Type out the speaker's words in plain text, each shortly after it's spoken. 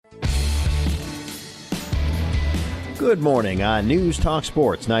Good morning on News Talk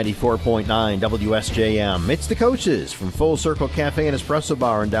Sports 94.9 WSJM. It's the coaches from Full Circle Cafe and Espresso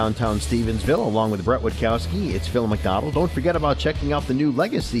Bar in downtown Stevensville, along with Brett Witkowski. It's Phil McDonald. Don't forget about checking out the new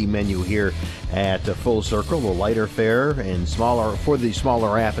Legacy menu here at Full Circle, the lighter fare and smaller for the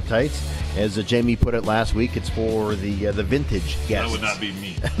smaller appetites. As Jamie put it last week, it's for the vintage guests. That would not be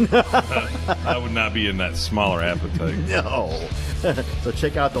me. I would not be in that smaller appetite. No. So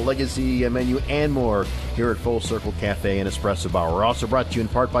check out the Legacy menu and more here at Full Circle Cafe and Espresso Bar. We're also brought to you in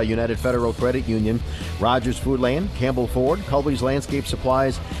part by United Federal Credit Union, Rogers Foodland, Campbell Ford, Culby's Landscape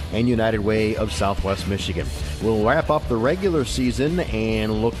Supplies, and United Way of Southwest Michigan. We'll wrap up the regular season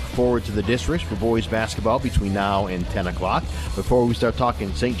and look forward to the districts for boys basketball between now and 10 o'clock. Before we start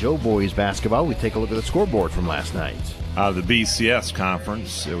talking St. Joe boys basketball, we take a look at the scoreboard from last night. Out of the BCS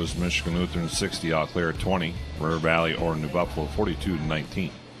conference, it was Michigan Lutheran 60, Eau Claire 20, River Valley or New Buffalo 42-19.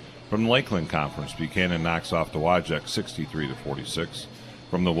 From the Lakeland Conference, Buchanan knocks off Dowagiac 63-46.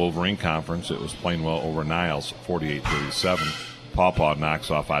 From the Wolverine Conference, it was Plainwell over Niles 48-37. Paw Paw knocks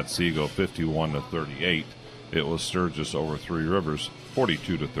off Otsego 51-38. It was Sturgis over Three Rivers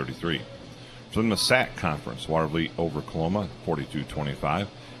 42-33. From the SAC Conference, Watervliet over Coloma 42-25.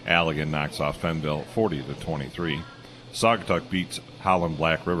 Allegan knocks off Fenville 40-23. Saugatuck beats Holland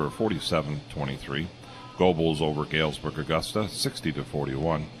Black River 47-23. Gobles over Galesburg Augusta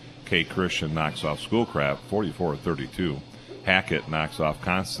 60-41. K Christian knocks off Schoolcraft 44-32. Hackett knocks off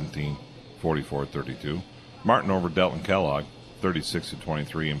Constantine 44-32. Martin over Delton Kellogg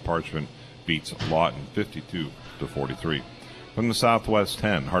 36-23, and Parchment beats Lawton 52-43. From the Southwest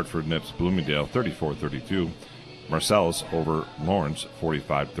 10, Hartford nips Bloomingdale 34-32. Marcellus over Lawrence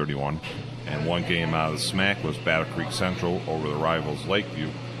 45-31. And one game out of the SMAC was Battle Creek Central over the rivals Lakeview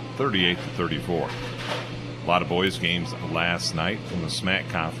 38-34. A lot of boys games last night from the SMAC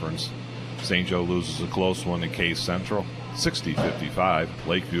conference. St. Joe loses a close one to Case Central 60-55.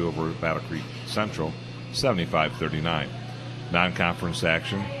 Lakeview over Battle Creek Central 75-39. Non-conference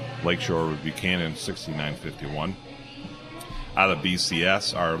action, Lakeshore over Buchanan 69-51. Out of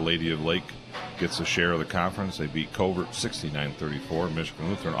BCS, Our Lady of Lake gets a share of the conference. They beat Covert 69-34. Michigan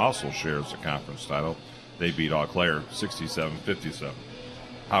Lutheran also shares the conference title. They beat Eau Claire 67-57.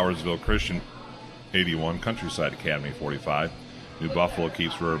 Howardsville Christian 81, Countryside Academy 45. New Buffalo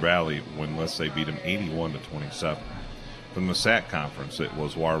keeps River Valley winless. They beat them 81-27. From the SAC conference, it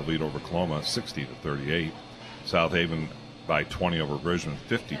was Watervliet over Coloma 60-38. South Haven by 20 over Bridgman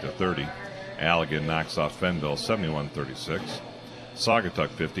 50-30. Allegan knocks off Fenville 71-36. Saugatuck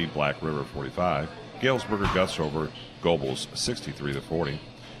 50, Black River 45. Galesburg Augusta over Gobles 63-40.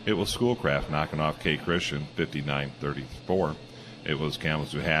 It was Schoolcraft knocking off K Christian 59-34. It was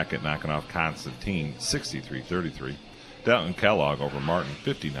Kalamazoo Hackett knocking off Constantine 63-33. Delton Kellogg over Martin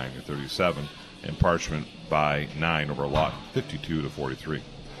 59-37. And Parchment by 9 over Lawton 52-43.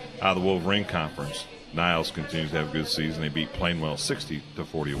 Out of the Wolverine Conference, Niles continues to have a good season. They beat Plainwell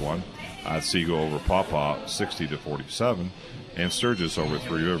 60-41. Otsego over Paw Paw 60-47. And Sturgis over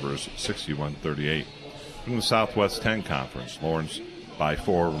Three Rivers 61-38. From the Southwest 10 Conference, Lawrence by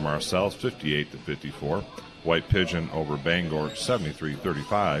 4 over Marcellus 58-54. White Pigeon over Bangor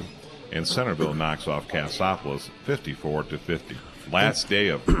 73-35. And Centerville knocks off Cassopolis 54-50. Last day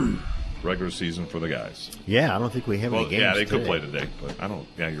of regular season for the guys. Yeah, I don't think we have any games. Yeah, they could today. play today, but I don't.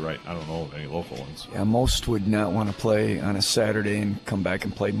 Yeah, you're right. I don't know of any local ones. Yeah, most would not want to play on a Saturday and come back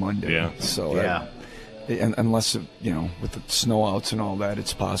and play Monday. Yeah. So Yeah. unless with the snow outs and all that,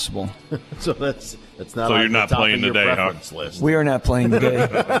 it's possible. So that's not. So on you're the not top playing of your today, huh? preference list. We are not playing today.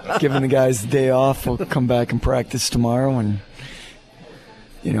 Giving the guys the day off. We'll come back and practice tomorrow, and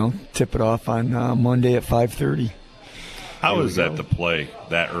tip it off on Monday at 5:30. How is that to play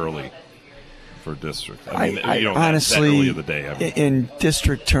that early for district? I that honestly, early of the day. in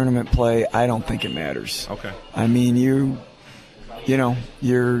district tournament play, I don't think it matters. Okay. I mean, you're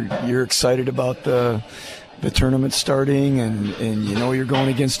excited about the tournament starting, and you're going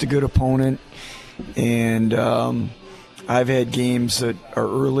against a good opponent. And I've had games that are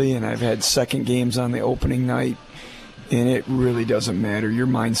early, and I've had second games on the opening night, and it really doesn't matter. Your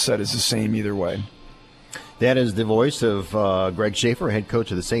mindset is the same either way. That is the voice of Greg Schaefer, head coach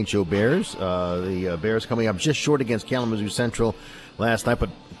of the St. Joe Bears. The Bears coming up just short against Kalamazoo Central last night,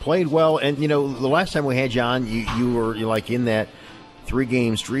 but played well. And, the last time we had you on, you were like in that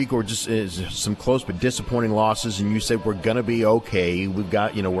 3-game streak or just some close but disappointing losses, and you said we're going to be okay. We've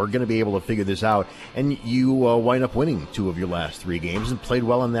got, we're going to be able to figure this out. And you wind up winning 2 of your last 3 games and played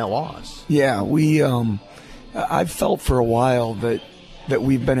well in that loss. Yeah, I've felt for a while that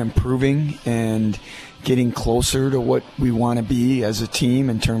we've been improving and getting closer to what we want to be as a team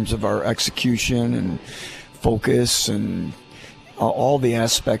in terms of our execution and focus and all the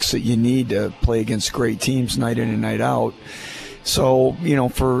aspects that you need to play against great teams night in and night out. So,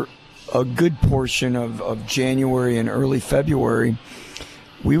 for a good portion of January and early February,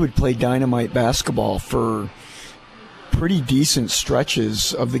 we would play dynamite basketball for pretty decent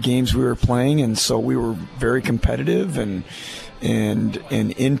stretches of the games we were playing, and so we were very competitive and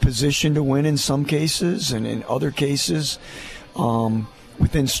in position to win in some cases, and in other cases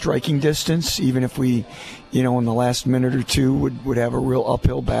within striking distance, even if we, in the last minute or two would have a real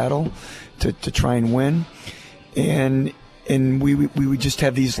uphill battle to try and win. And we would just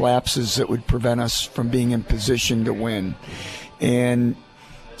have these lapses that would prevent us from being in position to win. And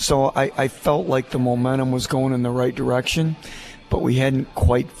so I felt like the momentum was going in the right direction, but we hadn't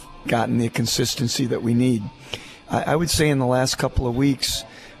quite gotten the consistency that we need. I would say in the last couple of weeks,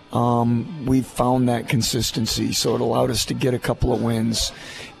 we've found that consistency, so it allowed us to get a couple of wins.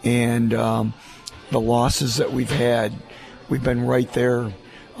 And the losses that we've had, we've been right there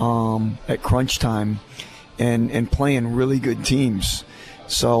at crunch time and playing really good teams.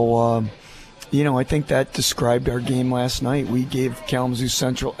 So, I think that described our game last night. We gave Kalamazoo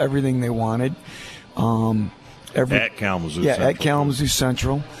Central everything they wanted. At Kalamazoo Central. Yeah, at Kalamazoo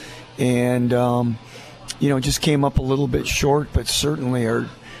Central. And, just came up a little bit short, but certainly are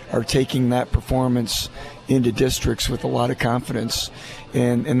taking that performance into districts with a lot of confidence.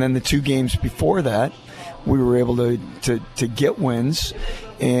 And then the 2 games before that, we were able to get wins.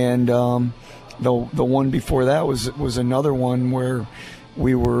 And the one before that was another one where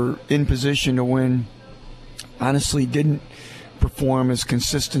we were in position to win. Honestly, didn't perform as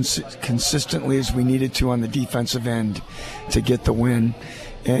consistently as we needed to on the defensive end to get the win.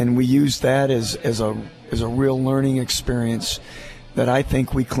 And we used that as a real learning experience that I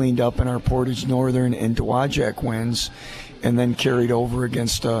think we cleaned up in our Portage Northern and Dowagiac wins, and then carried over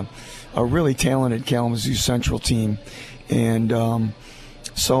against a really talented Kalamazoo Central team. And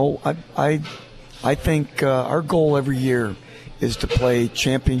so I think our goal every year is to play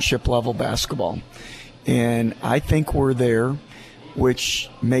championship level basketball. And I think we're there, which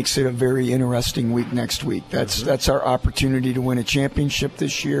makes it a very interesting week next week. That's our opportunity to win a championship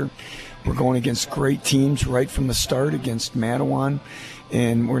this year. We're going against great teams right from the start against Manawan,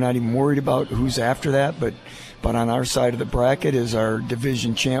 and we're not even worried about who's after that, but on our side of the bracket is our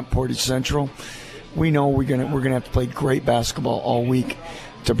division champ, Portage Central. We know we're gonna have to play great basketball all week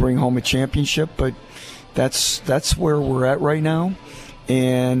to bring home a championship, but that's where we're at right now,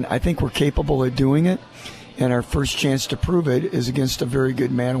 and I think we're capable of doing it. And our first chance to prove it is against a very good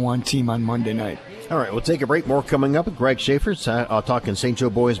Manawan team on Monday night. All right, we'll take a break. More coming up with Greg Schaefer talking St.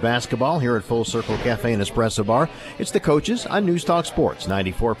 Joe boys basketball here at Full Circle Cafe and Espresso Bar. It's the coaches on News Talk Sports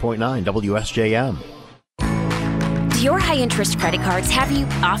 94.9 WSJM. Do your high-interest credit cards have you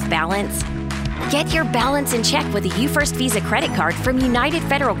off balance? Get your balance in check with a UFirst Visa credit card from United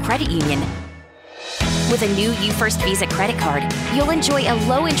Federal Credit Union. With a new UFirst Visa credit card, you'll enjoy a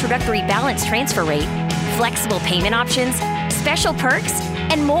low introductory balance transfer rate, flexible payment options, special perks,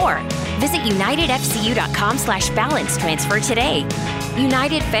 and more. Visit unitedfcu.com/balance transfer today.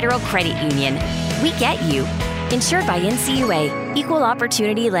 United Federal Credit Union. We get you. Insured by NCUA. Equal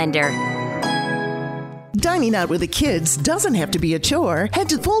Opportunity Lender. Dining out with the kids doesn't have to be a chore. Head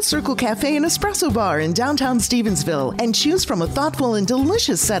to Full Circle Cafe and Espresso Bar in downtown Stevensville and choose from a thoughtful and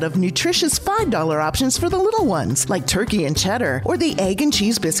delicious set of nutritious $5 options for the little ones, like turkey and cheddar or the egg and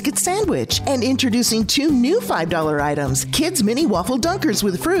cheese biscuit sandwich. And introducing 2 new $5 items, Kids Mini Waffle Dunkers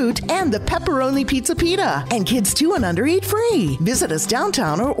with fruit and the Pepperoni Pizza Pita. And kids 2 and under eat free. Visit us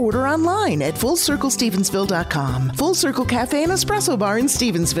downtown or order online at FullCircleStevensville.com. Full Circle Cafe and Espresso Bar in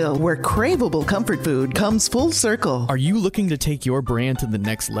Stevensville, where craveable comfort food comes full circle. Are you looking to take your brand to the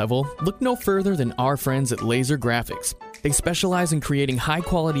next level? Look no further than our friends at Laser Graphics. They specialize in creating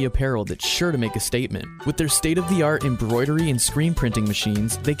high-quality apparel that's sure to make a statement. With their state-of-the-art embroidery and screen printing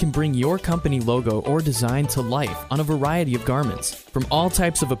machines, they can bring your company logo or design to life on a variety of garments. From all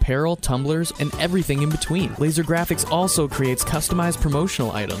types of apparel, tumblers, and everything in between. Laser Graphics also creates customized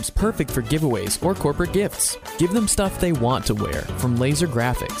promotional items perfect for giveaways or corporate gifts. Give them stuff they want to wear from Laser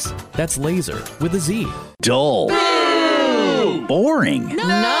Graphics. That's laser with a Z. Dull. No. Boring.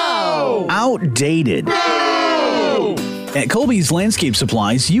 No. Outdated. No. At Colby's Landscape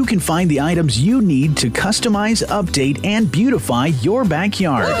Supplies, you can find the items you need to customize, update, and beautify your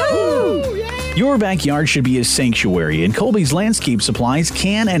backyard. Woo-hoo! Your backyard should be a sanctuary, and Colby's Landscape Supplies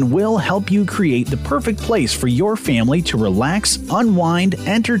can and will help you create the perfect place for your family to relax, unwind,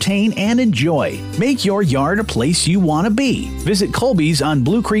 entertain, and enjoy. Make your yard a place you want to be. Visit Colby's on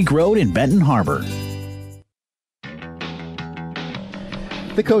Blue Creek Road in Benton Harbor.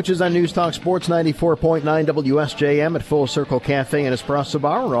 The coaches on News Talk Sports 94.9 WSJM at Full Circle Cafe and Espresso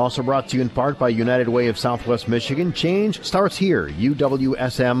Bar are also brought to you in part by United Way of Southwest Michigan. Change starts here,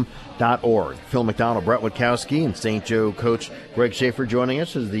 uwsm.org. Phil McDonald, Brett Witkowski, and St. Joe coach Greg Schaefer joining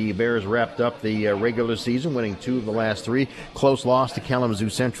us as the Bears wrapped up the regular season, winning 2 of the last 3. Close loss to Kalamazoo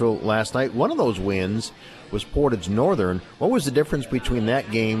Central last night. One of those wins was Portage Northern. What was the difference between that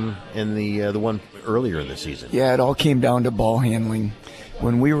game and the one earlier in the season? Yeah, it all came down to ball handling.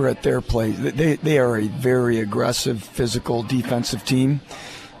 When we were at their place, they are a very aggressive, physical, defensive team.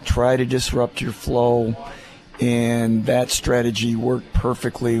 Try to disrupt your flow, and that strategy worked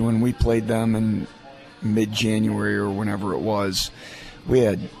perfectly when we played them in mid-January or whenever it was. We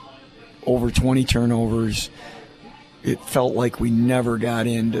had over 20 turnovers. It felt like we never got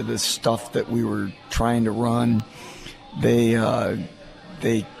into the stuff that we were trying to run. They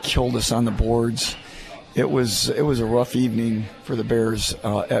killed us on the boards. It was a rough evening for the Bears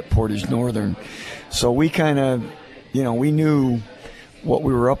at Portage Northern. So we kind of, we knew what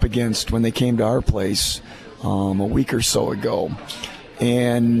we were up against when they came to our place a week or so ago.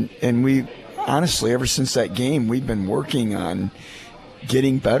 And we, honestly, ever since that game, we've been working on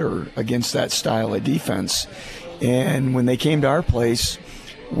getting better against that style of defense. And when they came to our place,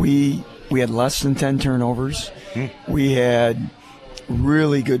 we had less than 10 turnovers. We had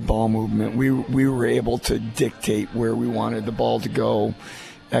really good ball movement. We were able to dictate where we wanted the ball to go,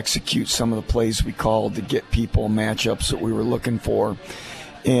 execute some of the plays we called to get people matchups that we were looking for,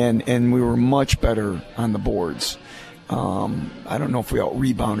 and we were much better on the boards. I don't know if we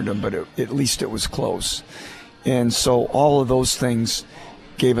out-rebounded them, but at least it was close. And so all of those things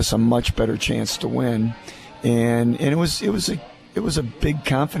gave us a much better chance to win, and it was a big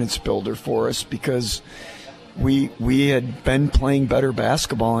confidence builder for us because we had been playing better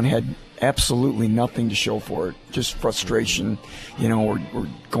basketball and had absolutely nothing to show for it, just frustration. We're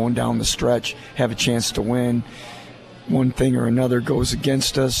going down the stretch, have a chance to win. One thing or another goes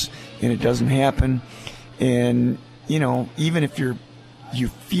against us, and it doesn't happen. And, even if you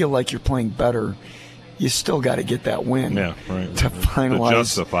feel like you're playing better, you still got to get that win to finalize, to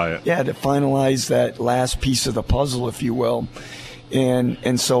justify it. Yeah, to finalize that last piece of the puzzle, if you will.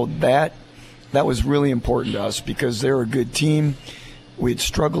 And so that was really important to us because they're a good team. We had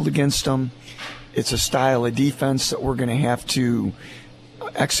struggled against them. It's a style of defense that we're going to have to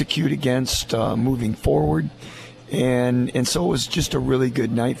execute against moving forward. And so it was just a really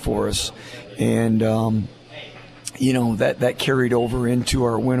good night for us. And, that carried over into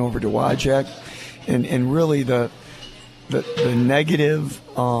our win over Dowagiac. And really the negative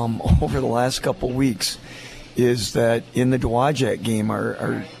over the last couple weeks is that in the Dowagiac game,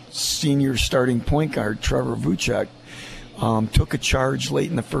 our senior starting point guard, Trevor Vucek, took a charge late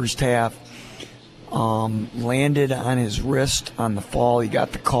in the first half, landed on his wrist on the fall. He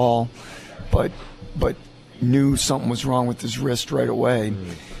got the call, but knew something was wrong with his wrist right away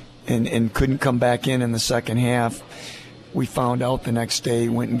and couldn't come back in the second half. We found out the next day,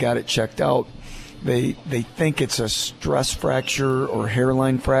 went and got it checked out. They think it's a stress fracture or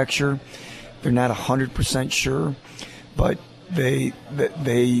hairline fracture. They're not 100% sure, but they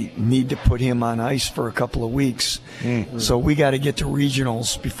need to put him on ice for a couple of weeks. So we got to get to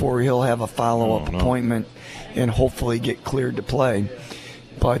regionals before he'll have a follow-up appointment and hopefully get cleared to play.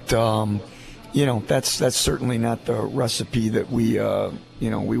 But that's certainly not the recipe that we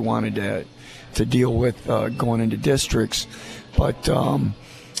wanted to deal with going into districts. But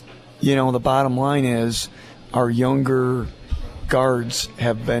the bottom line is our younger guards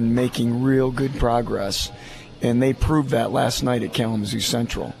have been making real good progress. And they proved that last night at Kalamazoo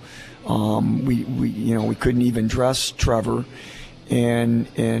Central. We couldn't even dress Trevor,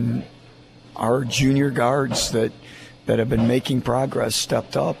 and our junior guards that have been making progress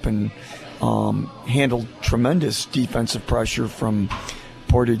stepped up and handled tremendous defensive pressure from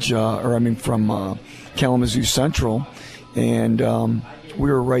Kalamazoo Central, and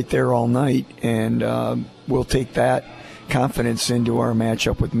we were right there all night. And we'll take that confidence into our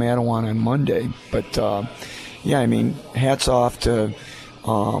matchup with Mattawan on Monday. But hats off to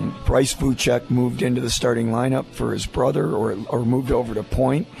Bryce Vucek, moved into the starting lineup for his brother or moved over to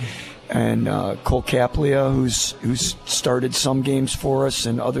point. And Cole Caplia, who's started some games for us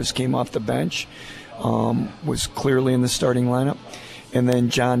and others came off the bench, was clearly in the starting lineup. And then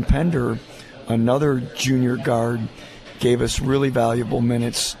John Pender, another junior guard, gave us really valuable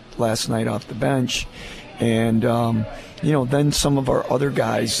minutes last night off the bench. And, then some of our other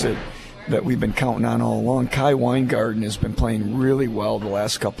guys that we've been counting on all along. Kai Weingarten has been playing really well the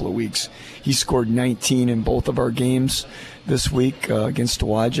last couple of weeks. He scored 19 in both of our games this week against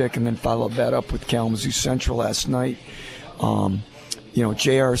Dowagiac, and then followed that up with Kalamazoo Central last night.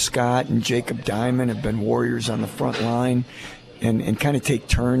 J.R. Scott and Jacob Diamond have been warriors on the front line and kind of take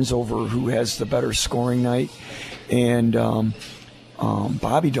turns over who has the better scoring night. And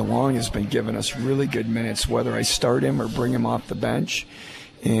Bobby DeLong has been giving us really good minutes, whether I start him or bring him off the bench.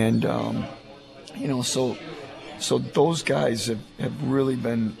 And, so those guys have really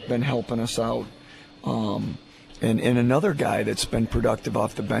been helping us out. And another guy that's been productive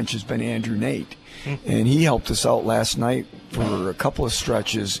off the bench has been Andrew Nate. And he helped us out last night for a couple of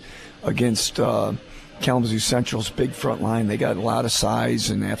stretches against Kalamazoo Central's big front line. They got a lot of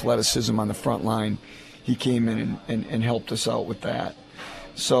size and athleticism on the front line. He came in and helped us out with that.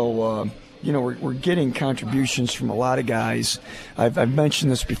 So, we're getting contributions from a lot of guys. I've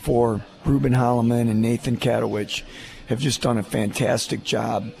mentioned this before. Ruben Holloman and Nathan Katowich have just done a fantastic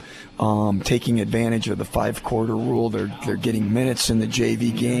job taking advantage of the 5-quarter rule. They're getting minutes in the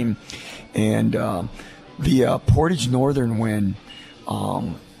JV game. And the Portage Northern win,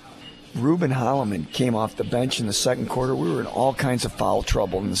 Ruben Holloman came off the bench in the second quarter. We were in all kinds of foul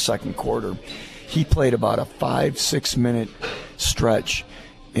trouble in the second quarter. He played about a 5-6 minute stretch,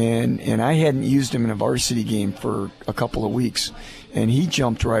 and I hadn't used him in a varsity game for a couple of weeks, and he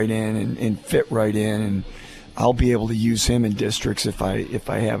jumped right in and fit right in, and I'll be able to use him in districts if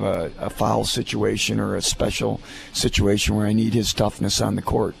I have a foul situation or a special situation where I need his toughness on the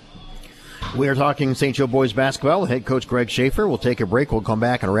court. We are talking St. Joe boys basketball with head coach Greg Schaefer. We'll take a break. We'll come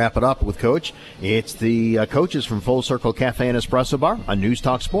back and wrap it up with Coach. It's the coaches from Full Circle Cafe and Espresso Bar on News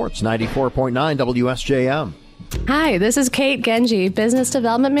Talk Sports 94.9 WSJM. Hi, this is Kate Genji, Business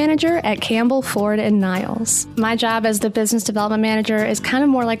Development Manager at Campbell, Ford & Niles. My job as the Business Development Manager is kind of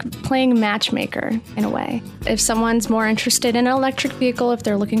more like playing matchmaker in a way. If someone's more interested in an electric vehicle, if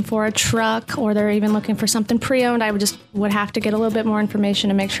they're looking for a truck, or they're even looking for something pre-owned, I would have to get a little bit more information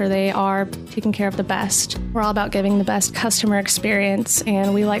to make sure they are taking care of the best. We're all about giving the best customer experience,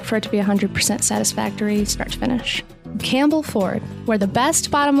 and we like for it to be 100% satisfactory start to finish. Campbell Ford, where the best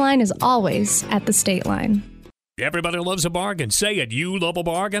bottom line is always at the state line. Everybody loves a bargain. Say it. You love a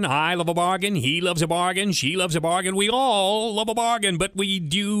bargain. I love a bargain. He loves a bargain. She loves a bargain. We all love a bargain. But we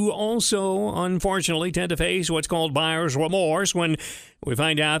do also, unfortunately, tend to face what's called buyer's remorse when we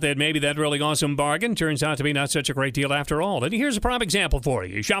find out that maybe that really awesome bargain turns out to be not such a great deal after all. And here's a prime example for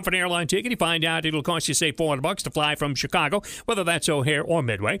you. You shop for an airline ticket. You find out it'll cost you, say, $400 to fly from Chicago, whether that's O'Hare or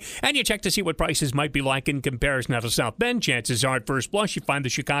Midway. And you check to see what prices might be like in comparison to South Bend. Chances are at first blush you find the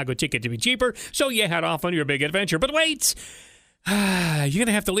Chicago ticket to be cheaper, so you head off on your big adventure. But wait! You're going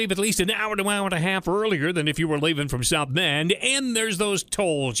to have to leave at least an hour to an hour and a half earlier than if you were leaving from South Bend, and there's those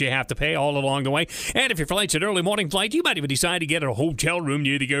tolls you have to pay all along the way. And if your flight's an early morning flight, you might even decide to get a hotel room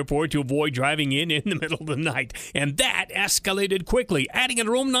near the airport to avoid driving in the middle of the night. And that escalated quickly. Adding a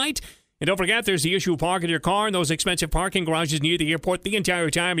room night? And don't forget, there's the issue of parking your car in those expensive parking garages near the airport the entire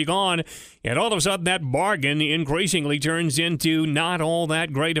time you're gone. And all of a sudden, that bargain increasingly turns into not all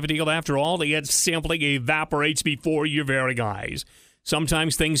that great of a deal after all. It simply evaporates before your very eyes.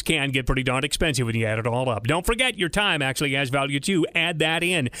 Sometimes things can get pretty darn expensive when you add it all up. Don't forget, your time actually has value too. Add that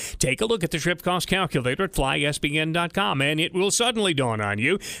in. Take a look at the trip cost calculator at flysbn.com, and it will suddenly dawn on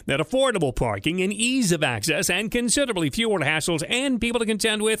you that affordable parking and ease of access and considerably fewer hassles and people to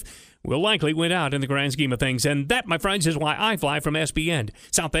contend with will likely win out in the grand scheme of things. And that, my friends, is why I fly from SBN.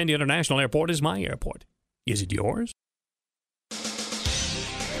 South Bend International Airport is my airport. Is it yours?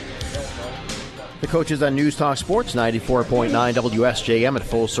 The coaches on News Talk Sports 94.9 WSJM at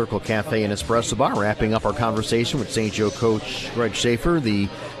Full Circle Cafe and Espresso Bar. Wrapping up our conversation with St. Joe coach Greg Schaefer. The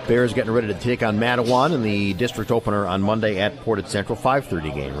Bears getting ready to take on Mattawan in the district opener on Monday at Portage Central.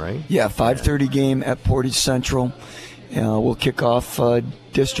 5:30 game, right? Yeah, 5:30 game at Portage Central. We'll kick off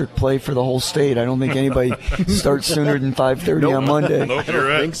district play for the whole state. I don't think anybody starts sooner than 5:30 on Monday. Nope, you're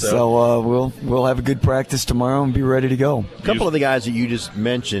right. I think so we'll have a good practice tomorrow and be ready to go. A couple of the guys that you just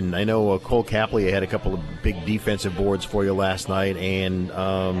mentioned, I know Cole Capley had a couple of big defensive boards for you last night, and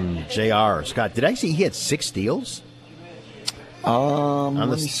J.R. Scott. Did I see he had 6 steals? Let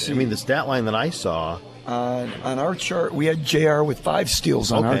me see. I mean, the stat line that I saw. On our chart, we had JR with 5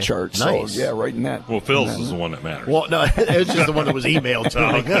 steals on our chart. Nice. So, yeah, right in that. Well, Phil's is the one that matters. Well, no, it was just the one that was emailed to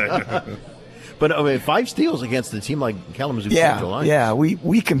me. Okay. But I mean, 5 steals against a team like Kalamazoo Central. Yeah,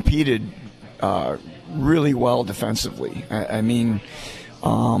 we competed really well defensively. I mean,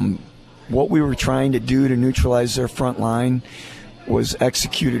 what we were trying to do to neutralize their front line was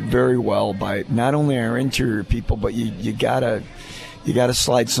executed very well by not only our interior people, but you gotta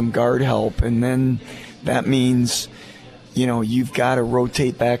slide some guard help, and then that means, you've got to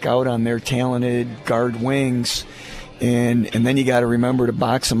rotate back out on their talented guard wings, and then you got to remember to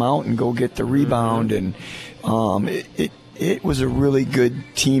box them out and go get the rebound. And it it was a really good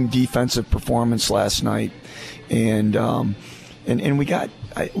team defensive performance last night, and we got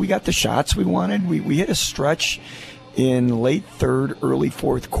the shots we wanted. We hit a stretch in late third, early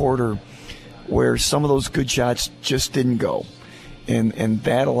fourth quarter where some of those good shots just didn't go, and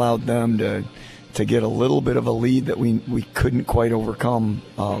that allowed them to get a little bit of a lead that we couldn't quite overcome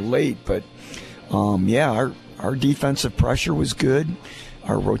late. But our defensive pressure was good,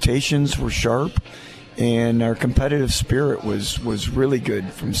 our rotations were sharp, and our competitive spirit was really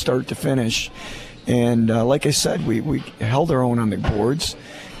good from start to finish. And like I said, we held our own on the boards,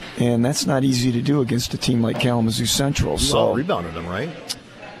 and that's not easy to do against a team like Kalamazoo Central. You all rebounded them, right?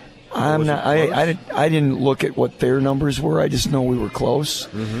 I didn't look at what their numbers were. I just know we were close,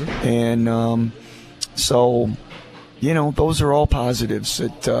 and so those are all positives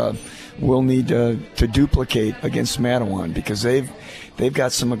that we'll need to duplicate against Matawan, because they've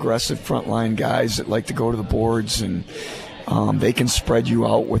got some aggressive frontline guys that like to go to the boards, and they can spread you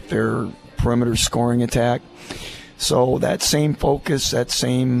out with their perimeter scoring attack. So that same focus, that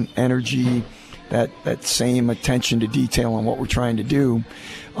same energy, that same attention to detail on what we're trying to do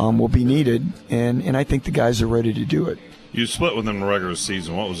will be needed, and I think the guys are ready to do it. You split with them in the regular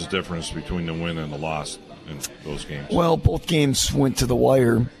season. What was the difference between the win and the loss in those games? Well, both games went to the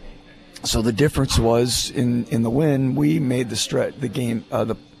wire. So the difference was in the win, we made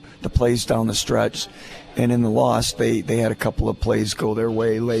the plays down the stretch, and in the loss, they had a couple of plays go their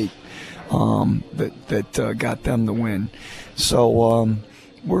way late that got them the win. So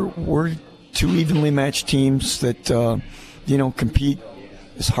we're two evenly matched teams that compete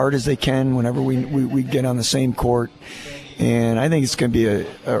as hard as they can whenever we get on the same court, and I think it's going to be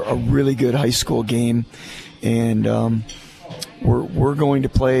a really good high school game, and we're going to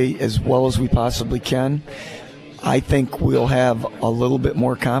play as well as we possibly can. I think we'll have a little bit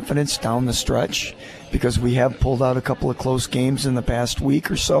more confidence down the stretch because we have pulled out a couple of close games in the past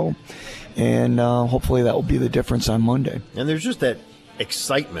week or so, and hopefully that will be the difference on Monday. And there's just that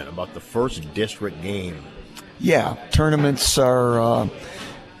excitement about the first district game. Yeah, tournaments are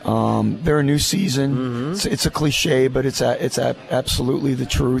they're a new season. It's a cliche, but it's absolutely the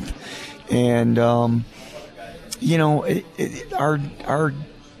truth. And our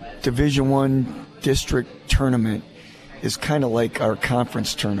Division I district tournament is kind of like our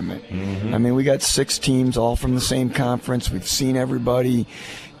conference tournament. I mean, we got 6 teams all from the same conference. We've seen everybody,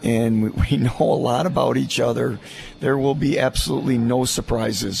 and we know a lot about each other. There will be absolutely no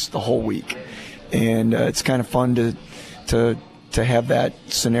surprises the whole week, and it's kind of fun to have that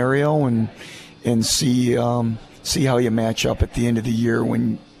scenario and see how you match up at the end of the year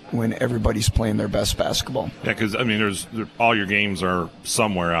when everybody's playing their best basketball. Yeah, because there's all your games are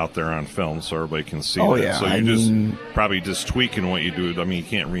somewhere out there on film, so everybody can see. Oh that. yeah, so you're probably just tweaking what you do. You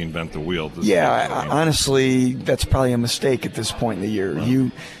can't reinvent the wheel. Honestly, that's probably a mistake at this point in the year.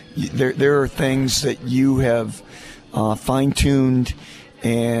 There are things that you have fine-tuned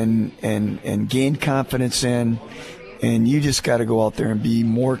and gained confidence in, and you just got to go out there and be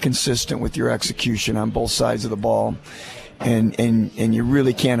more consistent with your execution on both sides of the ball. And you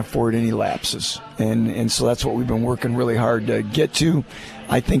really can't afford any lapses. And so that's what we've been working really hard to get to.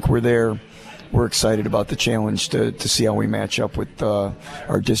 I think we're there. We're excited about the challenge to see how we match up with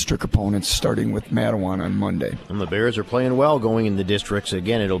our district opponents, starting with Matawan on Monday. And the Bears are playing well going in the districts.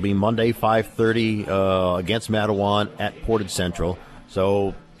 Again, it'll be Monday, 5:30 against Matawan at Portage Central.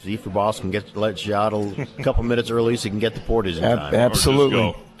 So see if your boss can let you out a couple minutes early so you can get the Portage in time.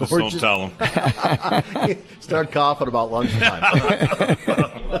 Absolutely. Just don't tell them. Start coughing about lunchtime.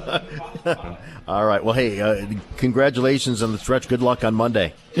 All right. Well, hey, congratulations on the stretch. Good luck on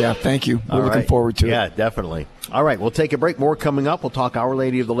Monday. Yeah, thank you. We're looking forward to it. Yeah, definitely. All right, we'll take a break. More coming up. We'll talk Our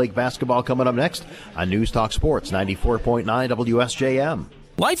Lady of the Lake basketball coming up next on News Talk Sports, 94.9 WSJM.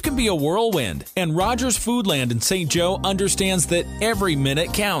 Life can be a whirlwind, and Rogers Foodland in St. Joe understands that every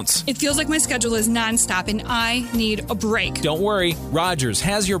minute counts. It feels like my schedule is nonstop, and I need a break. Don't worry, Rogers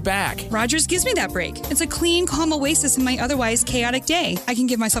has your back. Rogers gives me that break. It's a clean, calm oasis in my otherwise chaotic day. I can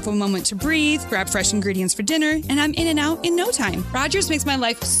give myself a moment to breathe, grab fresh ingredients for dinner, and I'm in and out in no time. Rogers makes my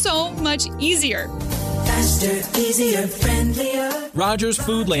life so much easier. Faster, easier, friendlier. Rogers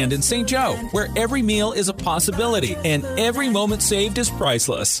Foodland in St. Joe, where every meal is a possibility and every moment saved is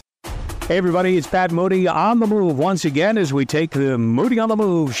priceless. Hey, everybody, it's Pat Moody on the move once again as we take the Moody on the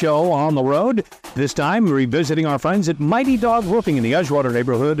Move show on the road. This time, revisiting our friends at Mighty Dog Roofing in the Edgewater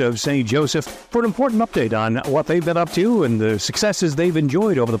neighborhood of St. Joseph for an important update on what they've been up to and the successes they've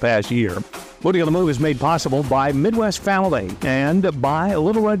enjoyed over the past year. Moody on the Move is made possible by Midwest Family and by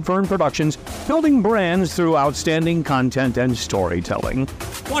Little Red Fern Productions, building brands through outstanding content and storytelling.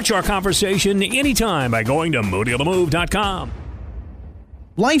 Watch our conversation anytime by going to moodyonthemove.com.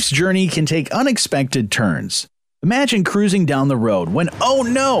 Life's journey can take unexpected turns. Imagine cruising down the road when, oh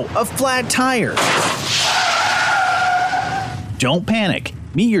no, a flat tire. Don't panic.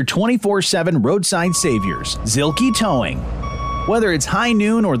 Meet your 24/7 roadside saviors, Zilke Towing. Whether it's high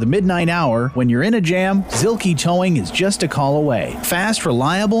noon or the midnight hour, when you're in a jam, Zilke Towing is just a call away. Fast,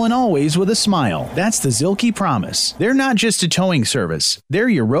 reliable, and always with a smile. That's the Zilke promise. They're not just a towing service. They're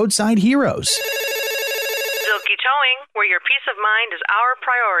your roadside heroes. Zilke Towing, where your peace of mind is our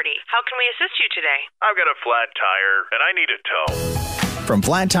priority. How can we assist you today? I've got a flat tire, and I need a tow. From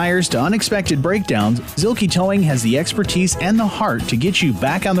flat tires to unexpected breakdowns, Zilke Towing has the expertise and the heart to get you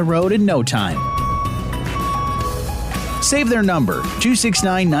back on the road in no time. Save their number,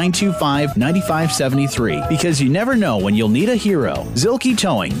 269-925-9573, because you never know when you'll need a hero. Zilke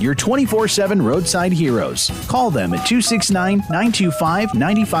Towing, your 24/7 roadside heroes. Call them at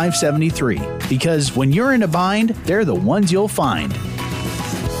 269-925-9573, because when you're in a bind, they're the ones you'll find.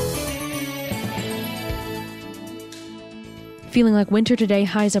 Feeling like winter today,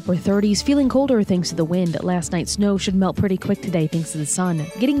 highs upper 30s. Feeling colder thanks to the wind. Last night's snow should melt pretty quick today thanks to the sun.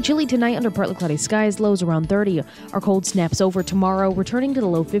 Getting chilly tonight under partly cloudy skies, lows around 30. Our cold snaps over tomorrow, returning to the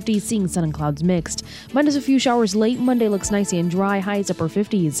low 50s, seeing sun and clouds mixed. Minus a few showers late. Monday looks nice and dry, highs upper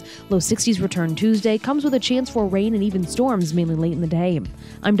 50s. Low 60s return Tuesday, comes with a chance for rain and even storms, mainly late in the day.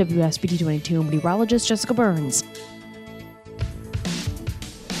 I'm WSBT 22 meteorologist Jessica Burns.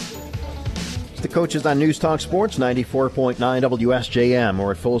 The coaches on News Talk Sports, 94.9 WSJM.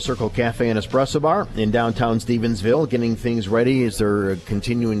 We're at Full Circle Cafe and Espresso Bar in downtown Stevensville, getting things ready as they're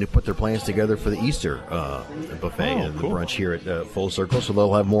continuing to put their plans together for the Easter buffet and the brunch here at Full Circle. So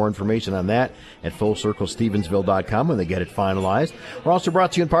they'll have more information on that at FullCircleStevensville.com when they get it finalized. We're also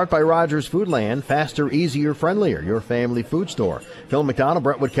brought to you in part by Rogers Foodland, faster, easier, friendlier, your family food store. Phil McDonald,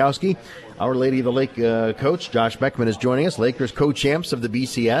 Brett Witkowski, Our Lady of the Lake coach, Josh Beckman is joining us, Lakers co-champs of the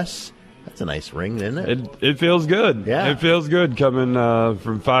BCS. That's a nice ring, isn't it? It feels good. Yeah. It feels good coming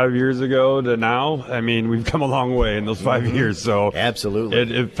from 5 years ago to now. I mean, we've come a long way in those 5 years. So absolutely.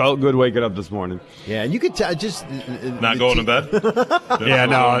 It felt good waking up this morning. Yeah, and you could just... Not going to bed? Yeah,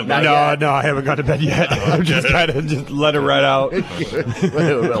 no, I haven't gone to bed yet. I'm just kind of just let it right out.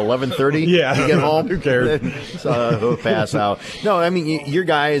 11:30? Yeah. You get home? Who cares? So pass out. No, I mean, your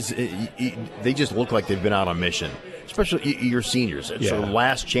guys, they just look like they've been on a mission. Especially your seniors. It's their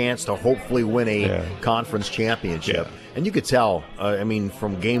last chance to hopefully win a conference championship. Yeah. And you could tell,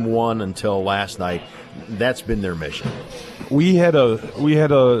 from game one until last night, that's been their mission. We had a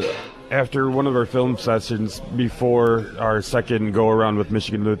after one of our film sessions before our second go around with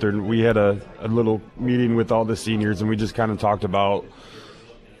Michigan Lutheran, we had a little meeting with all the seniors, and we just kind of talked about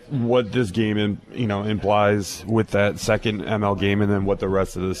what this game implies with that second ML game, and then what the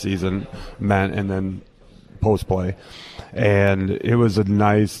rest of the season meant, and then post play. And it was a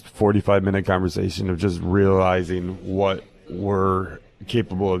nice 45-minute conversation of just realizing what we're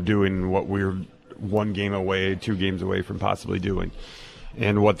capable of doing and what we're 1 game away, 2 games away from possibly doing,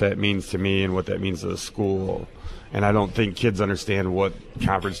 and what that means to me and what that means to the school. And I don't think kids understand what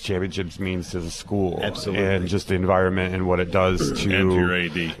conference championships means to the school. Absolutely. And just the environment and what it does to... And to your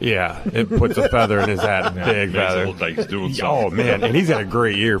AD. Yeah, it puts a feather in his hat, big feather. Look like he's doing something. Oh, man, and he's had a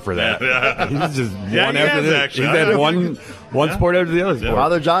great year for that. He's just one after the other. He's had one sport after the other sport.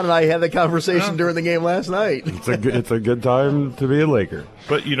 Father John and I had the conversation during the game last night. It's a good time to be a Laker.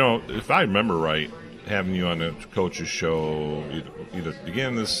 But, if I remember right, having you on the coach's show either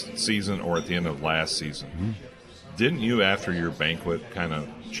beginning this season or at the end of last season, didn't you, after your banquet, kind of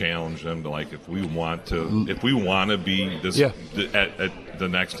challenge them to, like, if we want to be this at the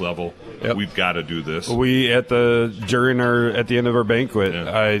next level, we've got to do this? We at the end of our banquet,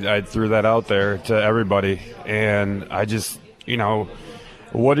 I threw that out there to everybody, and I just in order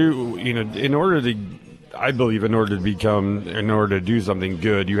to do something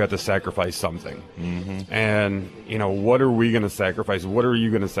good, you have to sacrifice something. Mm-hmm. And what are we going to sacrifice? What are you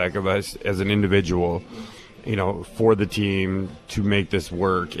going to sacrifice as an individual? For the team to make this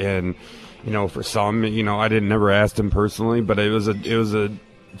work. And, for some, I never asked him personally, but it was to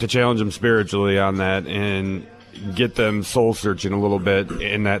challenge them spiritually on that and get them soul searching a little bit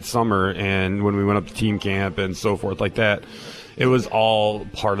in that summer. And when we went up to team camp and so forth like that, it was all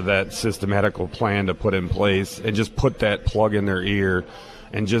part of that systematical plan to put in place and just put that plug in their ear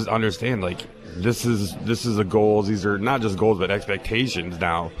and just understand, like, this is a goals. These are not just goals, but expectations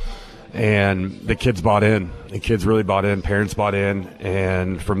now. And the kids bought in. The kids really bought in. Parents bought in.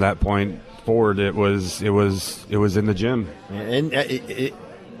 And from that point forward, it was in the gym. And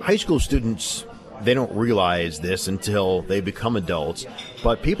high school students, they don't realize this until they become adults.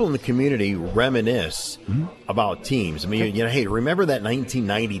 But people in the community reminisce about teams. I mean, hey, remember that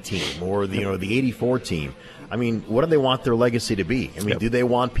 1990 team or the 84 team? I mean, what do they want their legacy to be? I mean, do they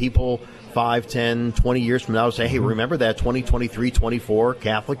want people 5, 10, 20 years from now to say, hey, remember that 2023, 24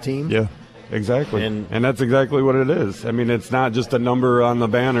 Catholic team? Yeah, exactly. And that's exactly what it is. I mean, it's not just a number on the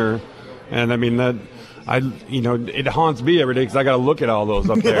banner. And I mean, it haunts me every day because I got to look at all those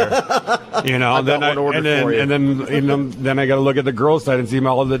up there. Then I got to look at the girls' side and see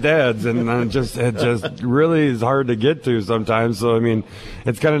all of the dads, and it just really is hard to get to sometimes. So I mean,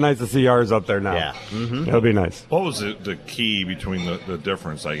 it's kind of nice to see ours up there now. Yeah, it'll be nice. What was the key between the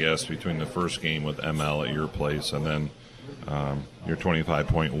difference, I guess, between the first game with ML at your place and then your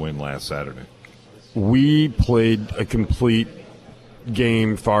 25-point win last Saturday? We played a complete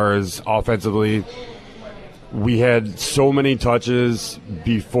game far as offensively. We had so many touches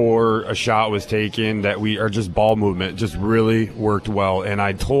before a shot was taken that we are just ball movement just really worked well. And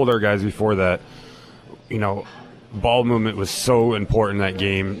I told our guys before that, ball movement was so important in that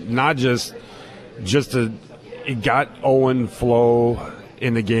game. Not just it got Owen flow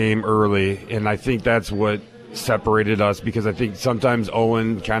in the game early, and I think that's what separated us because I think sometimes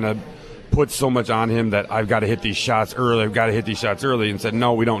Owen kind of put so much on him that I've got to hit these shots early. And said,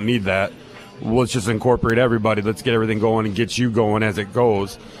 no, we don't need that. Let's just incorporate everybody. Let's get everything going and get you going as it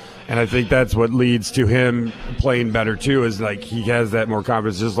goes. And I think that's what leads to him playing better, too, is like he has that more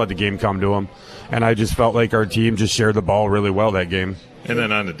confidence. Just let the game come to him. And I just felt like our team just shared the ball really well that game. And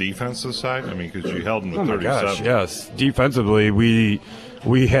then on the defensive side, I mean, because you held them to 37. Gosh, yes. Defensively, we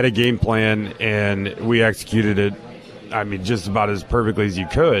had a game plan, and we executed it, I mean, just about as perfectly as you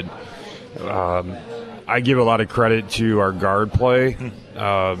could. I give a lot of credit to our guard play.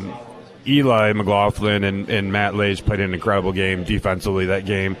 Eli McLaughlin and Matt Lage played an incredible game defensively that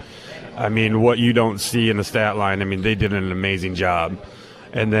game. I mean, what you don't see in the stat line, I mean, they did an amazing job.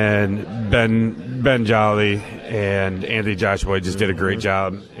 And then Ben Jolly and Anthony Joshua just did a great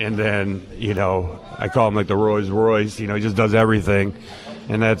job. And then, I call him like the Rolls Royce. He just does everything.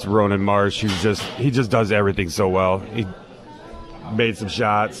 And that's Ronan Marsh, he just does everything so well. He made some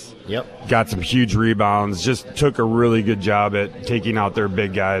shots. Yep. Got some huge rebounds. Just took a really good job at taking out their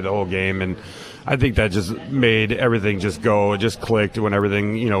big guy the whole game. And I think that just made everything just go. It just clicked when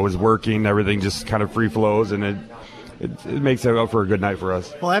everything, was working. Everything just kind of free flows, and it makes it up for a good night for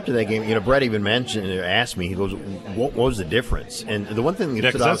us. Well, after that game, Brett even asked me, he goes, what was the difference? And the one thing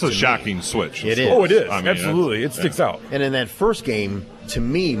that stood out that's to a shocking switch. It is. Oh, it is. I mean, absolutely. It sticks out. And in that first game, to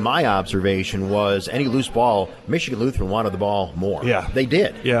me, my observation was any loose ball, Michigan Lutheran wanted the ball more. Yeah. They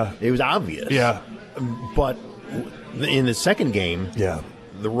did. Yeah. It was obvious. Yeah. But in the second game,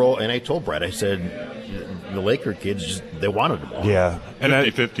 the role, and I told Brett, I said, the Laker kids, they wanted the ball. Yeah. And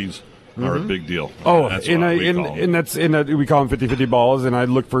 50-50s are a big deal. Oh, that's and we call them 50-50 balls, and I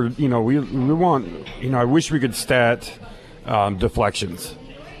look for, we want, I wish we could stat deflections.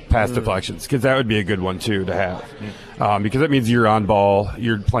 Pass deflections, because that would be a good one too to have, because that means you're on ball,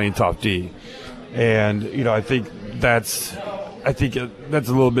 you're playing tough D, and I think that's a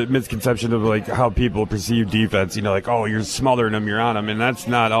little bit misconception of like how people perceive defense. Like, oh, you're smothering them, you're on them, and that's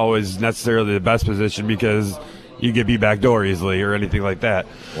not always necessarily the best position because you get beat backdoor easily or anything like that,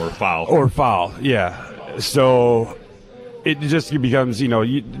 or foul. Yeah, so it just becomes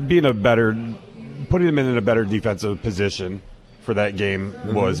putting them in a better defensive position for that game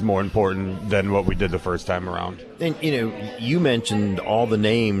was more important than what we did the first time around. And, you mentioned all the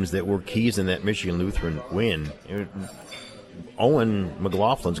names that were keys in that Michigan Lutheran win. Owen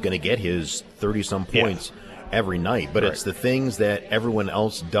McLaughlin's going to get his 30-some points every night, but it's the things that everyone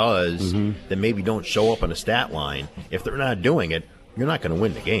else does that maybe don't show up on a stat line. If they're not doing it, you're not going to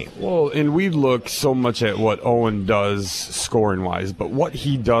win the game. Well, and we look so much at what Owen does scoring-wise, but what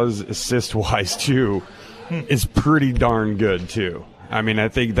he does assist-wise, too, is pretty darn good too. I mean, I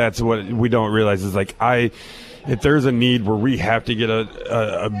think that's what we don't realize is like if there's a need where we have to get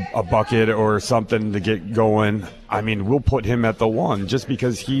a bucket or something to get going, I mean, we'll put him at the one just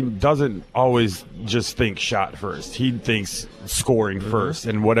because he doesn't always just think shot first. He thinks scoring first,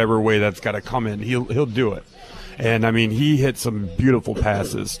 and whatever way that's got to come in, he'll do it. And, I mean, he hit some beautiful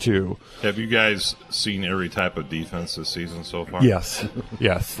passes, too. Have you guys seen every type of defense this season so far? Yes.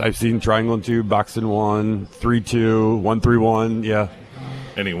 Yes. I've seen triangle and 2, box and 1, 3-2, 1-3-1, yeah.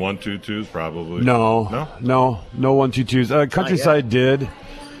 Any 1-2-2s probably? No 1-2-2s.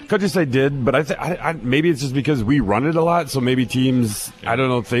 Countryside did, but I maybe it's just because we run it a lot, so maybe teams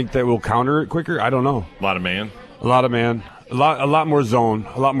think that we'll counter it quicker. I don't know. A lot of man, a lot more zone,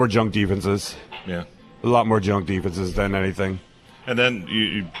 a lot more junk defenses. Yeah, a lot more junk defenses than anything. And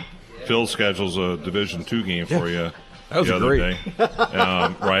then Phil schedules a Division II game for you. That was the other great. day.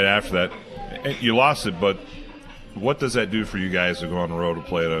 Right after that, and you lost it, but. What does that do for you guys to go on the road to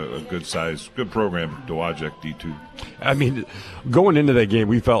play at a good program, Dowagiac D2? I mean, going into that game,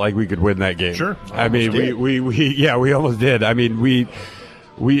 we felt like we could win that game. Sure. I mean, we almost did. I mean, we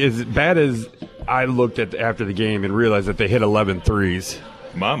as bad as I looked at after the game and realized that they hit 11 threes.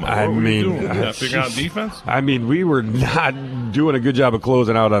 Mama, what were you doing? Figuring out defense? I mean, we were not doing a good job of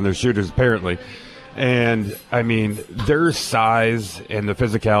closing out on their shooters, apparently. And, I mean, their size and the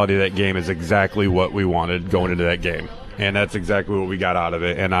physicality of that game is exactly what we wanted going into that game. And that's exactly what we got out of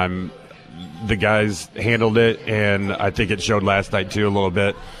it. And the guys handled it, and I think it showed last night, too, a little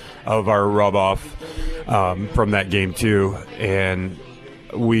bit of our rub-off from that game, too. And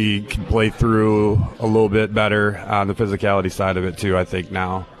we can play through a little bit better on the physicality side of it, too, I think,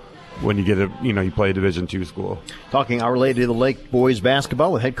 now. When you get you play a Division II school. Talking our related to the Lake boys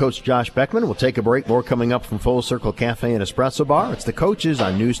basketball with head coach Josh Beckman. We'll take a break. More coming up from Full Circle Cafe and Espresso Bar. It's the Coaches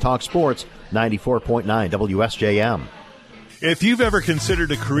on News Talk Sports 94.9 WSJM. If you've ever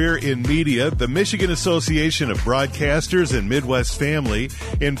considered a career in media, the Michigan Association of Broadcasters and Midwest Family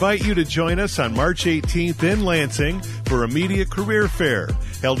invite you to join us on March 18th in Lansing for a media career fair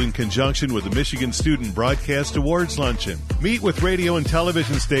held in conjunction with the Michigan Student Broadcast Awards Luncheon. Meet with radio and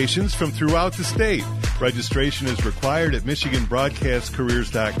television stations from throughout the state. Registration is required at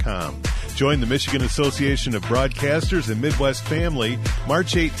MichiganBroadcastCareers.com. Join the Michigan Association of Broadcasters and Midwest Family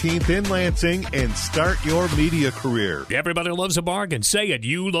March 18th in Lansing and start your media career. Everybody loves a bargain. Say it.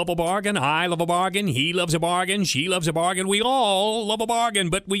 You love a bargain. I love a bargain. He loves a bargain. She loves a bargain. We all love a bargain,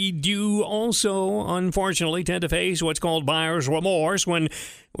 but we do also, unfortunately, tend to face what's called buyer's remorse when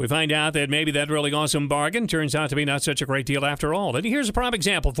we find out that maybe that really awesome bargain turns out to be not such a great deal after all. And here's a prime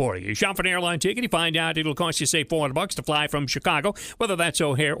example for you. You shop for an airline ticket, you find out it'll cost you, say, $400 to fly from Chicago, whether that's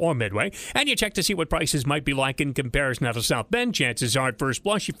O'Hare or Midway, and you check to see what prices might be like in comparison to South Bend. Chances are at first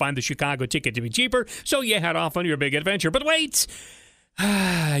blush you find the Chicago ticket to be cheaper, so you head off on your big adventure. But wait! You're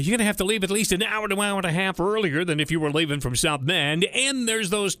going to have to leave at least an hour to an hour and a half earlier than if you were leaving from South Bend, and there's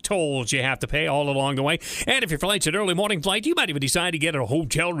those tolls you have to pay all along the way. And if your flight's an early morning flight, you might even decide to get a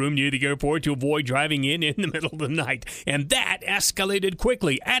hotel room near the airport to avoid driving in the middle of the night. And that escalated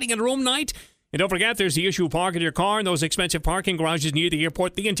quickly. Adding a room night? And don't forget, there's the issue of parking your car in those expensive parking garages near the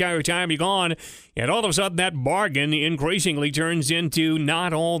airport the entire time you're gone. And all of a sudden, that bargain increasingly turns into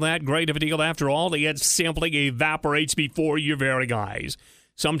not all that great of a deal after all. It simply evaporates before your very eyes.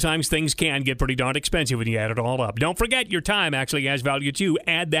 Sometimes things can get pretty darn expensive when you add it all up. Don't forget, your time actually has value too.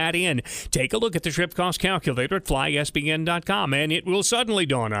 Add that in. Take a look at the trip cost calculator at flyspn.com, and it will suddenly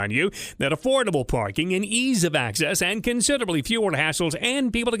dawn on you that affordable parking and ease of access and considerably fewer hassles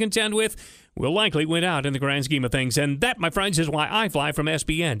and people to contend with will likely win out in the grand scheme of things. And that, my friends, is why I fly from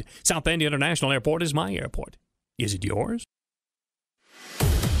SBN. South Bend International Airport is my airport. Is it yours?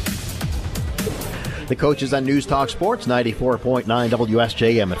 The Coaches on News Talk Sports 94.9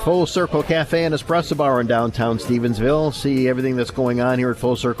 WSJM at Full Circle Cafe and Espresso Bar in downtown Stevensville. See everything that's going on here at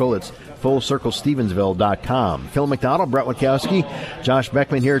Full Circle. It's FullCircleStevensville.com. Phil McDonald, Brett Witkowski, Josh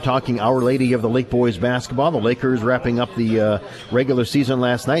Beckman here talking Our Lady of the Lake boys basketball. The Lakers wrapping up the regular season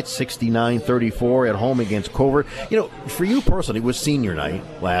last night, 69-34 at home against Covert. You know, for you personally, it was senior night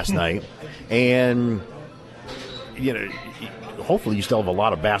last night, and you know, hopefully you still have a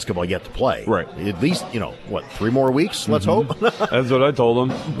lot of basketball yet to play. Right. At least, 3 more weeks, let's hope? That's what I told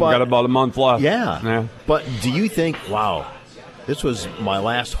them. We got about a month left. Yeah. But do you think, wow, this was my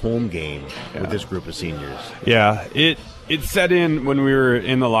last home game with this group of seniors? Yeah. It set in when we were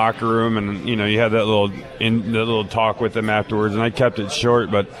in the locker room, and, you had that little talk with them afterwards, and I kept it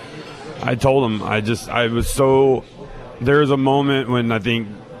short, but I told them, there was a moment when I think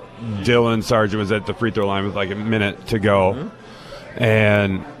Dylan Sargent was at the free throw line with like a minute to go. Mm-hmm.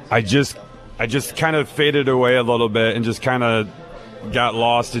 And I just kind of faded away a little bit and just kind of got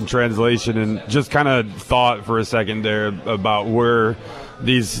lost in translation and just kind of thought for a second there about where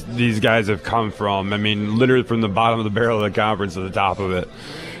these guys have come from. I mean, literally from the bottom of the barrel of the conference to the top of it.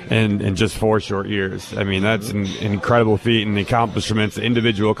 in just 4 short years. I mean, that's an incredible feat, and the accomplishments,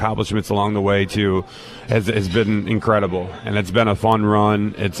 individual accomplishments along the way too, has been incredible, and it's been a fun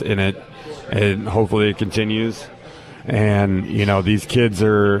run. It's in it, and hopefully it continues. And these kids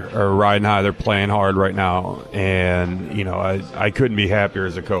are riding high. They're playing hard right now, and I couldn't be happier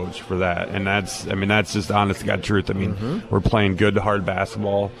as a coach for that. And that's just honest to God truth. I mean, we're playing good hard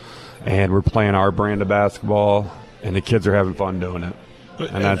basketball, and we're playing our brand of basketball, and the kids are having fun doing it.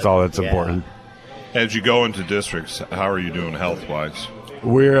 And that's all that's important. As you go into districts, how are you doing health-wise?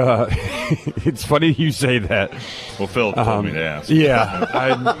 We're it's funny you say that. Well, Phil told me to ask. Yeah,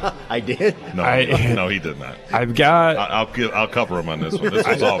 I did. No, he did not. I've got. I'll cover him on this one. This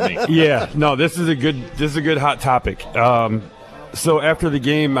was all me. Yeah, no, this is a good hot topic. So after the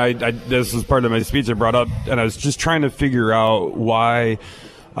game, this was part of my speech I brought up, and I was just trying to figure out why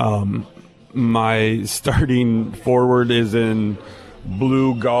my starting forward is in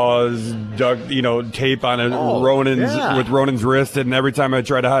blue gauze tape on with Ronan's wrist, and every time I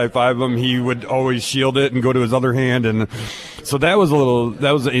tried to high five him, he would always shield it and go to his other hand, and so that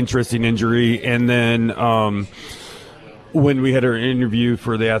was an interesting injury. And then when we had our interview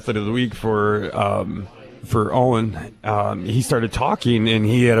for the Athlete of the Week for Owen, he started talking, and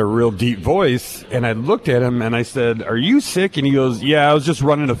he had a real deep voice, and I looked at him and I said, "Are you sick?" And he goes, "Yeah, I was just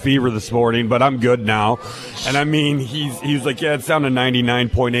running a fever this morning, but I'm good now." And I mean, he's like, "Yeah, it's down to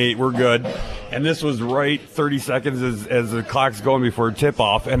 99.8. We're good." And this was right 30 seconds as the clock's going before tip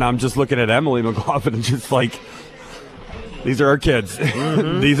off, and I'm just looking at Emily McLaughlin and just like, these are our kids.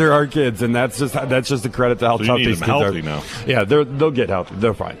 These are our kids, and that's just a credit to how tough these kids are. Now. Yeah, they'll get healthy.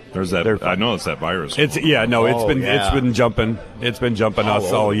 They're fine. There's that. I know it's that virus. It's been jumping. It's been jumping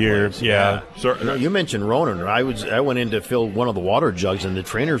us all year. Yeah. So you mentioned Ronan. I went in to fill one of the water jugs in the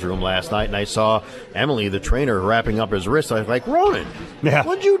trainer's room last night, and I saw Emily, the trainer, wrapping up his wrist. I was like, "Ronan,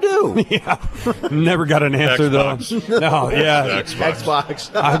 what'd you do?" Yeah. Never got an answer though. No. Yeah.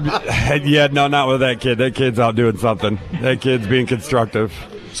 Xbox. No, not with that kid. That kid's out doing something. That kid's being constructive.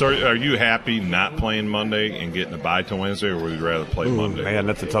 So are you happy not playing Monday and getting a bye till Wednesday, or would you rather play Monday? Man,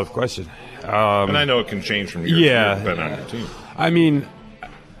 that's a tough question. And I know it can change from year to year, depending on your team. I mean,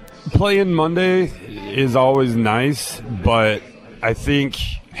 playing Monday is always nice, but I think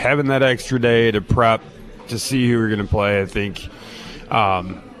having that extra day to prep to see who we're going to play, I think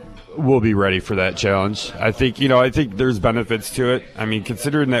we'll be ready for that challenge. I think there's benefits to it. I mean,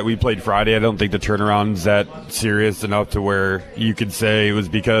 considering that we played Friday, I don't think the turnaround's that serious enough to where you could say it was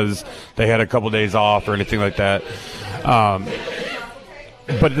because they had a couple days off or anything like that.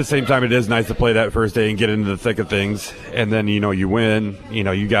 But at the same time, it is nice to play that first day and get into the thick of things, and then you win.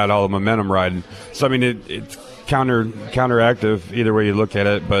 You got all the momentum riding. So I mean, it's counteractive either way you look at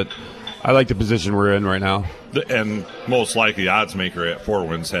it, but I like the position we're in right now. And most likely odds maker at 4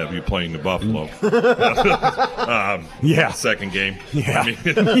 wins have you playing the Buffalo. Second game. Yeah. I mean,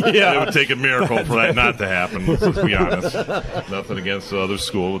 it would take a miracle for that not to happen, let's be honest. Nothing against the other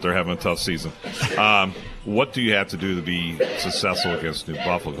school, but they're having a tough season. What do you have to do to be successful against New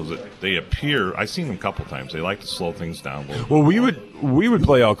Buffalo? Because they appear, I've seen them a couple times, they like to slow things down a little. Well, we would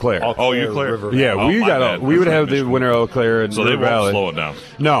play Eau Claire. Eau Claire? Yeah, we would have the winner Eau Claire and so they won't slow it down.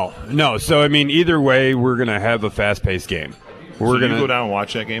 No. So I mean, either way, we're going to have a fast-paced game. We're going to go down and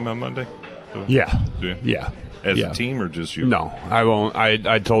watch that game on Monday? Yeah. Do you? Yeah. As a team or just you? No, I won't.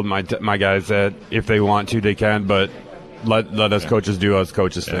 I told my guys that if they want to, they can, but let us coaches do us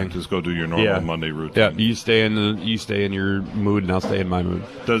coaches thing. Just go do your normal Monday routine. Yeah, you stay in your mood, and I'll stay in my mood.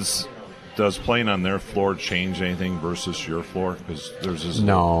 Does playing on their floor change anything versus your floor? Because there's just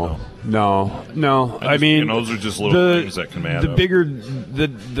no. I mean, those are just little things that can matter. The bigger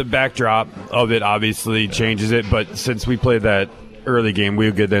the backdrop of it obviously changes it, but since we played that early game,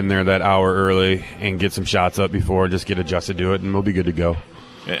 we'll get in there that hour early and get some shots up before, just get adjusted to it, and we'll be good to go.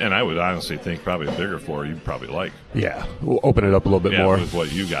 And I would honestly think probably a bigger floor you'd probably like. Yeah, we'll open it up a little bit more. With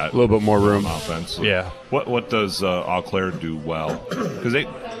what you got. A little bit more room. Offense. Yeah. What does Eau Claire do well? Because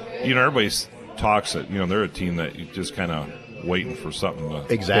everybody talks that, they're a team that you just kind of waiting for something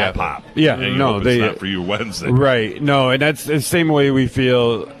to pop. Yeah, and it's not for you Wednesday. Right. No, and that's the same way we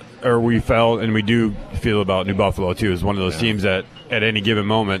feel, or we felt, and we do feel about New Buffalo, too, is one of those teams that at any given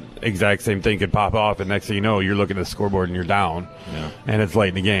moment, exact same thing could pop off, and next thing you know, you're looking at the scoreboard and you're down, and it's late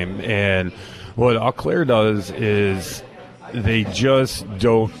in the game. And what Eau Claire does is they just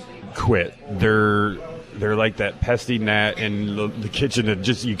don't quit. They're like that pesky gnat in the kitchen that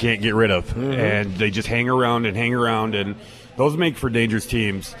just you can't get rid of, and they just hang around, and those make for dangerous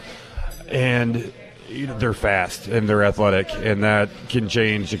teams. And they're fast and they're athletic, and that can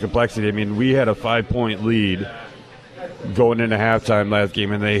change the complexity. I mean, we had a 5-point lead going into halftime last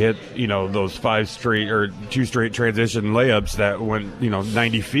game, and they hit, those 2 straight transition layups that went,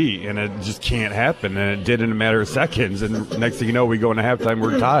 90 feet, and it just can't happen. And it did in a matter of seconds. And next thing you know, we go into halftime,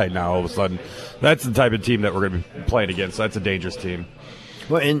 we're tied now all of a sudden. That's the type of team that we're going to be playing against. That's a dangerous team.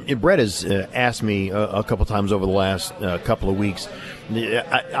 Well, and Brett has asked me a couple times over the last couple of weeks.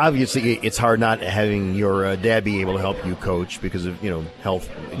 Obviously, it's hard not having your dad be able to help you coach because of health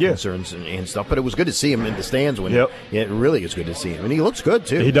concerns and stuff. But it was good to see him in the stands when. Yep. It really is good to see him, and he looks good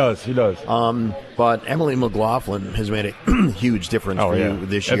too. He does. But Emily McLaughlin has made a huge difference for you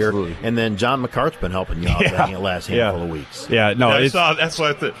this year. Absolutely. And then John McCart's been helping you out the last handful of weeks. Yeah. No. I saw. That's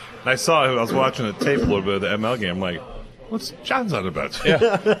what I thought. I saw. I was watching the tape a little bit of the ML game. I'm like, what's John's on about?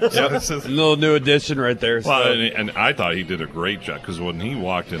 Yeah. It's a little new addition right there. Well, and I thought he did a great job because when he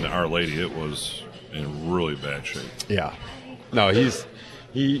walked into Our Lady, it was in really bad shape. Yeah. No,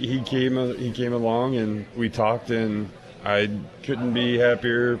 he came along and we talked, and I couldn't be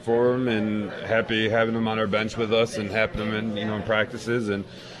happier for him and happy having him on our bench with us and having him in practices, and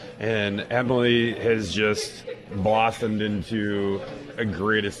Emily has just blossomed into a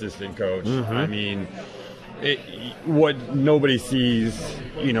great assistant coach. Mm-hmm. I mean, what nobody sees,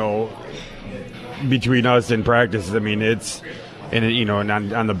 between us in practice. I mean, it's, and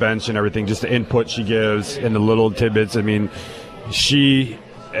on the bench and everything, just the input she gives and the little tidbits. I mean, she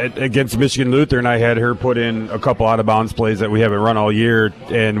against Michigan Lutheran, I had her put in a couple out of bounds plays that we haven't run all year,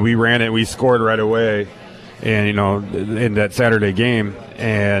 and we ran it. We scored right away, and in that Saturday game,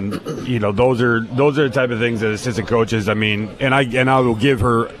 and those are the type of things that assistant coaches. I mean, and I will give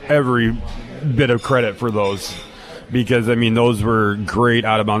her every bit of credit for those, because those were great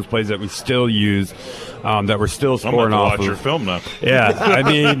out of bounds plays that we still use, that we're still scoring off. Watch your film now.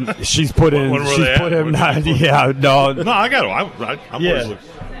 Yeah, she's put in. When were she's they put at? him. No, I got it. I'm always looking.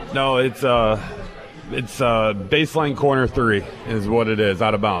 No, it's baseline corner 3 is what it is,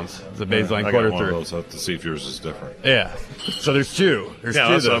 out of bounds. It's a baseline corner 3. I have to see if yours is different. Yeah. So there's two.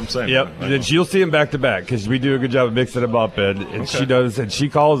 That's what I'm saying. Yep. And you'll see them back to back because we do a good job of mixing them up, and she does, and she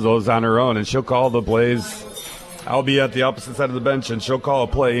calls those on her own, and she'll call the plays. I'll be at the opposite side of the bench, and she'll call a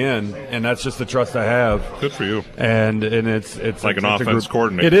play in, and that's just the trust I have. Good for you. And it's like an offense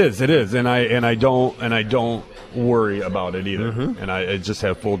coordinator. It is, and I don't worry about it either, and I just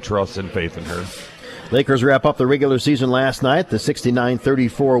have full trust and faith in her. Lakers wrap up the regular season last night, the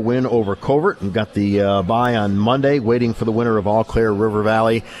 69-34 win over Covert. We've got the bye on Monday, waiting for the winner of Eau Claire River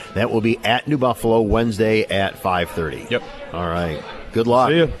Valley. That will be at New Buffalo Wednesday at 5:30. Yep. All right. Good luck.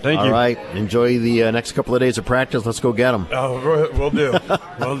 See you. Thank you. All right. Enjoy the next couple of days of practice. Let's go get them. Oh, we'll do.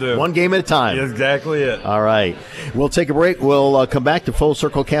 We'll do. One game at a time. That's exactly it. All right. We'll take a break. We'll come back to Full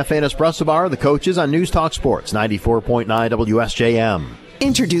Circle Cafe and Espresso Bar. The coaches on News Talk Sports, 94.9 WSJM.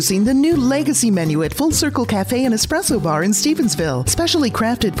 Introducing the new Legacy menu at Full Circle Cafe and Espresso Bar in Stevensville, specially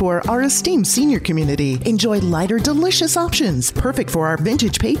crafted for our esteemed senior community. Enjoy lighter, delicious options, perfect for our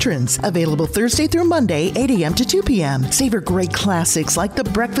vintage patrons. Available Thursday through Monday, 8 a.m. to 2 p.m. Savor great classics like the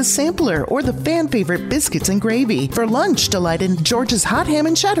breakfast sampler or the fan favorite biscuits and gravy. For lunch, delight in George's hot ham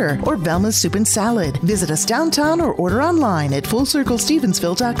and cheddar or Velma's soup and salad. Visit us downtown or order online at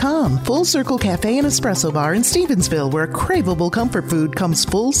FullCircleStevensville.com. Full Circle Cafe and Espresso Bar in Stevensville, where craveable comfort food comes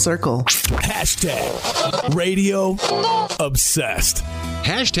full circle. Hashtag Radio Obsessed.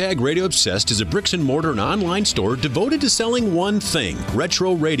 Hashtag Radio Obsessed is a bricks and mortar and online store devoted to selling one thing,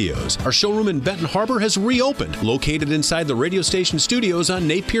 retro radios. Our showroom in Benton Harbor has reopened, located inside the radio station studios on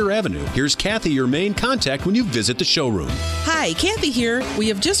Napier Avenue. Here's Kathy, your main contact when you visit the showroom. Hi, Kathy here. We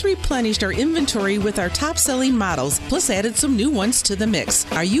have just replenished our inventory with our top-selling models, plus added some new ones to the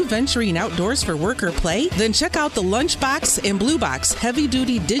mix. Are you venturing outdoors for work or play? Then check out the Lunchbox and Blue Box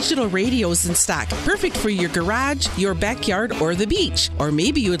heavy-duty digital radios in stock, perfect for your garage, your backyard, or the beach. Or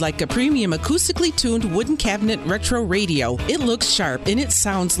maybe you would like a premium acoustically tuned wooden cabinet retro radio. It looks sharp and it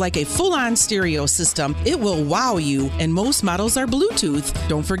sounds like a full-on stereo system. It will wow you, and most models are Bluetooth.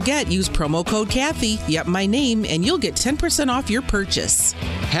 Don't forget, use promo code Kathy, yep, my name, and you'll get 10% off your purchase.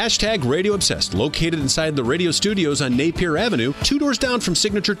 Hashtag Radio Obsessed, located inside the radio studios on Napier Avenue, 2 doors down from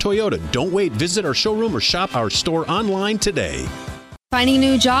Signature Toyota. Don't wait, visit our showroom or shop our store online today. Finding a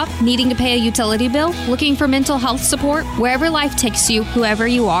new job? Needing to pay a utility bill? Looking for mental health support? Wherever life takes you, whoever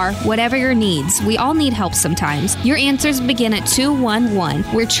you are, whatever your needs, we all need help sometimes. Your answers begin at 211,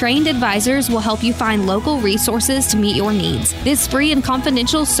 where trained advisors will help you find local resources to meet your needs. This free and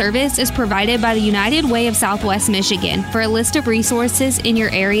confidential service is provided by the United Way of Southwest Michigan. For a list of resources in your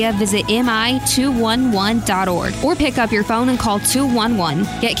area, visit mi211.org or pick up your phone and call 211.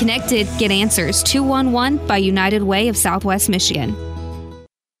 Get connected, get answers. 211 by United Way of Southwest Michigan.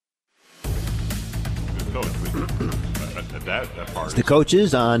 It's the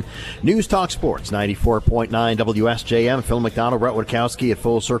coaches on News Talk Sports, 94.9 WSJM. Phil McDonald, Brett Witkowski at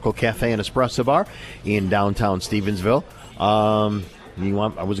Full Circle Cafe and Espresso Bar in downtown Stevensville.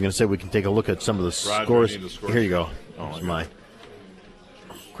 I was going to say we can take a look at some of the scores. Here you go. Here's my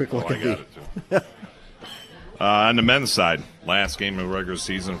quick look at the. On the men's side, last game of the regular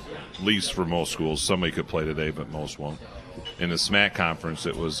season, at least for most schools, somebody could play today, but most won't. In the SMAC conference,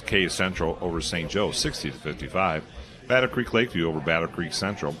 it was K Central over St. Joe, 60-55. Battle Creek Lakeview over Battle Creek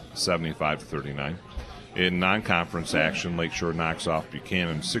Central, 75-39. In non-conference action, Lakeshore knocks off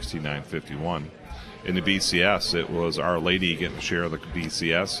Buchanan, 69-51. In the BCS, it was Our Lady getting a share of the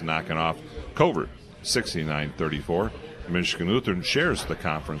BCS, knocking off Covert, 69-34. Michigan Lutheran shares the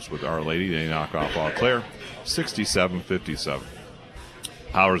conference with Our Lady. They knock off Eau Claire, 67-57.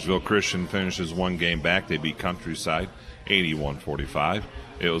 Powersville Christian finishes one game back. They beat Countryside, 81-45.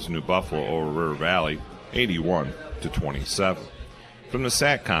 It was New Buffalo over River Valley, 81-27. From the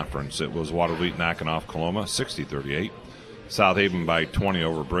SAC conference, it was Watervliet knocking off Coloma, 60-38. South Haven by 20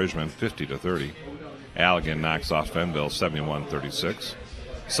 over Bridgman, 50-30. Allegan knocks off Fenville, 71-36.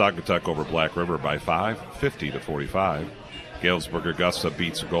 Saugatuck over Black River by 5, 50-45. Galesburg Augusta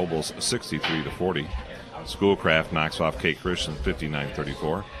beats Gobles, 63-40. Schoolcraft knocks off Cape Christian,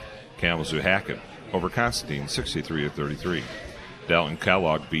 59-34. Kalamazoo Hackett over Constantine, 63-33. Dalton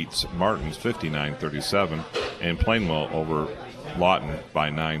Kellogg beats Martins, 59-37. And Plainwell over Lawton by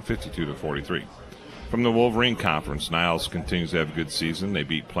 9, 52-43. From the Wolverine Conference, Niles continues to have a good season. They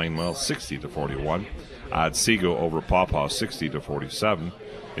beat Plainwell 60-41. Otsego over Pawpaw 60-47.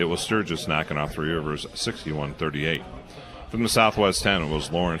 It was Sturgis knocking off Three Rivers 61-38. From the Southwest 10, it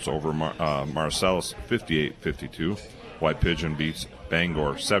was Lawrence over Marcellus 58-52. White Pigeon beats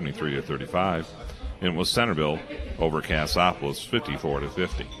Bangor 73-35. And it was Centerville over Cassopolis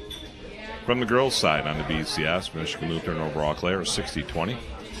 54-50. From the girls' side on the BCS, Michigan Lutheran over Eau Claire 60-20.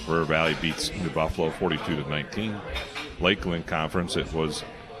 River Valley beats New Buffalo 42-19. Lakeland Conference, it was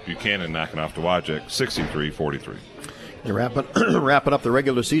Buchanan knocking off Dowagiac 63-43. Wrapping up the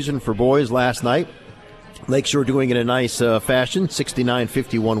regular season for boys last night. Lakeshore doing it in a nice fashion,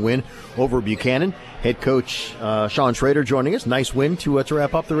 69-51 win over Buchanan. Head coach Sean Schrader joining us. Nice win to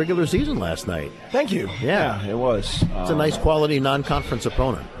wrap up the regular season last night. Thank you. Yeah, it was. It's a nice quality non-conference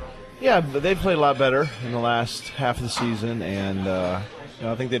opponent. Yeah, but they've played a lot better in the last half of the season, and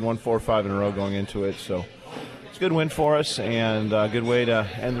I think they'd won 4 or 5 in a row going into it, so it's a good win for us and a good way to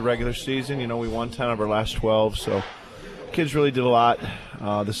end the regular season. We won 10 of our last 12, so kids really did a lot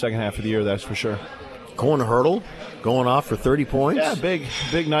the second half of the year, that's for sure. Cohen Hurdle going off for 30 points. Yeah,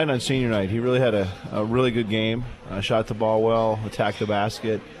 big night on senior night. He really had a really good game, shot the ball well, attacked the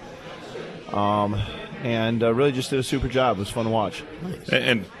basket, and really just did a super job. It was fun to watch. Nice.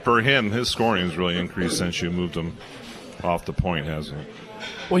 And for him, his scoring has really increased since you moved him off the point, hasn't it?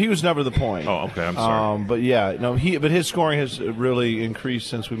 Well, he was never the point. Oh, okay, I'm sorry. But yeah, no, but his scoring has really increased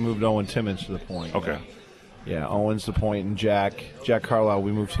since we moved Owen Timmons to the point. Okay. Yeah, Owen's the point, and Jack Carlisle,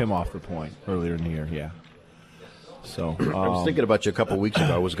 we moved him off the point earlier in the year. Yeah. So I was thinking about you a couple of weeks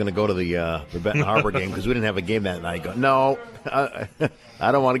ago. I was going to go to the Benton Harbor game because we didn't have a game that night. No, I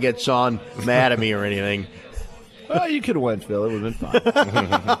don't want to get Sean mad at me or anything. Well, you could have went, Phil. It would have been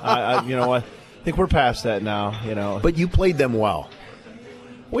fun. You know what? I think we're past that now. But you played them well.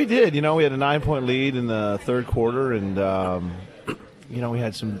 We did. We had a 9-point lead in the third quarter, and we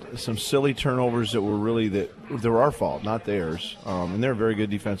had some silly turnovers that were really they were our fault, not theirs. And they're a very good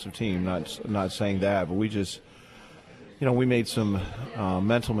defensive team. Not saying that, but we just. We made some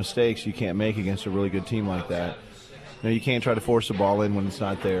mental mistakes you can't make against a really good team like that. You can't try to force the ball in when it's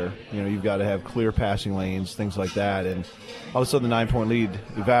not there. You've got to have clear passing lanes, things like that. And all of a sudden the 9-point lead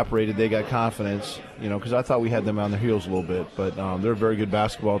evaporated. They got confidence, because I thought we had them on their heels a little bit. But they're a very good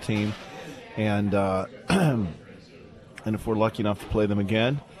basketball team. And and if we're lucky enough to play them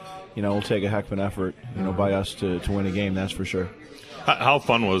again, it'll take a heck of an effort, by us to win a game, that's for sure. How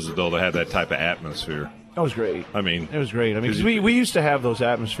fun was it, though, to have that type of atmosphere? That was great. It was great. Because we used to have those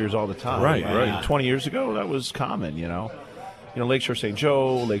atmospheres all the time. Right. 20 years ago, that was common, Lakeshore St.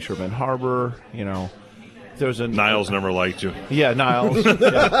 Joe, Lakeshore Ben Harbor, There's a Niles never liked you. Yeah, Niles.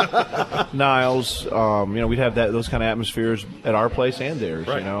 Yeah. Niles. We'd have those kind of atmospheres at our place and theirs,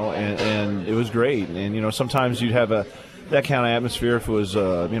 right. and it was great. And, sometimes you'd have that kind of atmosphere if it was,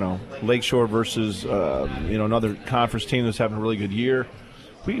 Lakeshore versus, another conference team that's having a really good year.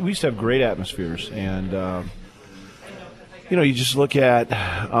 We used to have great atmospheres, and you just look at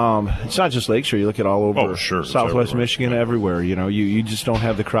it's not just Lakeshore. You look at all over Southwest Michigan, everywhere. You just don't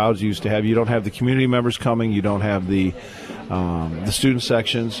have the crowds you used to have. You don't have the community members coming. You don't have the student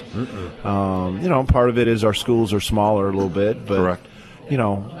sections. Part of it is our schools are smaller a little bit, but correct.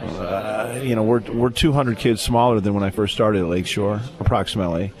 We're 200 kids smaller than when I first started at Lakeshore,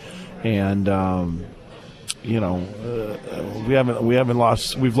 approximately, and we've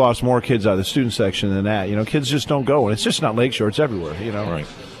lost more kids out of the student section than that. Kids just don't go, and it's just not Lakeshore. It's everywhere. Right.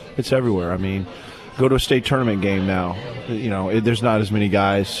 It's everywhere. I mean, go to a state tournament game now. There's not as many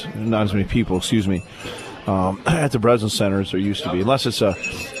guys, not as many people. Excuse me. At the Breslin Center as there used to be, unless it's a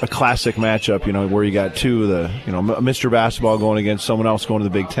classic matchup, where you got two of the, Mr. Basketball going against someone else going to the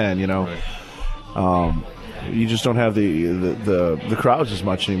Big Ten, Right. You just don't have the crowds as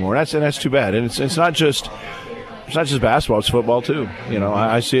much anymore. And that's too bad. And it's not just basketball; it's football too.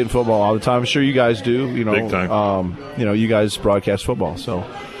 I see it in football all the time. I'm sure you guys do. Big time. You guys broadcast football, so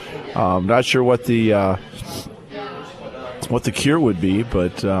not sure what the cure would be,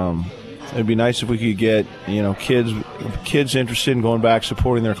 but. It'd be nice if we could get, kids interested in going back,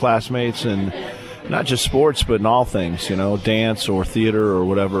 supporting their classmates, and not just sports, but in all things, dance or theater or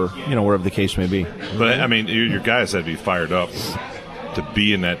whatever, wherever the case may be. But, I mean, your guys had to be fired up to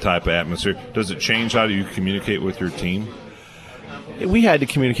be in that type of atmosphere. Does it change how you communicate with your team? We had to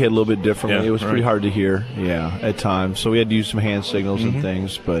communicate a little bit differently. Yeah, it was pretty hard to hear, at times. So we had to use some hand signals and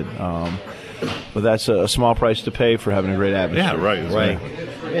things, but that's a small price to pay for having a great atmosphere. Yeah, right.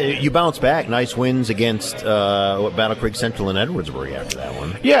 You bounced back. Nice wins against Battle Creek Central and Edwardsburg after that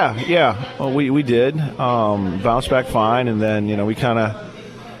one. Yeah. Well, we did. Bounced back fine, and then, we kind of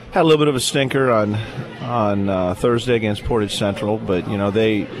had a little bit of a stinker on Thursday against Portage Central, but,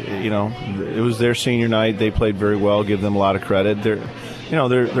 it was their senior night. They played very well. Give them a lot of credit. They're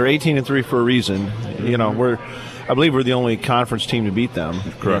 18-3 for a reason. I believe we're the only conference team to beat them.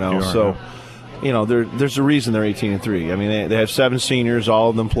 Correct. There's a reason they're 18-3. I mean, they have 7 seniors.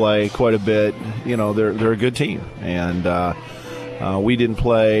 All of them play quite a bit. They're a good team, and we didn't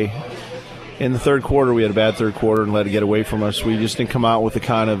play in the third quarter. We had a bad third quarter and let it get away from us. We just didn't come out with the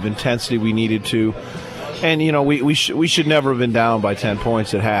kind of intensity we needed to. And we should never have been down by 10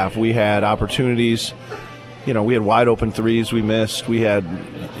 points at half. We had opportunities. We had wide open threes we missed. We had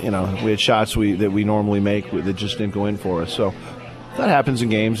shots that we normally make that just didn't go in for us. So. That happens in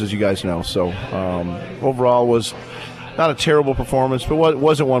games, as you guys know. So overall was not a terrible performance, but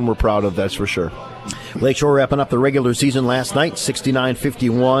wasn't one we're proud of, that's for sure. Lakeshore wrapping up the regular season last night,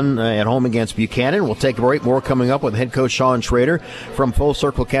 69-51 at home against Buchanan. We'll take a break. More coming up with head coach Sean Schrader from Full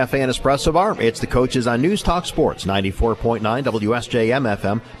Circle Cafe and Espresso Bar. It's the coaches on News Talk Sports, 94.9 WSJM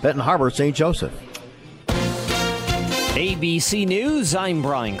FM, Benton Harbor, St. Joseph. ABC News, I'm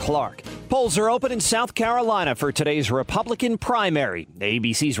Brian Clark. Polls are open in South Carolina for today's Republican primary.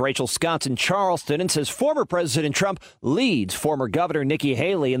 ABC's Rachel Scott's in Charleston and says former President Trump leads former Governor Nikki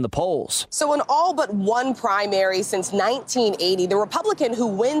Haley in the polls. So in all but one primary since 1980, the Republican who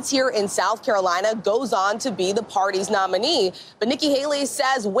wins here in South Carolina goes on to be the party's nominee. But Nikki Haley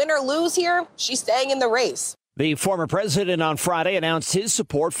says win or lose here, she's staying in the race. The former president on Friday announced his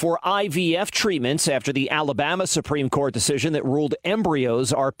support for IVF treatments after the Alabama Supreme Court decision that ruled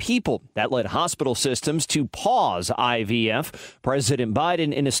embryos are people. That led hospital systems to pause IVF. President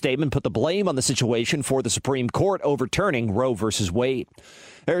Biden, in a statement, put the blame on the situation for the Supreme Court overturning Roe v. Wade.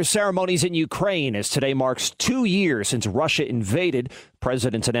 There are ceremonies in Ukraine as today marks 2 years since Russia invaded.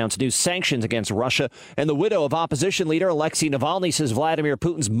 Presidents announced new sanctions against Russia, and the widow of opposition leader Alexei Navalny says Vladimir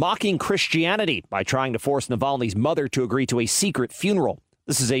Putin's mocking Christianity by trying to force Navalny's mother to agree to a secret funeral.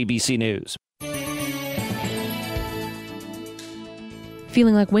 This is ABC News.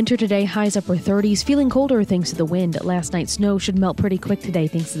 Feeling like winter today, highs upper 30s. Feeling colder thanks to the wind. Last night's snow should melt pretty quick today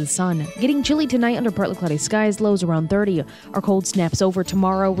thanks to the sun. Getting chilly tonight under partly cloudy skies, lows around 30. Our cold snaps over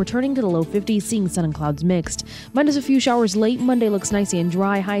tomorrow, returning to the low 50s, seeing sun and clouds mixed. Minus a few showers late. Monday looks nice and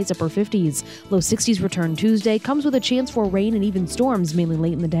dry, highs upper 50s. Low 60s return Tuesday, comes with a chance for rain and even storms, mainly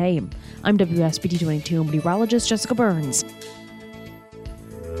late in the day. I'm WSBT 22 meteorologist Jessica Burns.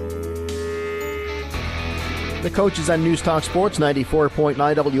 The coaches on News Talk Sports, 94.9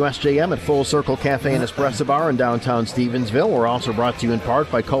 WSJM at Full Circle Cafe and Espresso Bar in downtown Stevensville. We're also brought to you in part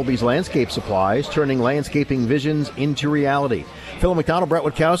by Colby's Landscape Supplies, turning landscaping visions into reality. Phil McDonald, Brett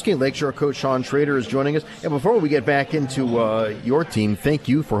Witkowski, and Lakeshore coach Sean Schrader is joining us. And before we get back into your team, thank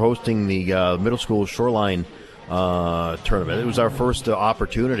you for hosting the middle school shoreline tournament. It was our first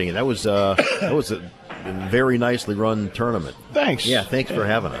opportunity, and that was a very nicely run tournament. Thanks. Yeah, thanks for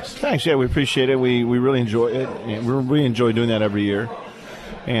having us. Thanks. Yeah, we appreciate it. We really enjoy it. We enjoy doing that every year.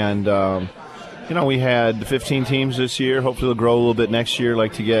 And, we had 15 teams this year. Hopefully it'll grow a little bit next year.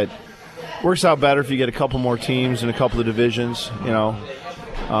 Like to get works out better if you get a couple more teams in a couple of divisions.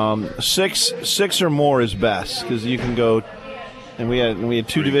 Six or more is best because you can go. And we had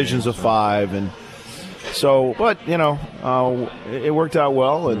 2 divisions of 5, and so. But it worked out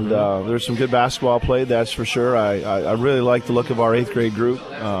well, and there's some good basketball played. That's for sure. I really like the look of our 8th grade group.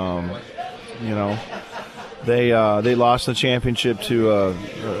 They lost the championship to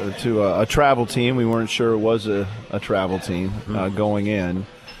a travel team. We weren't sure it was a travel team going in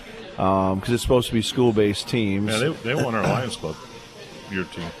because it's supposed to be school-based teams. Yeah, they won our Lions Club, your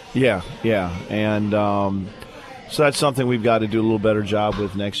team. Yeah, and so that's something we've got to do a little better job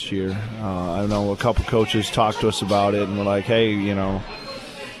with next year. I know a couple coaches talked to us about it, and we're like, hey,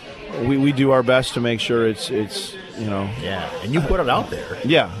 we do our best to make sure it's. Yeah, and you put it out there.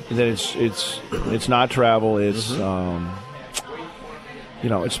 Yeah, that it's not travel. It's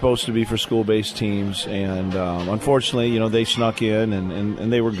it's supposed to be for school-based teams, and unfortunately, they snuck in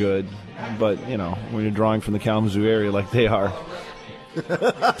and they were good. But when you're drawing from the Kalamazoo area like they are,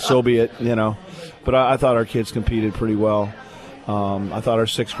 so be it. But I thought our kids competed pretty well. I thought our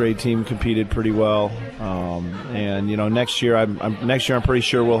 6th grade team competed pretty well, and next year I'm pretty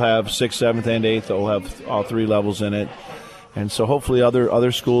sure we'll have 6th, 7th, and 8th. That will have all 3 levels in it, and so hopefully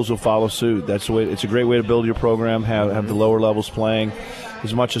other schools will follow suit. That's the way. It's a great way to build your program. Have the lower levels playing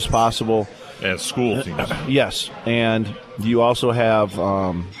as much as possible. As school teams. Yes, and you also have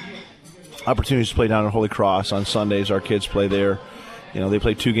opportunities to play down at Holy Cross on Sundays. Our kids play there. They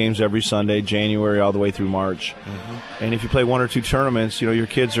play 2 games every Sunday, January all the way through March. And if you play 1 or 2 tournaments, your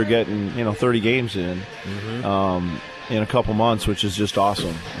kids are getting 30 games in a couple months, which is just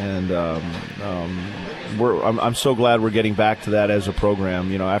awesome. And I'm so glad we're getting back to that as a program.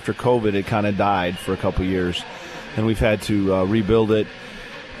 After COVID, it kind of died for a couple years, and we've had to rebuild it.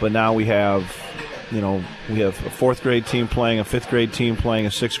 But now we have a 4th grade team playing, a 5th grade team playing, a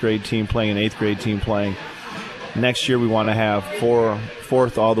 6th grade team playing, an 8th grade team playing. Next year we want to have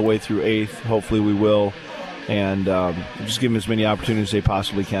 4th all the way through 8th. Hopefully we will, and just give them as many opportunities as they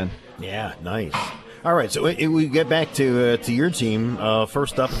possibly can. Yeah, nice. All right, so we get back to your team.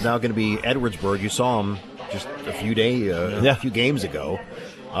 First up is now going to be Edwardsburg. You saw them just a few games ago.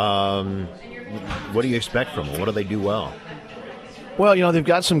 What do you expect from them? What do they do well? Well, they've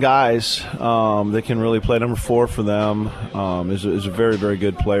got some guys that can really play. Number 4 for them is a very, very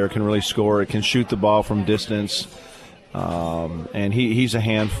good player, can really score. It can shoot the ball from distance, and he's a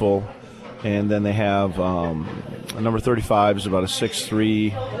handful. And then they have number 35 is about a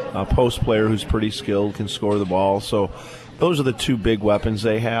 6'3" post player who's pretty skilled, can score the ball. So those are the 2 big weapons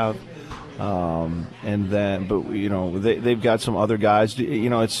they have. And then, but they've got some other guys.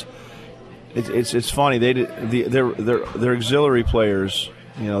 It's funny. They're auxiliary players.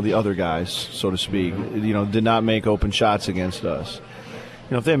 The other guys, so to speak. Did not make open shots against us.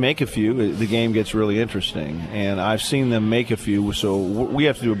 If they make a few, the game gets really interesting. And I've seen them make a few, so we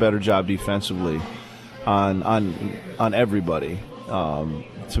have to do a better job defensively on everybody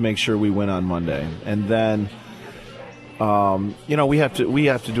to make sure we win on Monday. And then, we have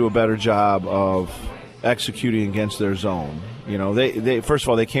to do a better job of executing against their zone. They first of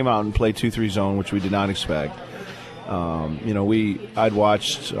all, they came out and played 2-3 zone, which we did not expect. I'd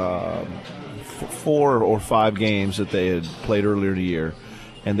watched 4 or 5 games that they had played earlier in the year,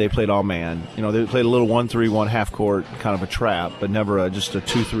 and they played all man. They played a little 1-3-1 half court, kind of a trap, but never just a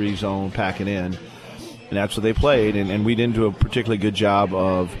 2-3 zone packing in. And that's what they played, and we didn't do a particularly good job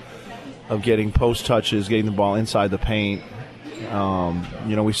of getting post touches, getting the ball inside the paint.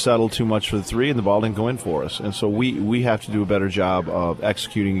 We settled too much for the 3, and the ball didn't go in for us. And so we have to do a better job of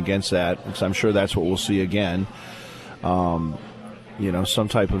executing against that, because I'm sure that's what we'll see again. Some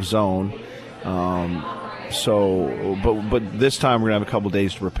type of zone. But this time we're going to have a couple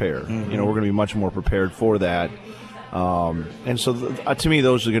days to prepare. We're going to be much more prepared for that. And so to me,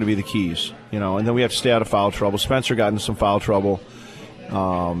 those are going to be the keys. And then we have to stay out of foul trouble. Spencer got into some foul trouble.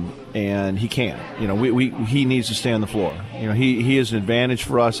 And he can't. He needs to stay on the floor. He is an advantage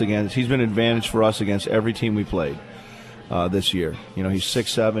for us against. He's been an advantage for us against every team we played this year. He's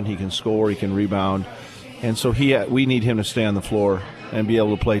 6'7". He can score. He can rebound, and so we need him to stay on the floor and be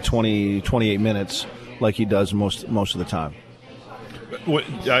able to play 28 minutes like he does most of the time.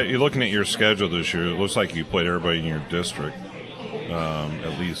 You're looking at your schedule this year. It looks like you played everybody in your district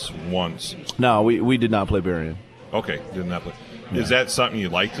at least once. No, we did not play Berrien. Okay, did not play. Is that something you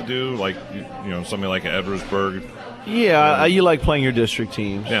like to do? Like, something like Edwardsburg? Yeah, you like playing your district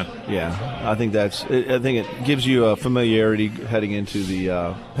teams. Yeah. I think it gives you a familiarity heading into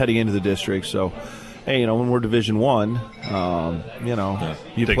the district. So, hey, when we're Division I,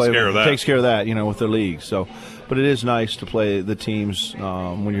 you Takes play care of that. takes care of that, with the league. So, but it is nice to play the teams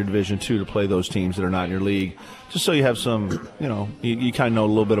when you're Division II, to play those teams that are not in your league, just so you have some, you kind of know a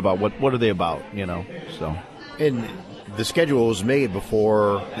little bit about what are they about, So, and the schedule was made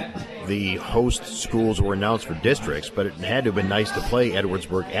before the host schools were announced for districts, but it had to have been nice to play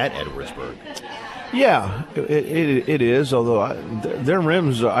Edwardsburg at Edwardsburg. Yeah, it is. Although their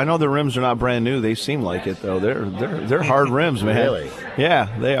rims, I know their rims are not brand new. They seem like it though. They're hard rims, man. Really?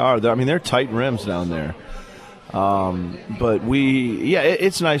 Yeah, they are. They're tight rims down there. But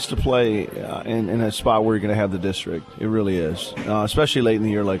it's nice to play in a spot where you're going to have the district. It really is, especially late in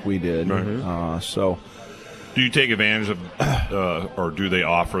the year like we did. Right. So. Do you take advantage of, or do they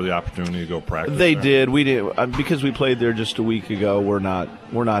offer the opportunity to go practice? They there? did. We did because we played there just a week ago. We're not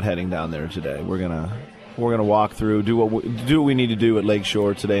heading down there today. We're gonna walk through, do what we need to do at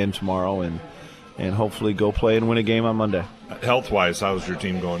Lakeshore today and tomorrow, and hopefully go play and win a game on Monday. Health-wise, how's your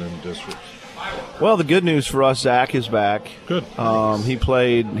team going in the district? Well, the good news for us, Zach is back. Good. He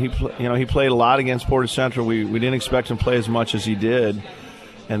played a lot against Portage Central. We didn't expect him to play as much as he did.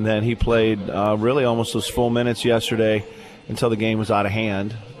 And then he played really almost those full minutes yesterday until the game was out of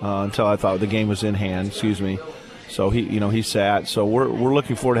hand, until I thought the game was in hand, excuse me. So he sat. So we're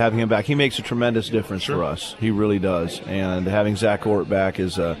looking forward to having him back. He makes a tremendous difference for us. He really does. And having Zach Ort back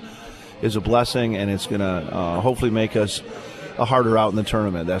is a blessing, and it's going to hopefully make us a harder out in the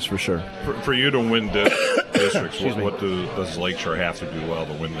tournament, that's for sure. For you to win districts, what does Lakeshore have to do well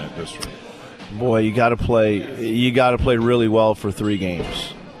to win that district? Boy, you got to play really well for 3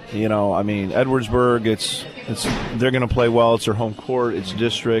 games. Edwardsburg, they're going to play well. It's their home court. It's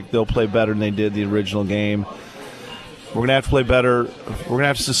district. They'll play better than they did the original game. We're going to have to play better. We're going to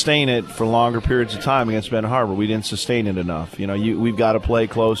have to sustain it for longer periods of time against Ben Harbor. We didn't sustain it enough. We've got to play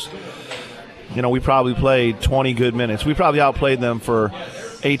close. We probably played 20 good minutes. We probably outplayed them for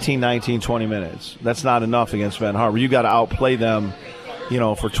 18, 19, 20 minutes. That's not enough against Ben Harbor. You got to outplay them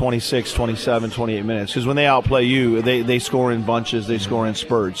for 26, 27, 28 minutes. Because when they outplay you, they score in bunches, they score in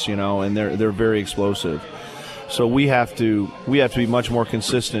spurts, and they're very explosive. So we have to be much more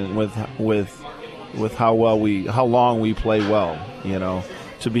consistent with how long we play well,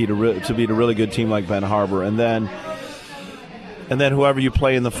 to beat a really good team like Ben Harbor. And then whoever you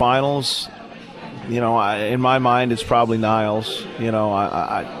play in the finals, in my mind, it's probably Niles.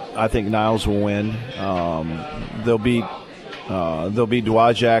 I think Niles will win. They'll beat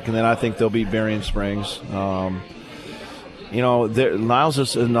Dowagiac, and then I think they'll beat Berrien Springs. Niles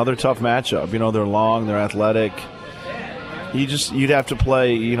is another tough matchup. They're long, they're athletic. You'd have to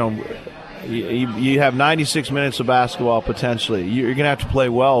play. You have 96 minutes of basketball potentially. You're going to have to play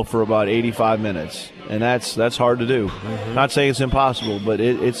well for about 85 minutes, and that's hard to do. Not saying it's impossible, but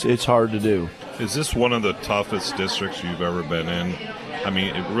it's hard to do. Is this one of the toughest districts you've ever been in? I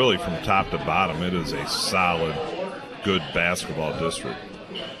mean, really from top to bottom, it is a solid, good basketball district.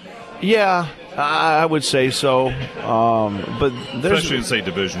 Yeah, I would say so. But especially in, say,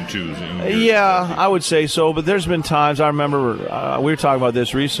 Division II. Yeah, I would say so. But there's been times, I remember, we were talking about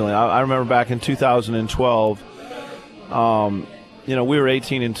this recently. I remember back in 2012, we were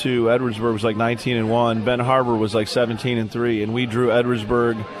 18-2. Edwardsburg was like 19-1. Ben Harbor was like 17-3, and we drew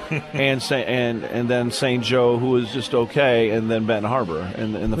Edwardsburg and then St. Joe, who was just okay, and then Ben Harbor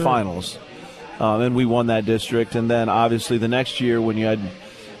in the finals. And we won that district. And then obviously the next year when you had,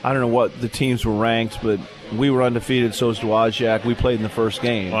 I don't know what the teams were ranked, but we were undefeated. So was Dowagiac. We played in the first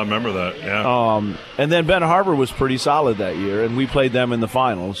game. Oh, I remember that. Yeah. And then Ben Harbor was pretty solid that year, and we played them in the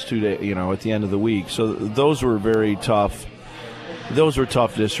finals 2 days, at the end of the week. So those were very tough. Those were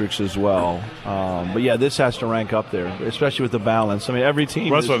tough districts as well. But yeah, this has to rank up there, especially with the balance. I mean, every team.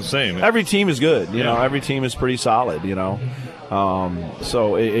 Well, that's what I'm saying. Every team is good. You know, every team is pretty solid.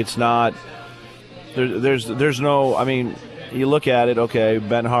 So it's not. There's no. I mean, you look at it. Okay,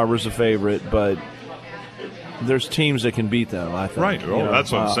 Ben Harbor's a favorite, but there's teams that can beat them. I think. Right. Well,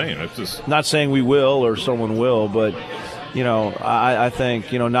 that's what I'm saying. It's just not saying we will or someone will, but. I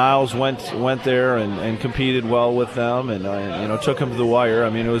think Niles went there and competed well with them, and took them to the wire. I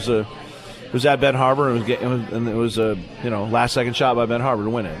mean, it was at Ben Harbor, and it was a last second shot by Ben Harbor to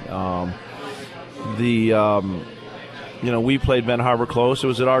win it. We played Ben Harbor close. It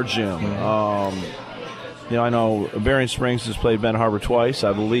was at our gym. I know Berrien Springs has played Ben Harbor twice,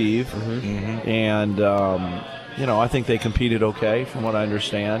 I believe, and I think they competed okay, from what I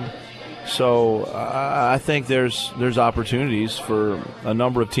understand. So I think there's opportunities for a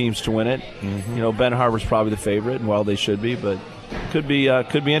number of teams to win it. Ben Harbor's probably the favorite, and well, they should be, but Could be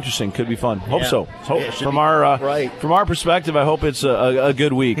interesting. Could be fun. Hope Yeah. so. From our perspective, I hope it's a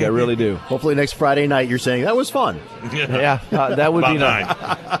good week. I really do. Hopefully next Friday night you're saying that was fun. Yeah, that would be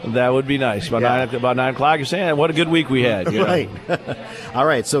About nice. That would be nice. About 9 o'clock, you're saying, what a good week we had. You know? Right. All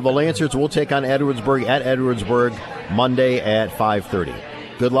right, so the Lancers will take on Edwardsburg at Edwardsburg Monday at 5:30.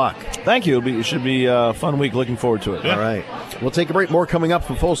 Good luck. Thank you. It should be a fun week. Looking forward to it. All right. We'll take a break. More coming up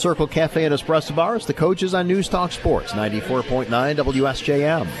from Full Circle Cafe and Espresso Bar. It's the coaches on News Talk Sports, 94.9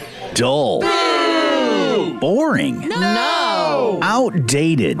 WSJM. Dull. Boring. No.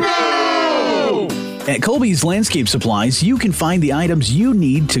 Outdated. No. At Colby's Landscape Supplies, you can find the items you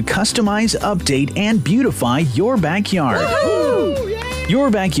need to customize, update, and beautify your backyard. Your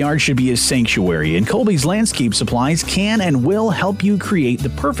backyard should be a sanctuary, and Colby's Landscape Supplies can and will help you create the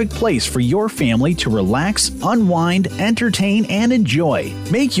perfect place for your family to relax, unwind, entertain, and enjoy.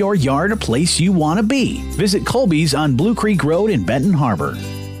 Make your yard a place you want to be. Visit Colby's on Blue Creek Road in Benton Harbor.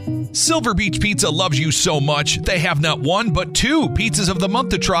 Silver Beach Pizza loves you so much, they have not one but two pizzas of the month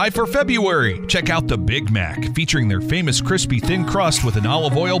to try for February. Check out the Big Mac, featuring their famous crispy thin crust with an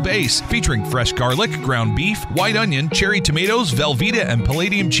olive oil base, featuring fresh garlic, ground beef, white onion, cherry tomatoes, Velveeta, and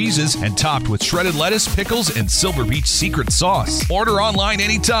Palladium cheeses, and topped with shredded lettuce, pickles, and Silver Beach secret sauce. Order online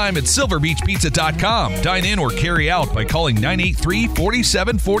anytime at silverbeachpizza.com. Dine in or carry out by calling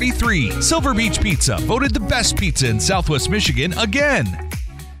 983-4743. Silver Beach Pizza, voted the best pizza in Southwest Michigan again.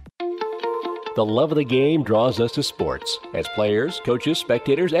 The love of the game draws us to sports, as players, coaches,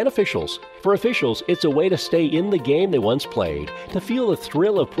 spectators, and officials. For officials, it's a way to stay in the game they once played, to feel the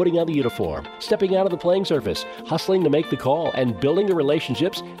thrill of putting on the uniform, stepping out of the playing surface, hustling to make the call, and building the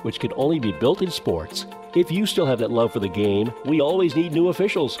relationships which can only be built in sports. If you still have that love for the game, we always need new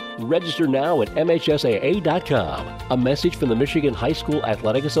officials. Register now at MHSAA.com. A message from the Michigan High School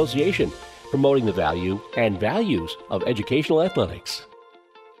Athletic Association, promoting the value and values of educational athletics.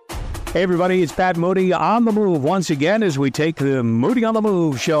 Hey everybody, it's Pat Moody on the move once again as we take the Moody on the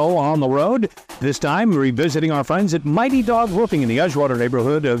Move show on the road. This time revisiting our friends at Mighty Dog Roofing in the Edgewater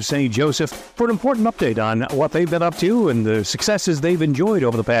neighborhood of St. Joseph for an important update on what they've been up to and the successes they've enjoyed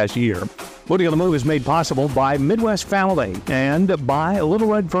over the past year. Moody on the Move is made possible by Midwest Family and by Little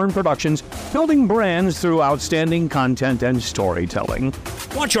Red Fern Productions, building brands through outstanding content and storytelling.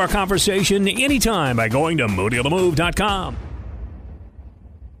 Watch our conversation anytime by going to moodyonthemove.com.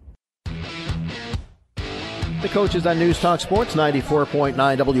 The coaches on News Talk Sports, 94.9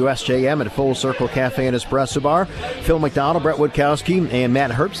 WSJM at Full Circle Cafe and Espresso Bar. Phil McDonald, Brett Woodkowski, and Matt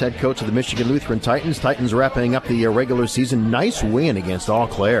Herbst, head coach of the Michigan Lutheran Titans. Titans wrapping up the regular season. Nice win against Eau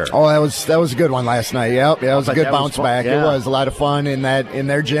Claire. Oh, that was a good one last night. Yep, it was a good bounce back. Yeah. It was a lot of fun in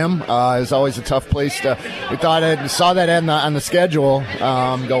their gym. It was always a tough place to. We saw that on the schedule.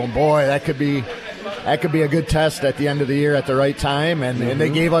 Going, boy, that could be a good test at the end of the year at the right time, and they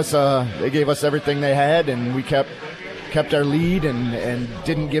gave us everything they had, and we kept our lead and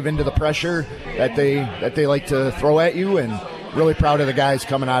didn't give in to the pressure that they like to throw at you, and really proud of the guys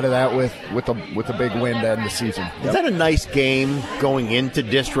coming out of that with a big win to end the season. Is that a nice game going into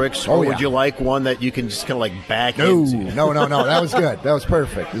districts, or would you like one that you can just kind of like back into? No. That was good. That was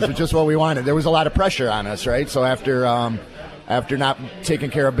perfect. This was just what we wanted. There was a lot of pressure on us, right? So after not taking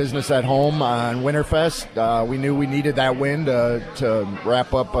care of business at home on Winterfest, we knew we needed that win to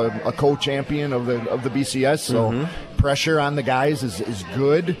wrap up a co-champion of the BCS. So pressure on the guys is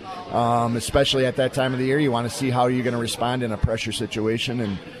good, especially at that time of the year. You want to see how you're going to respond in a pressure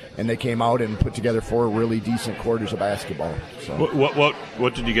situation, and they came out and put together 4 really decent quarters of basketball. So.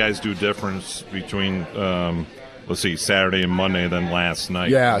 What did you guys do difference between Saturday and Monday than last night?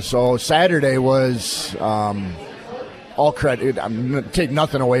 Yeah, so Saturday was. All credit. I'm going to take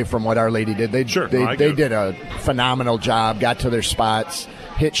nothing away from what Our Lady did. They did a phenomenal job, got to their spots,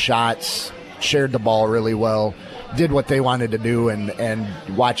 hit shots, shared the ball really well, did what they wanted to do, and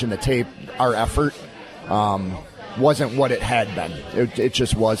watching the tape, our effort wasn't what it had been. It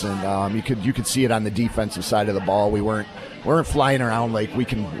just wasn't. You could see it on the defensive side of the ball. We weren't flying around like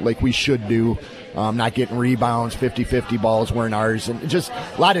we should do. Not getting rebounds, 50-50 balls weren't ours, and just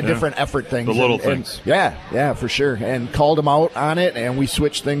a lot of different effort things. The little things. Yeah, for sure. And called them out on it, and we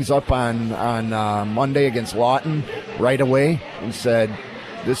switched things up on Monday against Lawton right away and said,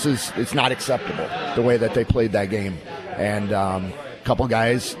 it's not acceptable the way that they played that game. And a couple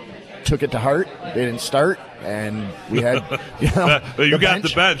guys took it to heart. They didn't start, and we had you got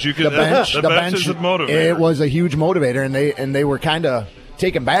the bench. You could the bench is a motivator. It was a huge motivator, and they were kind of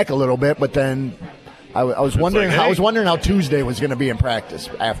taken back a little bit, but then I was wondering how Tuesday was going to be in practice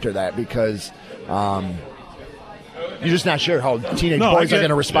after that, because you're just not sure how teenage boys are going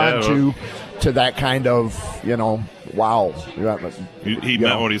to respond to that kind of, wow. He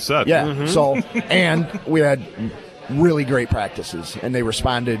meant what he said. Yeah. Mm-hmm. So, and we had really great practices, and they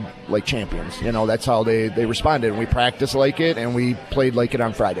responded like champions. That's how they responded. And we practiced like it, and we played like it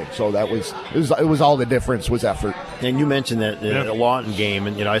on Friday. So it was all the difference was effort. And you mentioned that the Lawton game,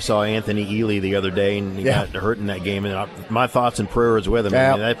 and I saw Anthony Ely the other day, and he got hurt in that game. And my thoughts and prayers with him.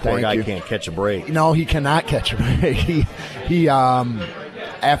 Yeah, that poor guy can't catch a break. No, he cannot catch a break. He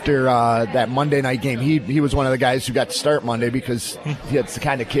after that Monday night game, he was one of the guys who got to start Monday because it's the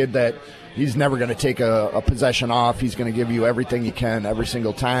kind of kid that he's never going to take a possession off. He's going to give you everything he can every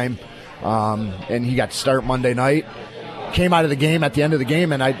single time. And he got to start Monday night. Came out of the game at the end of the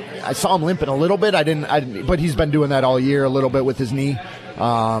game, and I saw him limping a little bit. I didn't, but he's been doing that all year a little bit with his knee.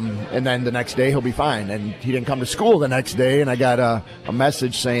 And then the next day he'll be fine. And he didn't come to school the next day, and I got a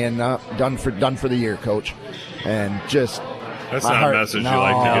message saying done for the year, coach. And just that's not a message you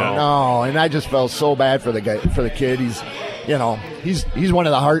like to get. No, and I just felt so bad for the guy, for the kid. He's one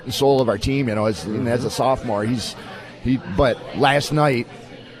of the heart and soul of our team. As a sophomore, but last night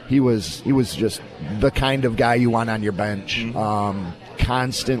he was just the kind of guy you want on your bench.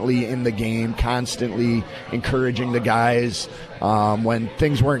 Constantly in the game, constantly encouraging the guys. When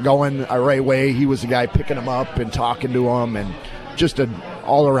things weren't going a right way, he was the guy picking them up and talking to them, and just an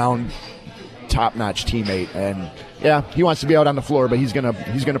all-around top-notch teammate. And he wants to be out on the floor, but he's gonna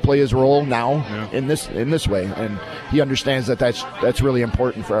play his role now in this way, and he understands that's really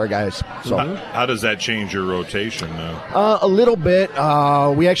important for our guys. So how does that change your rotation? A little bit.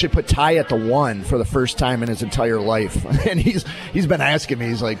 We actually put Ty at the 1 for the first time in his entire life, and he's been asking me.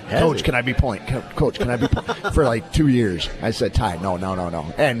 He's like, Coach, can I be point? Coach, can I be point? For like 2 years. I said, Ty, no.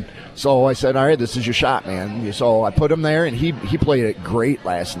 And so I said, all right, this is your shot, man. So I put him there, and he played it great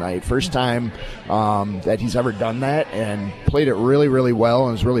last night. First time that he's ever done that, and played it really, really well,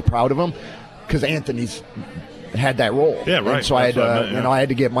 and was really proud of him because Anthony's had that role. Yeah, right. And so I had to, I had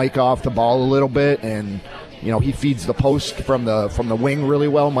to get Micah off the ball a little bit, and he feeds the post from the wing really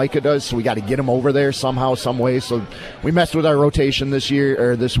well. Micah does, so we got to get him over there somehow, some way. So we messed with our rotation this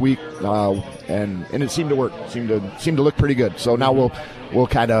week, and it seemed to work. Seemed to look pretty good. So now we'll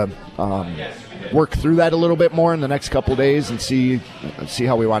kind of work through that a little bit more in the next couple of days and see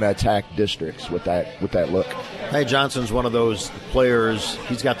how we want to attack districts with that look. Hey, Johnson's one of those players.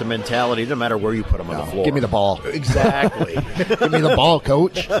 He's got the mentality. No matter where you put him on the floor, give me the ball. Exactly. Give me the ball,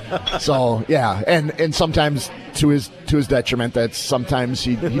 coach. So and sometimes to his detriment, that sometimes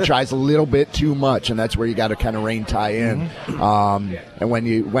he tries a little bit too much, and that's where you got to kind of rein Ty in. And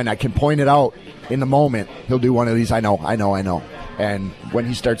when I can point it out in the moment, he'll do one of these. I know. And when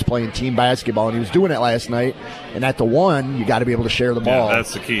he starts playing team basketball, and he was doing it last night, and at the 1, you got to be able to share the ball. Yeah,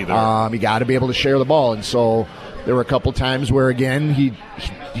 that's the key there. You got to be able to share the ball. And so there were a couple times where, again, he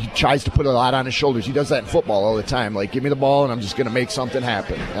tries to put a lot on his shoulders. He does that in football all the time. Like, give me the ball, and I'm just going to make something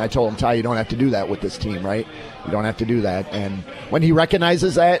happen. And I told him, Ty, you don't have to do that with this team, right? You don't have to do that. And when he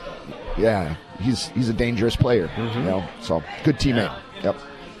recognizes that, he's a dangerous player. So good teammate. Yep.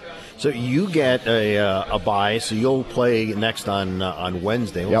 So you get a bye, so you'll play next on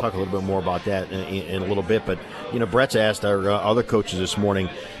Wednesday. We'll talk a little bit more about that in a little bit. But, Brett's asked our other coaches this morning,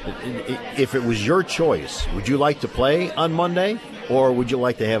 if it was your choice, would you like to play on Monday, or would you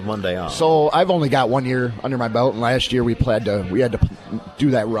like to have Monday off? So I've only got 1 year under my belt, and last year we had to do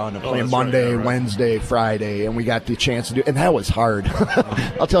that run of playing Monday, Wednesday, Friday, and we got the chance to do, and that was hard.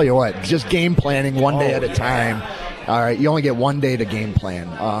 I'll tell you what, just game planning one day at a time. All right, you only get 1 day to game plan.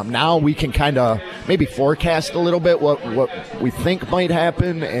 Now we can kind of maybe forecast a little bit what we think might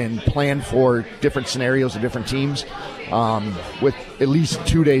happen and plan for different scenarios of different teams. With at least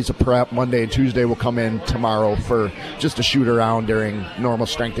 2 days of prep, Monday and Tuesday will come in tomorrow for just a shoot around during normal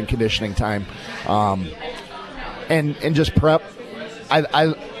strength and conditioning time, and just prep.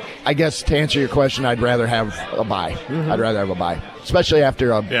 I guess to answer your question, I'd rather have a bye. I'd rather have a bye, especially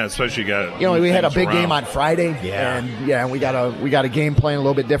after especially we had a big game on Friday, and we got a game plan a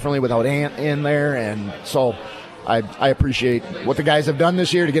little bit differently without Ant in there, and so I appreciate what the guys have done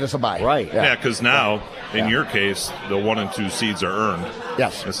this year to get us a bye. Right. Yeah, because now in your case, the 1 and 2 seeds are earned.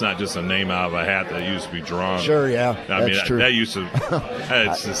 Yes. It's not just a name out of a hat that used to be drawn. Sure. Yeah. That's true. That used to.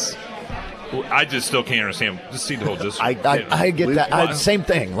 It's just. I just still can't understand. Just see the whole district. I get that. Same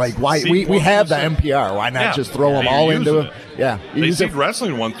thing. Like, why we have the MPR? Why not just throw them all into it? Yeah. They seed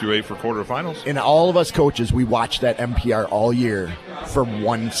wrestling 1 through 8 for quarterfinals. And all of us coaches, we watch that MPR all year for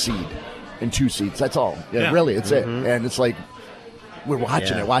 1 seed and 2 seeds. That's all. Yeah. Really, it's it. And it's like we're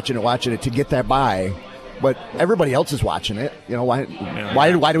watching it to get that bye. but everybody else is watching it. You know,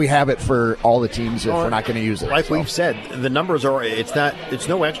 why do we have it for all the teams if we're not going to use it? Like we've said, the numbers are. It's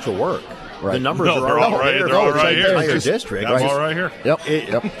no extra work. Right. The numbers are all right. They're all right here. Entire district. That's all right here. Yep.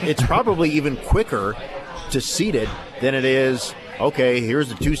 It's probably even quicker to seed it than it is. Okay, here's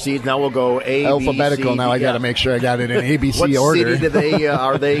the 2 seeds. Now we'll go A, alphabetical. B, C, now I got to make sure I got it in ABC what order. What city do they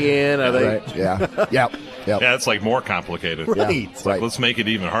are they in? Are they? Right. Yeah. Yep. Yeah, it's like more complicated. Right. It's like, let's make it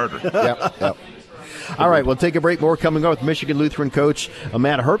even harder. Yep. All right, we'll take a break. More coming up with Michigan Lutheran coach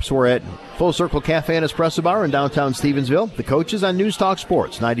Matt Herbst. We're at Full Circle Cafe and Espresso Bar in downtown Stevensville. The coaches on News Talk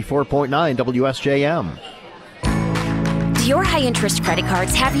Sports, 94.9 WSJM. Do your high-interest credit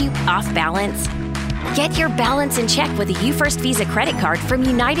cards have you off balance? Get your balance in check with a UFirst Visa credit card from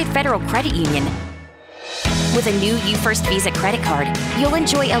United Federal Credit Union. With a new UFirst Visa credit card, you'll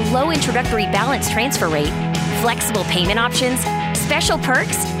enjoy a low introductory balance transfer rate, flexible payment options, special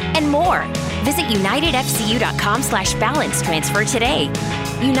perks, and more. Visit unitedfcu.com/balance transfer today.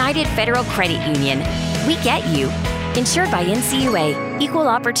 United Federal Credit Union. We get you. Insured by NCUA. Equal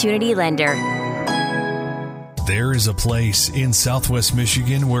Opportunity Lender. There is a place in Southwest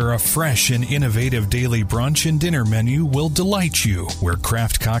Michigan where a fresh and innovative daily brunch and dinner menu will delight you, where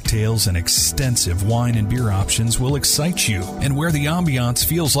craft cocktails and extensive wine and beer options will excite you, and where the ambiance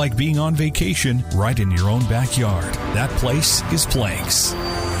feels like being on vacation right in your own backyard. That place is Planks.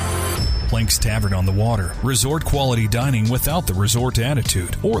 Planks Tavern on the Water. Resort quality dining without the resort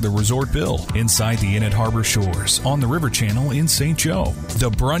attitude or the resort bill. Inside the Inn at Harbor Shores on the River Channel in St. Joe. The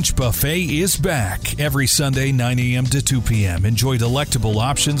Brunch Buffet is back every Sunday 9 a.m. to 2 p.m. Enjoy delectable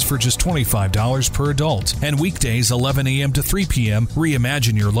options for just $25 per adult. And weekdays 11 a.m. to 3 p.m.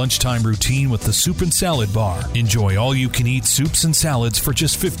 Reimagine your lunchtime routine with the Soup and Salad Bar. Enjoy all-you-can-eat soups and salads for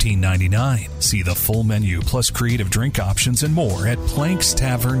just $15.99. See the full menu plus creative drink options and more at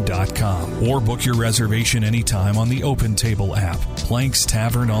plankstavern.com. Or book your reservation anytime on the Open Table app. Planks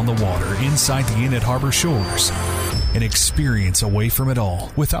Tavern on the Water inside the Inn at Harbor Shores. An experience away from it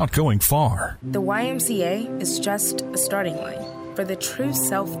all without going far. The YMCA is just a starting line. For the true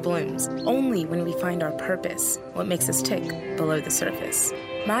self blooms only when we find our purpose, what makes us tick below the surface.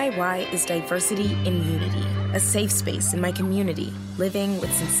 My why is diversity and unity, a safe space in my community, living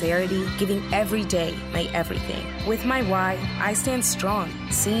with sincerity, giving every day my everything. With my why, I stand strong,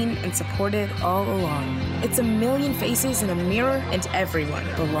 seen and supported all along. It's a million faces in a mirror and everyone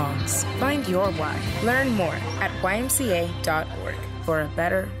belongs. Find your why. Learn more at ymca.org for a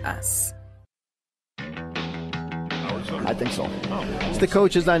better us. I think so. It's the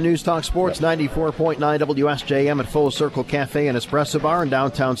coaches on News Talk Sports, 94.9 WSJM at Full Circle Cafe and Espresso Bar in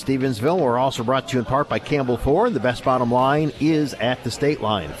downtown Stevensville. We're also brought to you in part by Campbell Ford. The best bottom line is at the state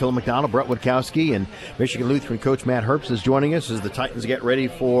line. Phil McDonald, Brett Witkowski, and Michigan Lutheran coach Matt Herbst is joining us as the Titans get ready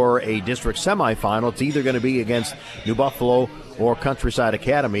for a district semifinal. It's either going to be against New Buffalo or Countryside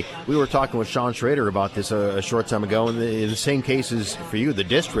Academy. We were talking with Sean Schrader about this a short time ago, and in the same cases for you, the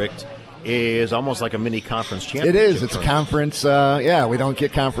district is almost like a mini conference championship. It is. It's a conference. We don't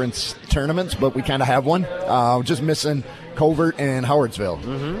get conference tournaments, but we kind of have one. Just missing Covert and Howardsville.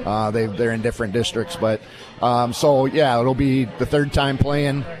 Mm-hmm. They're in different districts, but it'll be the third time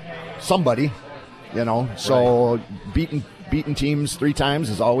playing somebody. So beating teams 3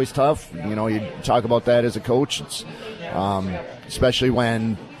 times is always tough. You talk about that as a coach. It's especially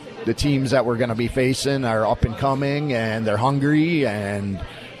when the teams that we're going to be facing are up and coming and they're hungry and.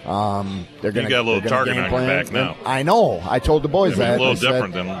 They're going to got a little target on your back now. I know. I told the boys that. A little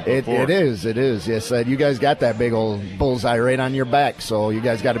different than before. It is. I said, you guys got that big old bullseye right on your back, so you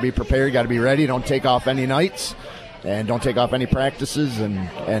guys got to be prepared, got to be ready. Don't take off any nights, and don't take off any practices,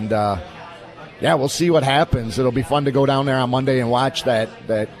 and we'll see what happens. It'll be fun to go down there on Monday and watch that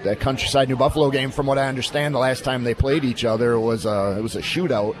Countryside New Buffalo game. From what I understand, the last time they played each other was a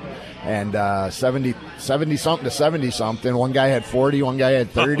shootout. And 70-something to 70-something. One guy had 40, one guy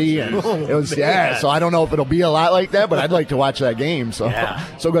had 30. And it was, so I don't know if it'll be a lot like that, but I'd like to watch that game. So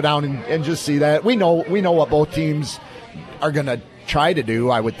go down and just see that. We know what both teams are going to try to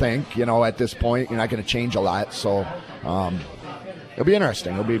do, I would think. At this point, you're not going to change a lot. So it'll be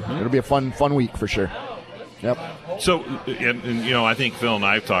interesting. It'll be a fun week for sure. Yep. So, and I think Phil and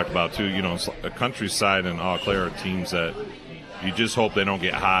I have talked about, too, a Countryside and Eau Claire are teams that you just hope they don't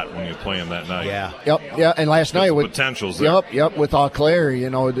get hot when you're playing that night. Yeah. Yep. Yeah. And last night with potentials there. Yep. With Eau Claire,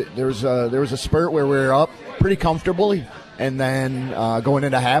 there was a spurt where we were up pretty comfortably, And then going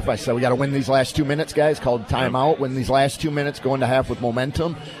into half, I said, we got to win these last 2 minutes, guys. Called timeout. Win these last 2 minutes, go into half with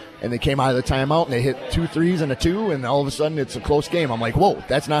momentum. And they came out of the timeout, and they hit 2 threes and a 2, and all of a sudden it's a close game. I'm like, whoa,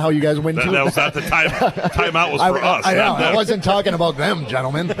 that's not how you guys win. That was not the timeout was for us. I wasn't talking about them,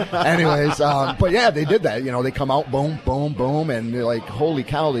 gentlemen. Anyways, but yeah, they did that. They come out, boom, boom, boom, and they're like, holy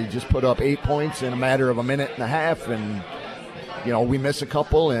cow, they just put up 8 points in a matter of a minute and a half, and we miss a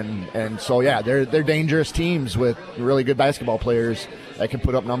couple, and so yeah, they're dangerous teams with really good basketball players that can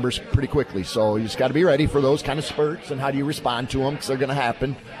put up numbers pretty quickly. So you just got to be ready for those kind of spurts, and how do you respond to them, because they're going to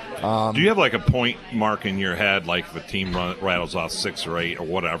happen. Do you have like a point mark in your head, like if a team rattles off 6 or 8 or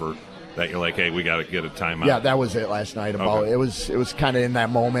whatever, that you're like, hey, we got to get a timeout? Yeah, that was it last night. It was kind of in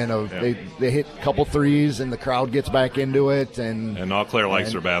that moment of they hit a couple threes and the crowd gets back into it, and Eau Claire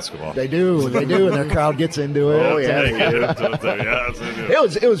likes their basketball. They do, and their crowd gets into it. Oh yeah, they do.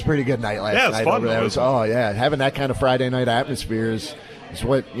 It was a pretty good night last night. Yeah, it's fun. It was, having that kind of Friday night atmosphere is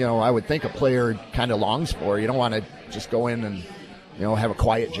what I would think a player kind of longs for. You don't want to just go in and have a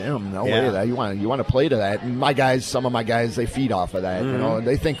quiet gym. No way. That you want to play to that. And some of my guys, they feed off of that. Mm-hmm.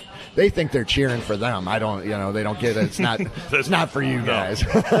 They think they're cheering for them. I don't. They don't get it. It's not. It's not for you guys.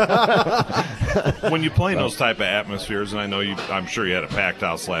 When you play in those type of atmospheres, and I know I'm sure you had a packed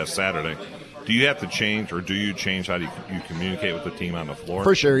house last Saturday. Do you have to change, or do you change how you communicate with the team on the floor?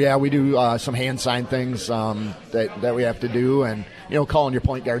 For sure, yeah. We do some hand sign things that we have to do, and calling your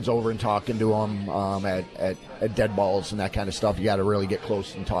point guards over and talking to them at dead balls and that kind of stuff. You got to really get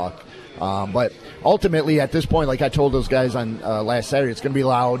close and talk. But ultimately, at this point, like I told those guys on last Saturday, it's going to be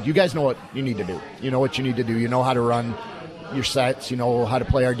loud. You guys know what you need to do. You know what you need to do. You know how to run your sets. You know how to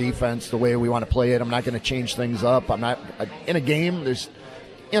play our defense the way we want to play it. I'm not going to change things up. I'm not in a game. There's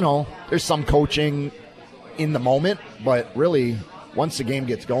some coaching in the moment, but really, once the game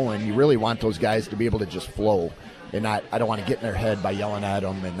gets going, you really want those guys to be able to just flow and I don't want to get in their head by yelling at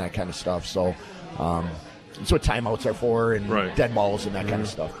them and that kind of stuff. So that's what timeouts are for, and dead balls and that kind of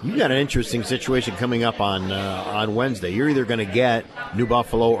stuff. You got an interesting situation coming up on Wednesday. You're either going to get New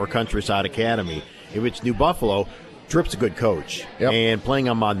Buffalo or Countryside Academy. If it's New Buffalo, Tripp's a good coach, and playing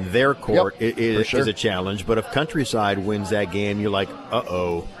them on their court is a challenge. But if Countryside wins that game, you're like,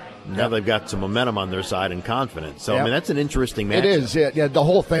 uh-oh. Now they've got some momentum on their side and confidence. So, I mean, that's an interesting match. It is. Yeah, the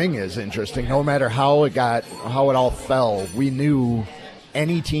whole thing is interesting. No matter how it all fell, we knew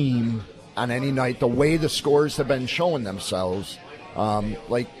any team on any night, the way the scores have been showing themselves,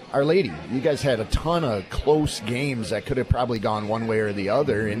 like Our Lady, you guys had a ton of close games that could have probably gone one way or the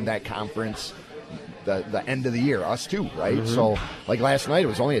other in that conference. The end of the year, us too, right? Mm-hmm. So, like last night, it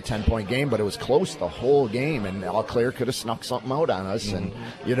was only a 10-point game, but it was close the whole game, and Eau Claire could have snuck something out on us.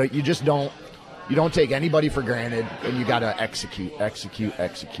 Mm-hmm. And you just don't take anybody for granted, and you got to execute,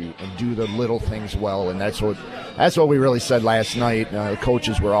 and do the little things well. And that's what we really said last night. The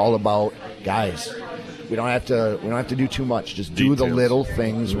coaches were all about, guys, we don't have to do too much. Just do the little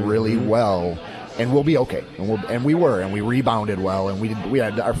things really well. And we'll be okay. And we rebounded well, and we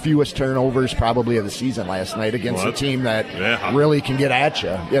had our fewest turnovers probably of the season last night against a team that really can get at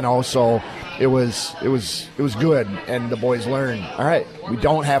you. So it was good, and the boys learned. All right, we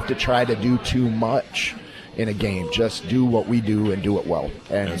don't have to try to do too much in a game. Just do what we do and do it well.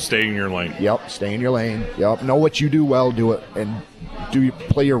 And stay in your lane. Yep, stay in your lane. Yep, know what you do well, do it, and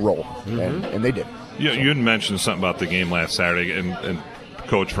play your role. Mm-hmm. And they did. Yeah, you had mentioned something about the game last Saturday, and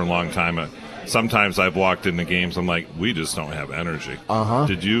coach for a long time. Sometimes I've walked into games, I'm like, we just don't have energy. Uh-huh.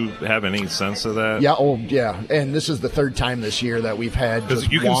 Did you have any sense of that? Yeah, yeah. And this is the third time this year that we've had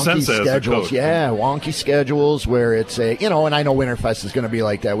just you can wonky sense schedules. As a coach. Yeah, wonky schedules where it's and I know Winterfest is going to be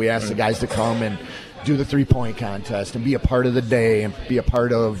like that. We ask the guys to come and do the 3-point contest and be a part of the day and be a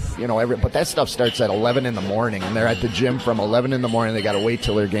part of, but that stuff starts at 11 in the morning, and they're at the gym from 11 in the morning. They got to wait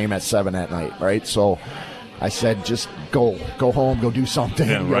till their game at 7 at night, right? So I said, just go home, go do something.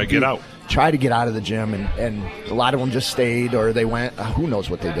 Yeah, right, get out. Try to get out of the gym, and a lot of them just stayed, or they went, who knows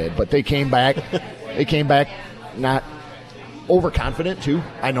what they did, but they came back not overconfident too.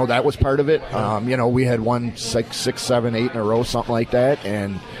 I know that was part of it. We had won 6, 7, 8 in a row, something like that,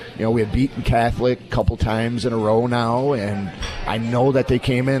 and we had beaten Catholic a couple times in a row now, and I know that they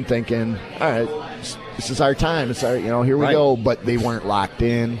came in thinking, all right, this is our time, it's our, here we go, but they weren't locked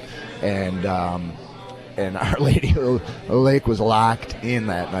in, and Our Lady of the Lake was locked in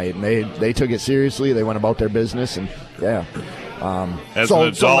that night, and they took it seriously. They went about their business, and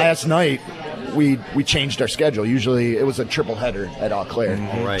So last night we changed our schedule. Usually it was a triple header at Eau Claire,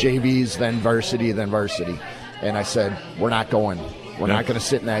 JVs, then varsity, and I said, we're not going. We're not going to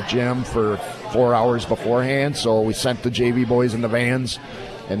sit in that gym for 4 hours beforehand. So we sent the JV boys in the vans,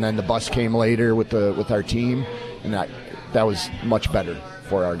 and then the bus came later with our team, and that was much better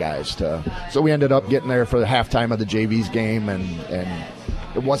for our guys. So we ended up getting there for the halftime of the JV's game, and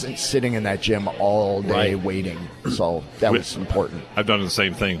it wasn't sitting in that gym all day waiting. So that was important. I've done the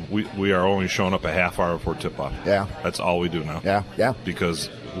same thing. We are only showing up a half hour before tip-off. Yeah. That's all we do now. Yeah. Because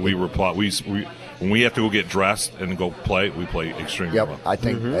we when we have to go get dressed and go play, we play extremely well. I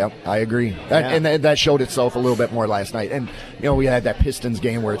think, I agree. And that showed itself a little bit more last night. And, we had that Pistons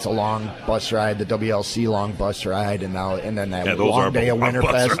game where it's a long bus ride, the WLC long bus ride, and then that long day of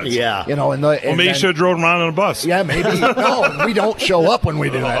Winterfest. Yeah. Maybe you should have drove around on a bus. Yeah, maybe. No, we don't show up when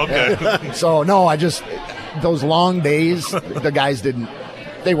we do that. Okay. So, no, those long days, the guys didn't.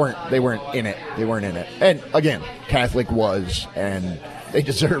 They weren't in it. They weren't in it. And, again, Catholic was, and they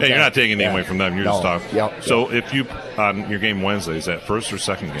deserve that. You're not taking anything away from them. You're just talking. Yep. So if you, on your game Wednesday, is that first or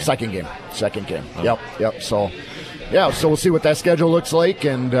second game? Second game. Oh. Yep. So we'll see what that schedule looks like,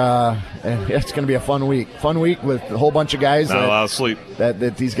 and it's going to be a fun week. Fun week with a whole bunch of guys. Not a lot of sleep.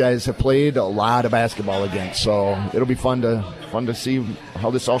 That these guys have played a lot of basketball against. So it'll be fun to see how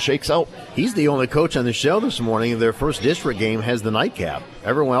this all shakes out. He's the only coach on the show this morning. Their first district game has the nightcap.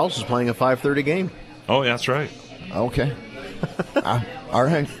 Everyone else is playing a 5:30 game. Oh, yeah, that's right. Okay. All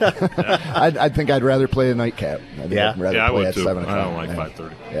right. I think I'd rather play a nightcap. I would at too. 7 o'clock. I don't like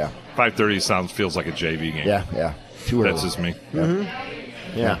 5:30. Yeah. 5:30 feels like a JV game. Yeah. Too early. That's just me.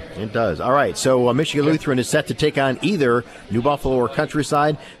 Yeah, it does. All right, so Michigan Lutheran is set to take on either New Buffalo or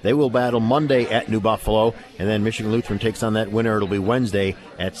Countryside. They will battle Monday at New Buffalo, and then Michigan Lutheran takes on that winner. It'll be Wednesday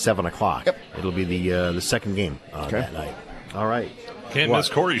at 7 o'clock. Yep. It'll be the second game that night. All right. Can't miss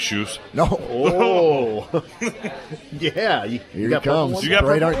Corey's shoes. No. Oh. Yeah. Here he comes. You got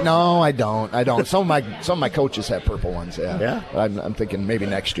purple? No, I don't. Some of my coaches have purple ones. Yeah. I'm thinking maybe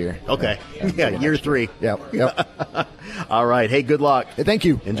next year. Okay. Yeah, year 3. Yep. All right. Hey, good luck. Hey, thank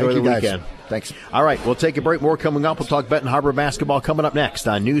you. Enjoy the weekend. Thanks. All right, we'll take a break. More coming up. We'll talk Benton Harbor basketball coming up next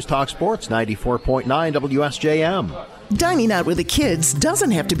on News Talk Sports 94.9 WSJM. Dining out with the kids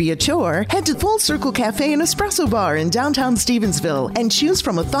doesn't have to be a chore. Head to Full Circle Cafe and Espresso Bar in downtown Stevensville and choose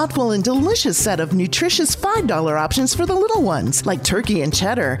from a thoughtful and delicious set of nutritious $5 options for the little ones, like turkey and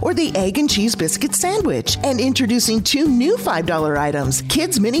cheddar or the egg and cheese biscuit sandwich. And introducing 2 new $5 items,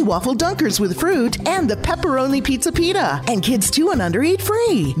 Kids Mini Waffle Dunkers with fruit and the Pepperoni Pizza Pita. And kids 2 and under eat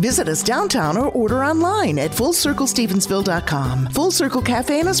free. Visit us downtown or order online at FullCircleStevensville.com. Full Circle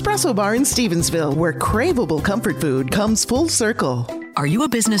Cafe and Espresso Bar in Stevensville, where craveable comfort food comes full circle. Are you a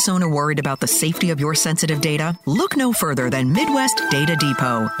business owner worried about the safety of your sensitive data? Look no further than Midwest Data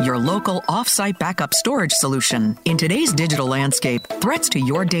Depot, your local off-site backup storage solution. In today's digital landscape, threats to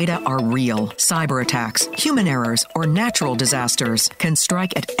your data are real. Cyber attacks, human errors, or natural disasters can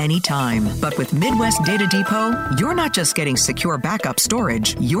strike at any time. But with Midwest Data Depot, you're not just getting secure backup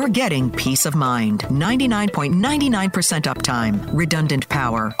storage, you're getting peace of mind. 99.99% uptime, redundant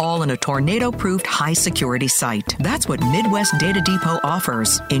power, all in a tornado-proofed high-security site. That's what Midwest Data Depot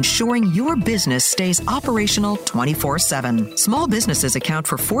offers, ensuring your business stays operational 24/7. Small businesses account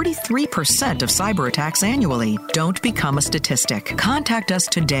for 43% of cyber attacks annually. Don't become a statistic. Contact us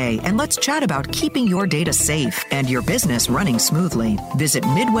today and let's chat about keeping your data safe and your business running smoothly. Visit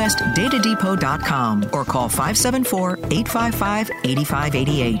MidwestDataDepot.com or call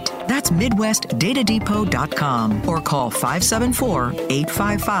 574-855-8588. That's MidwestDataDepot.com or call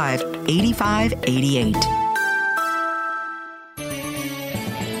 574-855-8588.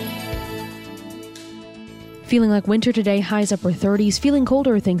 Feeling like winter today, highs upper 30s. Feeling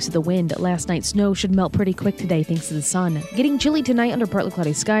colder thanks to the wind. Last night's snow should melt pretty quick today thanks to the sun. Getting chilly tonight under partly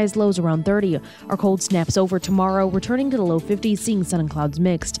cloudy skies, lows around 30. Our cold snaps over tomorrow, returning to the low 50s, seeing sun and clouds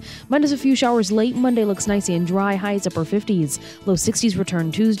mixed. Minus a few showers late. Monday looks nice and dry, highs upper 50s. Low 60s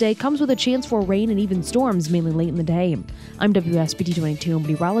return Tuesday, comes with a chance for rain and even storms, mainly late in the day. I'm WSBT 22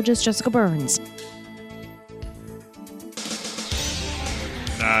 meteorologist Jessica Burns.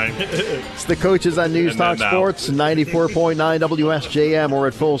 It's the coaches on News Talk Sports 94.9 WSJM. We're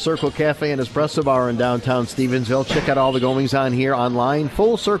at Full Circle Cafe and Espresso Bar in downtown Stevensville. Check out all the goings on here online.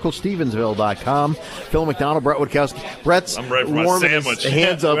 FullCircleStevensville.com. Phil McDonald, Brett Woodkowski. Brett's I'm ready for my warming sandwich. his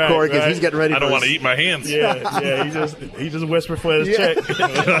hands up, Corey, because he's getting ready. I don't want to eat my hands. Yeah. He just whispered for his check.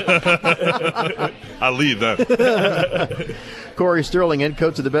 I'll leave that. Corey Sterling, head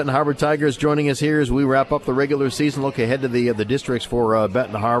coach of the Benton Harbor Tigers, joining us here as we wrap up the regular season. Look ahead to the districts for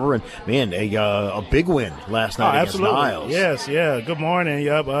Benton Harbor, and man, a big win last night against Niles. Yes, yeah. Good morning.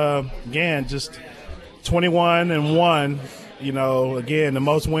 Yep. Again, just 21-1. You know, again, the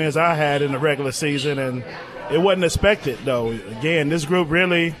most wins I had in the regular season, and it wasn't expected though. Again, this group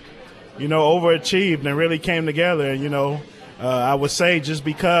really, overachieved and really came together. And I would say just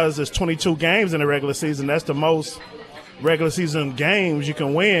because there's 22 games in the regular season, that's the most regular season games you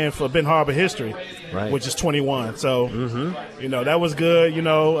can win for Benton Harbor history, right, which is 21. So, that was good.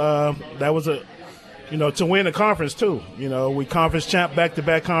 That was to win the conference too. We conference champ,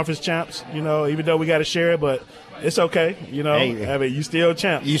 back-to-back conference champs, even though we got to share it, but it's okay. Hey, you still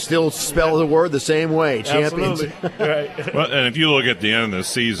champ. You still spell the word the same way, champions. Absolutely. Right. Well, and if you look at the end of the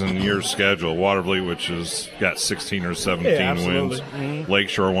season, your schedule, Waterville, which has got 16 or 17 wins.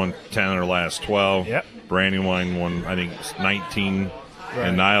 Lakeshore won 10 of their last 12. Yep. Brandywine won, I think, 19. Right.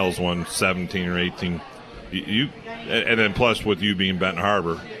 And Niles won 17 or 18. And then plus with you being Benton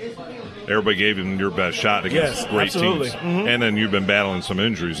Harbor, everybody gave them your best shot against great teams. And then you've been battling some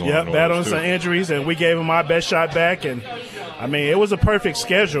injuries. Battling some injuries, and we gave them our best shot back. And, it was a perfect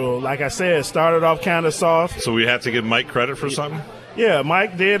schedule. Like I said, it started off kind of soft. So we have to give Mike credit for something? Yeah,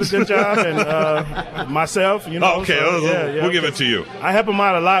 Mike did a good job, and myself, okay, so, we'll give it to you. I help him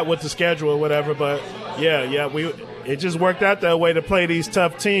out a lot with the schedule or whatever, but, it just worked out that way to play these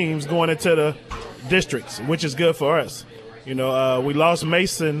tough teams going into the districts, which is good for us. We lost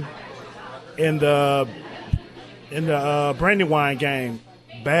Mason in the Brandywine game,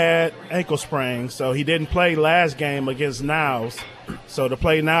 bad ankle sprain, so he didn't play last game against Niles. So to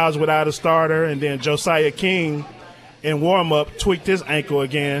play Niles without a starter, and then Josiah King in warm-up tweaked his ankle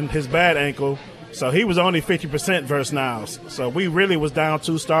again, his bad ankle, so he was only 50% versus Niles. So we really was down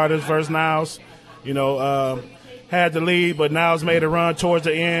 2 starters versus Niles. Had the lead, but Niles made a run towards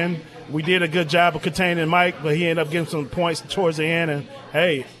the end. We did a good job of containing Mike, but he ended up getting some points towards the end, and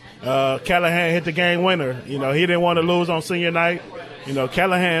hey, Callahan hit the game winner. He didn't want to lose on senior night.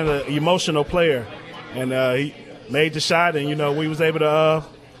 Callahan's an emotional player, and he made the shot, and, we was able to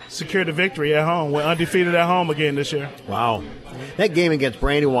secure the victory at home. We're undefeated at home again this year. Wow. That game against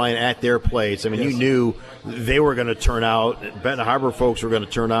Brandywine at their place, you knew they were going to turn out. Benton Harbor folks were going to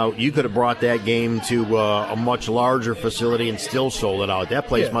turn out. You could have brought that game to a much larger facility and still sold it out. That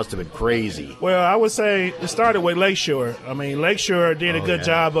place must have been crazy. Well, I would say it started with Lakeshore. Lakeshore did a good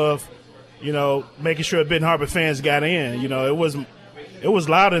job of, making sure Benton Harbor fans got in. It was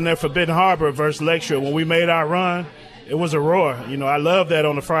loud in there for Benton Harbor versus Lakeshore. When we made our run, it was a roar. I love that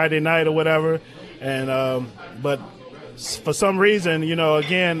on a Friday night or whatever. And but for some reason,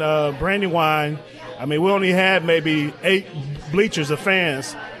 again, Brandywine, we only had maybe 8 bleachers of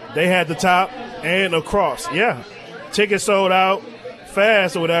fans. They had the top and across. Yeah. Tickets sold out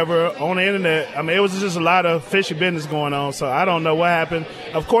fast or whatever on the internet. It was just a lot of fishy business going on, so I don't know what happened.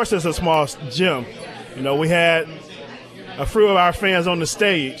 Of course, it's a small gym. We had a few of our fans on the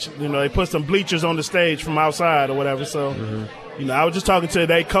stage. They put some bleachers on the stage from outside or whatever. So, I was just talking to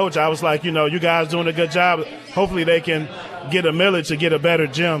their coach. I was like, you guys doing a good job. Hopefully they can get a millage to get a better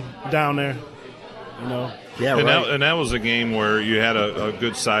gym down there. Yeah, and that was a game where you had a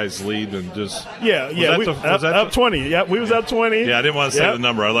good-sized lead and just... up 20. Yep, we was up 20. Yeah, I didn't want to say the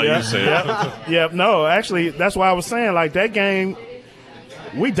number. I let you say it. No, actually, that's why I was saying, that game,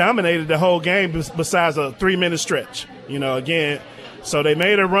 we dominated the whole game besides a 3-minute stretch. Again, so they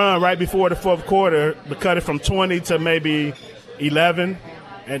made a run right before the fourth quarter to cut it from 20 to maybe 11.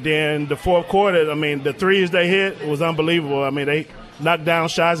 And then the fourth quarter, the threes they hit was unbelievable. They knocked down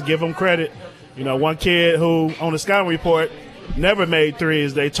shots, give them credit. One kid who, on the scouting report, never made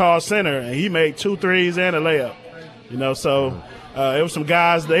threes. They tall center, and he made 2 threes and a layup. So it was some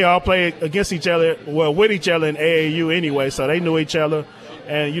guys, they all played against each other, with each other in AAU anyway, so they knew each other.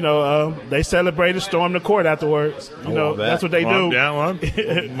 And, they celebrated, stormed the court afterwards. That's what they do.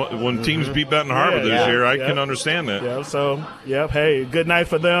 When teams beat Benton Harbor this year, I can understand that. Yeah, so, hey, good night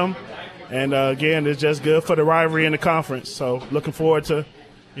for them. And, again, it's just good for the rivalry in the conference. So looking forward to,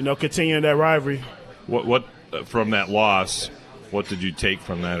 continuing that rivalry. What from that loss, what did you take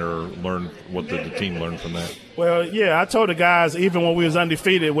from that or learn? What did the team learn from that? Well, I told the guys, even when we was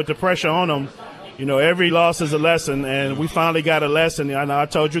undefeated with the pressure on them, every loss is a lesson, and we finally got a lesson. I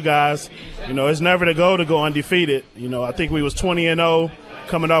told you guys, it's never the goal to go undefeated. I think we was 20-0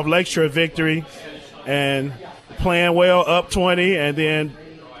 coming off Lakeshore victory and playing well, up 20, and then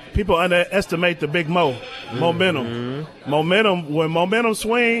people underestimate the big momentum. Momentum, when momentum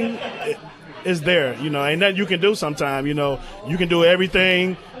swing, is there. Ain't nothing you can do sometimes. You can do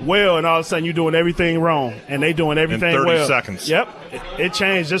everything well, and all of a sudden you're doing everything wrong, and they doing everything in 30 well. seconds. Yep. It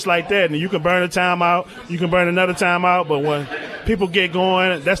changed just like that. And you can burn a timeout, you can burn another timeout, but when people get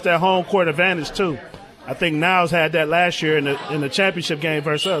going, that's their home court advantage too. I think Niles had that last year in the championship game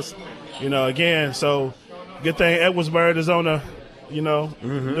versus us. Again, so good thing Edwardsburg is on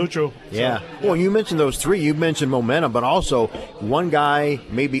neutral. Yeah. So, Well, you mentioned those three. You mentioned momentum, but also one guy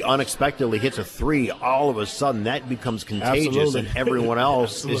maybe unexpectedly hits a three. All of a sudden, that becomes contagious, Absolutely. and everyone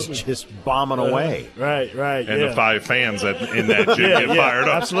else is just bombing away. Right. And the 5 fans in that gym get fired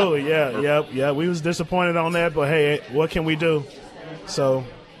up. Absolutely, yeah. We was disappointed on that, but hey, what can we do? So,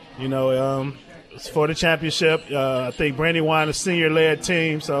 it's for the championship. I think Brandywine is a senior-led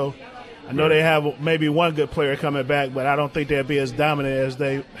team, so I know they have maybe one good player coming back, but I don't think they'll be as dominant as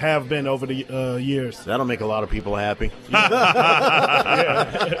they have been over the years. That'll make a lot of people happy.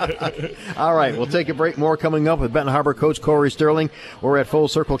 All right, we'll take a break. More coming up with Benton Harbor coach Corey Sterling. We're at Full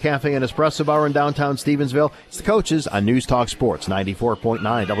Circle Cafe and Espresso Bar in downtown Stevensville. It's the coaches on News Talk Sports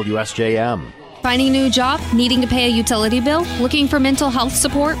 94.9 WSJM. Finding a new job? Needing to pay a utility bill? Looking for mental health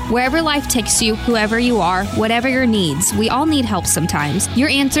support? Wherever life takes you, whoever you are, whatever your needs, we all need help sometimes. Your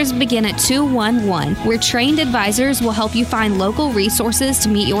answers begin at 211, where trained advisors will help you find local resources to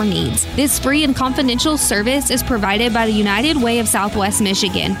meet your needs. This free and confidential service is provided by the United Way of Southwest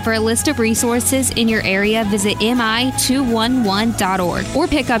Michigan. For a list of resources in your area, visit mi211.org or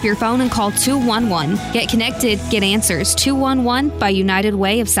pick up your phone and call 211. Get connected, get answers. 211 by United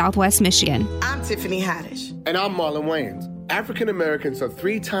Way of Southwest Michigan. I'm Tiffany Haddish. And I'm Marlon Wayans. African Americans are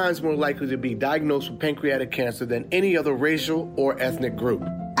 3 times more likely to be diagnosed with pancreatic cancer than any other racial or ethnic group.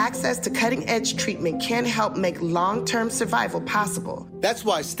 Access to cutting-edge treatment can help make long-term survival possible. That's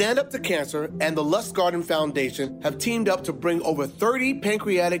why Stand Up to Cancer and the Lust Garden Foundation have teamed up to bring over 30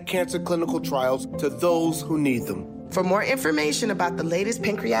 pancreatic cancer clinical trials to those who need them. For more information about the latest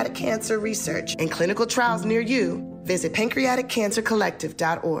pancreatic cancer research and clinical trials near you, visit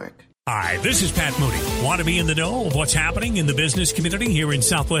pancreaticcancercollective.org. Hi, this is Pat Moody. Want to be in the know of what's happening in the business community here in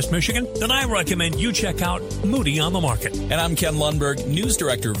Southwest Michigan? Then I recommend you check out Moody on the Market. And I'm Ken Lundberg, news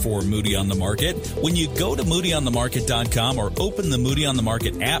director for Moody on the Market. When you go to moodyonthemarket.com or open the Moody on the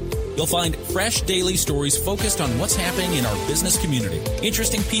Market app, you'll find fresh daily stories focused on what's happening in our business community,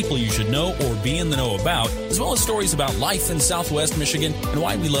 interesting people you should know or be in the know about, as well as stories about life in Southwest Michigan and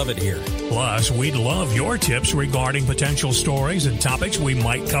why we love it here. Plus, we'd love your tips regarding potential stories and topics we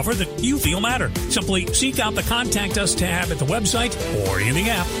might cover that you feel matter. Simply seek out the Contact Us tab at the website or in the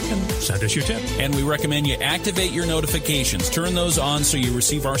app and send us your tip. And we recommend you activate your notifications. Turn those on so you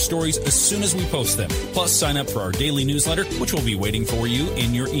receive our stories as soon as we post them. Plus, sign up for our daily newsletter, which will be waiting for you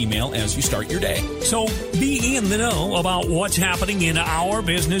in your email as you start your day. So be in the know about what's happening in our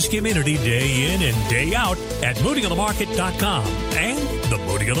business community day in and day out at moodyonthemarket.com and the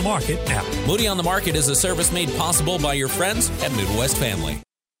Moody on the Market app. Moody on the Market is a service made possible by your friends at Midwest Family.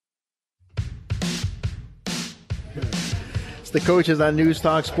 The coaches on News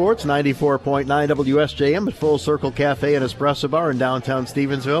Talk Sports 94.9 WSJM at Full Circle Cafe and Espresso Bar in downtown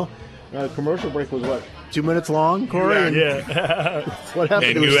Stevensville. Commercial break was what, 2 minutes long, Corey? Yeah. What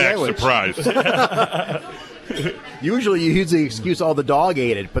happened and to you a act sandwich? surprised. Usually you use the excuse, the dog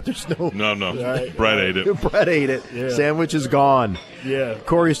ate it, but there's no. No. Right. Brett ate it. Brett ate it. Yeah. Sandwich is gone. Yeah.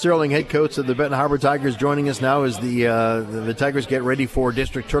 Corey Sterling, head coach of the Benton Harbor Tigers, joining us now as the Tigers get ready for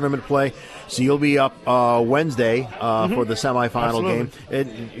district tournament play. So you'll be up Wednesday for the semifinal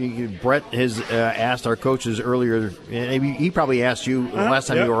game. Brett has asked our coaches earlier, and he probably asked you the last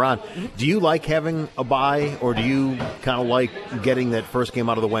time you were on, do you like having a bye, or do you kind of like getting that first game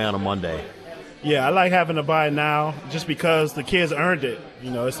out of the way on a Monday? Yeah, I like having a bye now just because the kids earned it.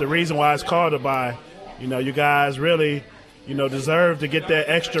 It's the reason why it's called a bye. You guys really, deserve to get that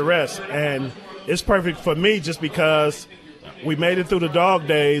extra rest. And it's perfect for me just because we made it through the dog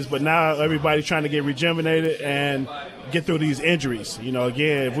days, but now everybody's trying to get rejuvenated and get through these injuries.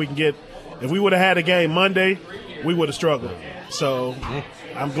 Again, if we would have had a game Monday, we would have struggled. So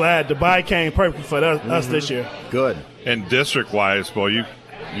I'm glad the bye came perfect for us this year. Good. And district-wise,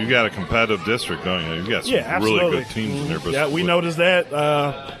 you got a competitive district, don't you? You got some really good teams in there. Yeah, we noticed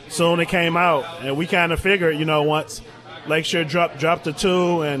that soon it came out, and we kind of figured, once Lakeshore dropped to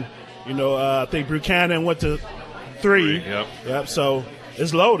 2, and I think Buchanan went to 3. Yep. So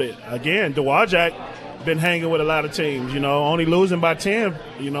it's loaded again. Dowagiac been hanging with a lot of teams. Only losing by 10.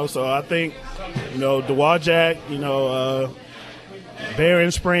 So I think Dowagiac. Barron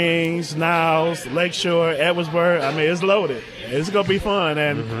Springs, Niles, Lakeshore, Edwardsburg. I mean, it's loaded. It's going to be fun,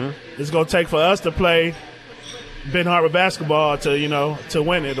 and it's going to take for us to play Benton Harbor basketball to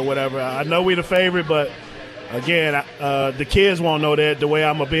win it or whatever. I know we're the favorite, but, again, the kids won't know that the way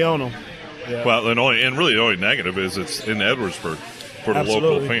I'm going to be on them. Yeah. Well, and really the only negative is it's in Edwardsburg for the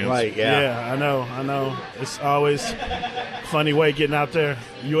local fans. Right, yeah, I know. It's always funny way getting out there.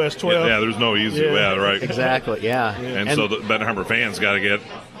 US 12. Yeah, there's no easy way, right? Exactly, yeah. And so the Benton Harbor fans got to get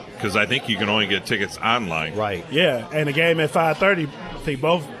because I think you can only get tickets online. Right. Yeah, and the game at 5:30. I think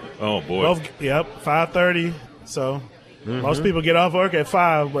both. Oh boy. Both. Yep. 5:30. So most people get off work at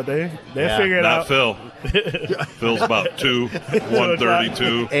 5, but they figure it out. Not Phil. Phil's about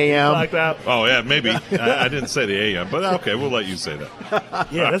 1:32 a.m. Locked out. Oh yeah, maybe. I didn't say the a.m., but okay, we'll let you say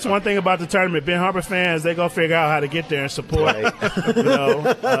that. Yeah, that's one thing about the tournament. Ben Harbor fans, they gonna figure out how to get there and support.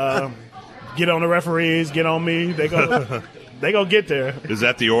 Get on the referees, get on me. They gonna get there. Is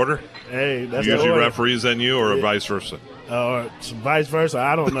that the order? Hey, that's usually the order. Referees than you, or vice versa? Or vice versa.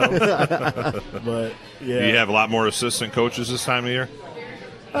 I don't know. But yeah, do you have a lot more assistant coaches this time of year?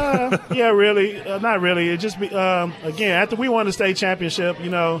 Yeah, really, not really. It just be again after we won the state championship.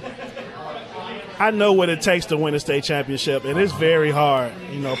 I know what it takes to win a state championship, and it's very hard.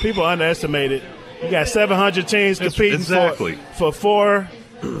 People underestimate it. You got 700 teams competing for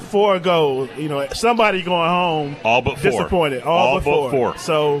four goals. Somebody going home all but four. Disappointed. All but four.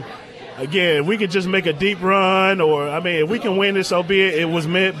 So again, we could just make a deep run, or if we can win this, so be it. It was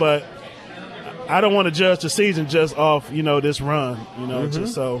meant, but I don't want to judge the season just off, this run,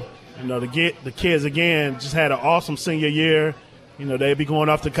 just so, to get the kids again just had an awesome senior year. They'd be going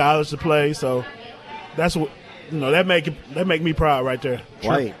off to college to play. So that's what, that make me proud right there.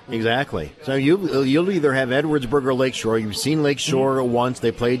 Right, exactly. So you'll either have Edwardsburg or Lakeshore. You've seen Lakeshore once.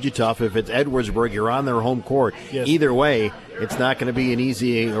 They played you tough. If it's Edwardsburg, you're on their home court. Yes. Either way, it's not going to be an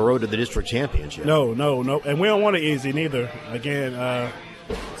easy road to the district championship. No. And we don't want it easy neither. Again,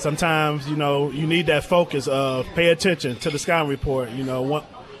 sometimes, you need that focus of pay attention to the scouting report.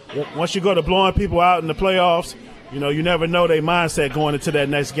 Once you go to blowing people out in the playoffs, you never know their mindset going into that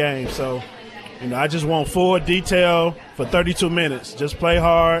next game. So, I just want full detail for 32 minutes. Just play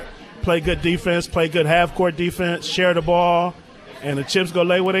hard, play good defense, play good half-court defense, share the ball, and the chips go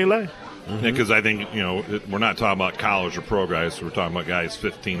lay where they lay. Because I think, we're not talking about college or pro guys. We're talking about guys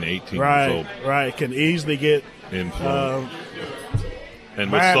 15 to 18 years old. Right, can easily get influenced.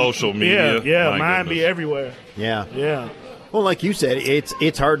 And with social media. Yeah, mine be everywhere. Yeah. Well, like you said,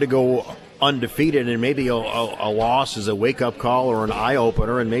 it's hard to go undefeated, and maybe a loss is a wake-up call or an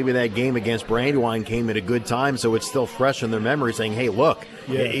eye-opener, and maybe that game against Brandywine came at a good time, so it's still fresh in their memory saying, hey, look,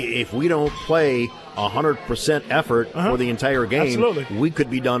 if we don't play 100% effort for the entire game, we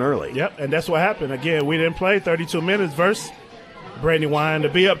could be done early. Yep, and that's what happened. Again, we didn't play 32 minutes versus Brandywine. To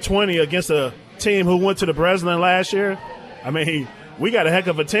be up 20 against a team who went to the Breslin last year, we got a heck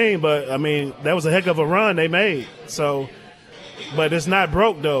of a team, but, that was a heck of a run they made. So, but it's not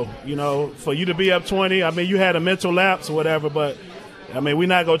broke, though. For you to be up 20, you had a mental lapse or whatever, but, we're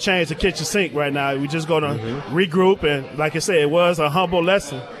not going to change the kitchen sink right now. We're just going to regroup, and like I said, it was a humble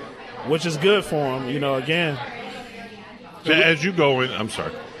lesson, which is good for them, again. As you go in, I'm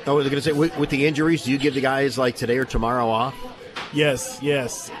sorry. I was going to say, with the injuries, do you give the guys like today or tomorrow off? Yes.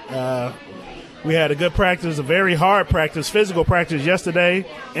 We had a good practice, a very hard practice, physical practice yesterday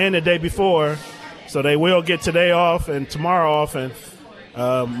and the day before. So they will get today off and tomorrow off. And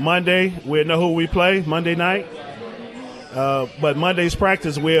Monday, we'll know who we play Monday night. But Monday's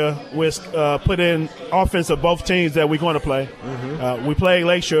practice, we'll put in offense of both teams that we're going to play. We play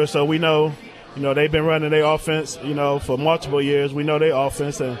Lakeshore, so we know, they've been running their offense, for multiple years. We know their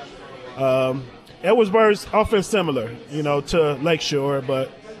offense. And Edwardsburg's offense similar, to Lakeshore,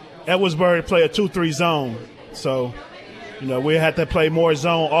 but Edwardsburg play a 2-3 zone. So, we have to play more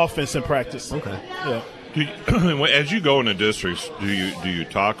zone offense in practice. Okay. Yeah. As you go into districts, do you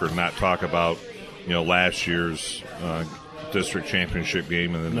talk or not talk about, last year's district championship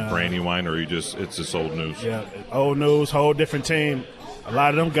game and then the Brandywine, or it's just old news? Yeah, old news, whole different team. A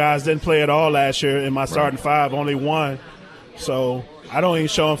lot of them guys didn't play at all last year. In my starting five, only one. So I don't even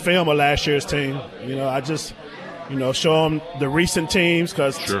show them film of last year's team. I just show them the recent teams,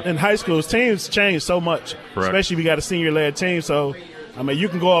 because in high school, teams change so much, especially if you got a senior-led team. So, you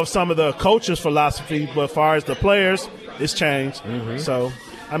can go off some of the coaches' philosophy, but as far as the players, it's changed. So,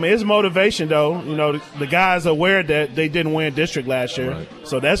 it's motivation, though. The guys are aware that they didn't win district last year,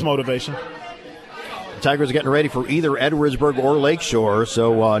 so that's motivation. Tigers are getting ready for either Edwardsburg or Lakeshore.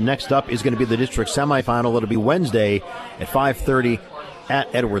 So next up is going to be the district semifinal. It'll be Wednesday at 5:30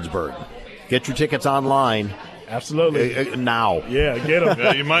 at Edwardsburg. Get your tickets online. Absolutely. Now. Yeah, get them.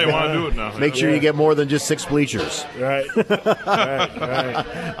 Yeah, you might want to do it now. Make sure you get more than just 6 bleachers. Right.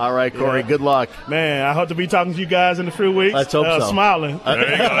 All right, Corey, good luck. Man, I hope to be talking to you guys in a few weeks. Let's hope so. Smiling. There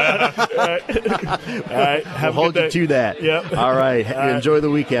you go. All right. We'll hold you to that. Yep. All right. Enjoy the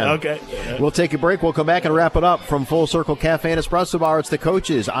weekend. Okay. We'll take a break. We'll come back and wrap it up from Full Circle Cafe and Espresso Bar. It's the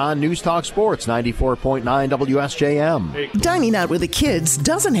Coaches on News Talk Sports, 94.9 WSJM. Dining out with the kids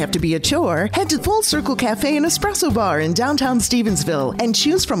doesn't have to be a chore. Head to Full Circle Cafe and Espresso Espresso Bar in downtown Stevensville and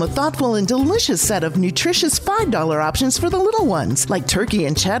choose from a thoughtful and delicious set of nutritious $5 options for the little ones, like turkey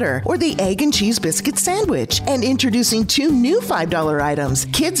and cheddar or the egg and cheese biscuit sandwich. And introducing 2 new $5 items,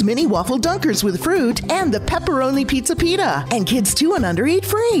 Kids Mini Waffle Dunkers with fruit and the Pepperoni Pizza Pita. And kids 2 and under eat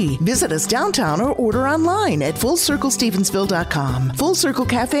free. Visit us downtown or order online at FullCircleStevensville.com. Full Circle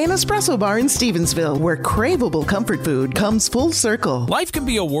Cafe and Espresso Bar in Stevensville, where craveable comfort food comes full circle. Life can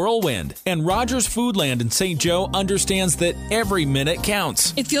be a whirlwind, and Rogers Foodland in St. Joe understands that every minute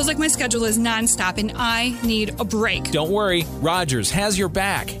counts. It feels like my schedule is nonstop and I need a break. Don't worry, Rogers has your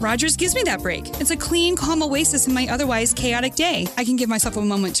back. Rogers gives me that break. It's a clean, calm oasis in my otherwise chaotic day. I can give myself a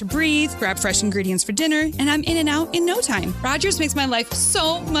moment to breathe, grab fresh ingredients for dinner, and I'm in and out in no time. Rogers makes my life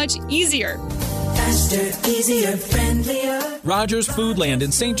so much easier. Faster, easier, friendlier. Rogers Foodland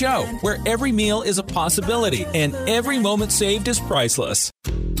in St. Joe, where every meal is a possibility and every moment saved is priceless.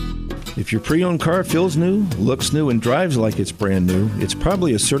 If your pre-owned car feels new, looks new, and drives like it's brand new, it's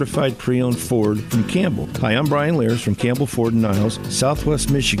probably a certified pre-owned Ford from Campbell. Hi, I'm Brian Lairs from Campbell Ford in Niles,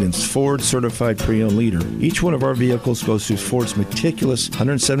 Southwest Michigan's Ford certified pre-owned leader. Each one of our vehicles goes through Ford's meticulous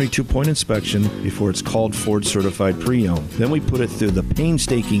 172-point inspection before it's called Ford certified pre-owned. Then we put it through the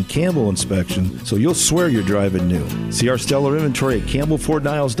painstaking Campbell inspection, so you'll swear you're driving new. See our stellar inventory at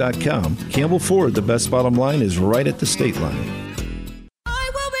CampbellFordNiles.com. Campbell Ford, the best bottom line is right at the state line.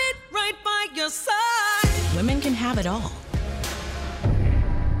 Women can have it all,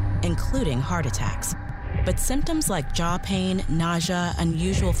 including heart attacks. But symptoms like jaw pain, nausea,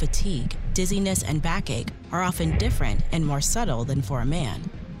 unusual fatigue, dizziness, and backache are often different and more subtle than for a man.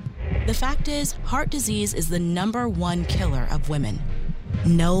 The fact is, heart disease is the #1 killer of women.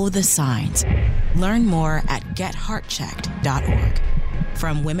 Know the signs. Learn more at getheartchecked.org.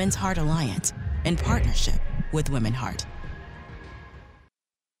 From Women's Heart Alliance, in partnership with Women Heart.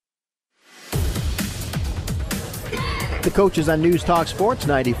 The coaches on News Talk Sports,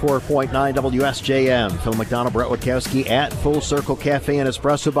 94.9 WSJM. Phil McDonald, Brett Witkowski at Full Circle Cafe and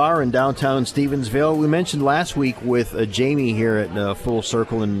Espresso Bar in downtown Stevensville. We mentioned last week with Jamie here at Full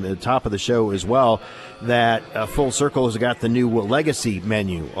Circle and the top of the show as well that Full Circle has got the new Legacy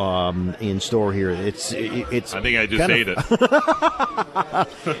menu in store here. It's. I think I just ate it.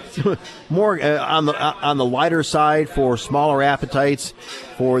 More on the lighter side for smaller appetites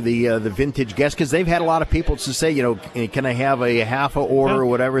for the vintage guests, because they've had a lot of people to say, you know, can I have a half a order or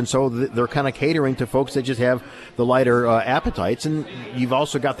whatever, and so they're kind of catering to folks that just have the lighter appetites. And you've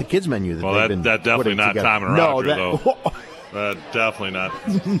also got the kids menu that they've been that definitely not together. Tom and Roger though. Definitely not.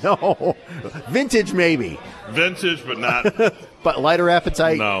 No, vintage maybe. Vintage, but not. But lighter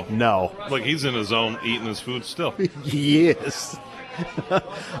appetite? No. Look, he's in his zone eating his food still. Yes.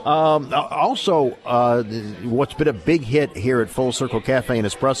 Also, what's been a big hit here at Full Circle Cafe and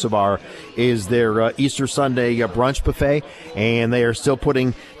Espresso Bar is their Easter Sunday brunch buffet, and they are still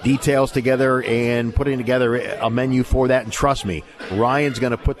putting details together and putting together a menu for that. And trust me, Ryan's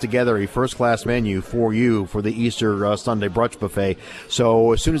going to put together a first-class menu for you for the Easter Sunday brunch buffet.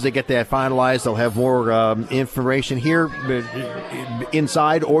 So as soon as they get that finalized, they'll have more information here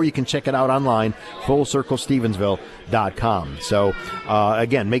inside, or you can check it out online, FullCircleStevensville.com. So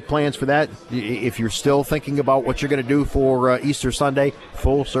again, make plans for that. If you're still thinking about what you're going to do for Easter Sunday,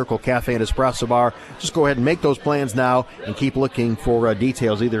 Full Circle Cafe and Espresso Bar, just go ahead and make those plans now and keep looking for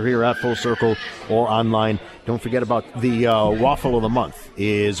details either here at Full Circle or online. Don't forget about the waffle of the month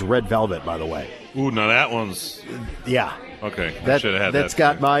is Red Velvet, by the way. Ooh, now that one's... Yeah. Okay, I should have had that. That's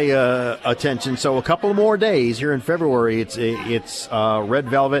got my attention. So a couple more days here in February, it's Red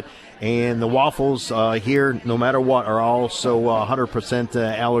Velvet. And the waffles here, no matter what, are also 100%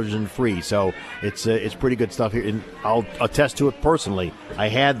 allergen-free. So it's pretty good stuff here. And I'll attest to it personally. I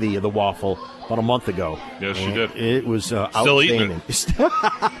had the waffle about a month ago. Yes, you did. It was Still outstanding. eating it.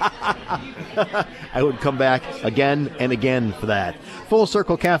 I would come back again and again for that. Full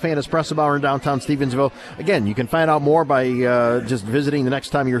Circle Cafe and Espresso Bar in downtown Stevensville. Again, you can find out more by just visiting the next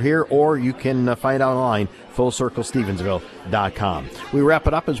time you're here, or you can find out online, FullCircleStevensville.com. We wrap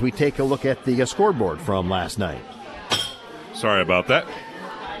it up as we take a look at the scoreboard from last night. Sorry about that.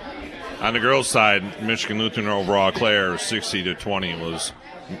 On the girls' side, Michigan Lutheran over Eau Claire, 60-20 was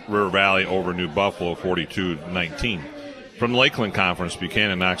River Valley over New Buffalo, 42-19. From the Lakeland Conference,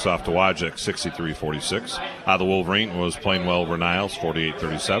 Buchanan knocks off Dowagiac, 63-46. The Wolverine was Plainwell over Niles,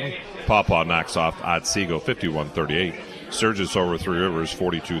 48-37. Pawpaw knocks off Otsego, 51-38. Sturgis over Three Rivers,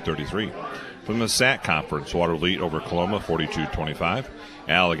 42-33. From the SAC Conference, Waterloo over Coloma, 42-25.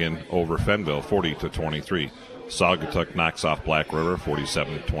 Allegan over Fenville, 40-23. Saugatuck knocks off Black River,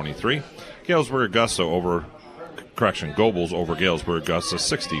 47-23. Gobles over Galesburg, Augusta,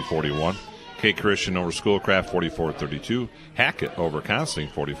 60-41. K Christian over Schoolcraft 44-32. Hackett over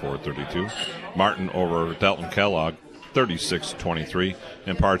Constantine 44-32. Martin over Delton Kellogg 36-23.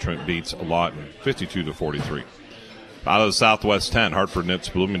 And Parchment beats Lawton 52-43. Out of the Southwest 10, Hartford knits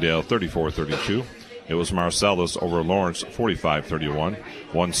Bloomingdale 34-32. It was Marcellus over Lawrence 45-31.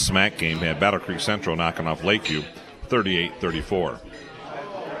 One smack game had Battle Creek Central knocking off Lakeview 38-34.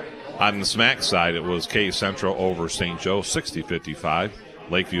 On the smack side, it was K Central over St. Joe 60-55.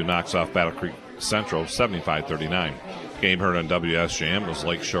 Lakeview knocks off Battle Creek Central 75-39. Game heard on WSJM was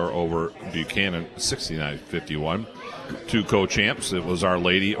Lakeshore over Buchanan 69-51. Two co-champs, it was Our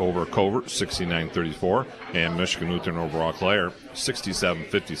Lady over Covert 69-34 and Michigan Lutheran over Eau Claire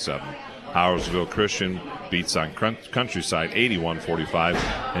 67-57. Howersville Christian beats on Countryside 81-45,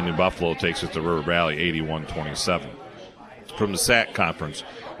 and New Buffalo takes it to River Valley 81-27. From the SAC Conference,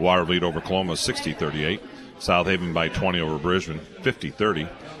 Watervliet over Coloma 60-38. South Haven by 20 over Brisbane 50-30.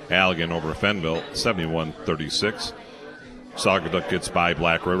 Allegan over Fenville 71-36. Saugatuck gets by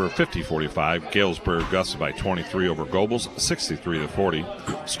Black River 50-45. Galesburg Augusta by 23 over Gobles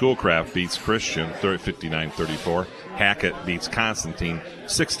 63-40. Schoolcraft beats Christian 59-34. Hackett beats Constantine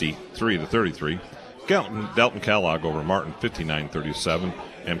 63-33. Delton Kellogg over Martin 59-37.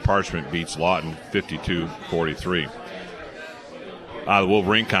 And Parchment beats Lawton 52-43. The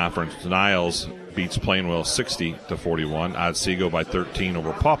Wolverine Conference, Niles beats Plainwell 60-41. Otsego by 13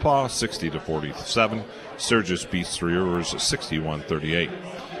 over Pawpaw 60-47. Sturgis beats Three Rivers 61-38.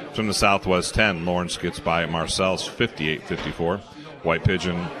 From the Southwest 10, Lawrence gets by Marcel's 58-54. White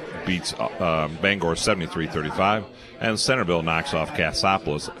Pigeon beats Bangor 73-35. And Centerville knocks off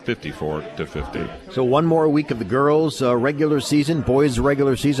Cassopolis 54-50. So one more week of the girls' regular season, boys'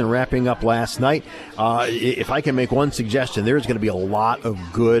 regular season wrapping up last night. If I can make one suggestion, there's going to be a lot of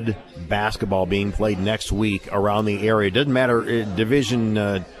good basketball being played next week around the area. It doesn't matter,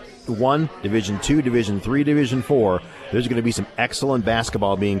 Division 1, Division 2, Division 3, Division 4. There's going to be some excellent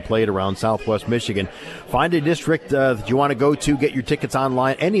basketball being played around Southwest Michigan. Find a district that you want to go to. Get your tickets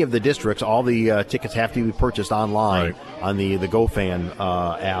online. Any of the districts, all the tickets have to be purchased online on the GoFan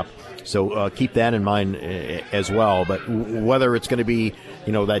app. So keep that in mind as well. But whether it's going to be,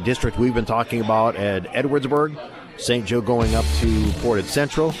 that district we've been talking about at Edwardsburg, St. Joe going up to Portage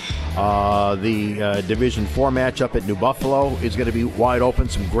Central. The Division 4 matchup at New Buffalo is going to be wide open.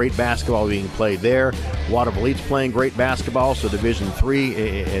 Some great basketball being played there. Watervliet's playing great basketball, so Division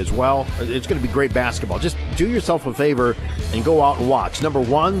 3 as well. It's going to be great basketball. Just do yourself a favor and go out and watch. Number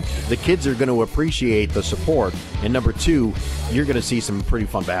one, the kids are going to appreciate the support. And number two, you're going to see some pretty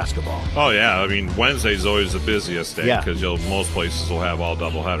fun basketball. Oh, yeah. I mean, Wednesday's always the busiest day because most places will have all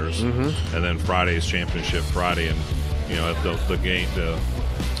doubleheaders. Mm-hmm. And then Friday's Championship Friday. And, the game, the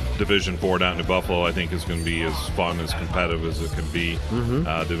Division 4 down to Buffalo, I think is going to be as fun, as competitive as it can be.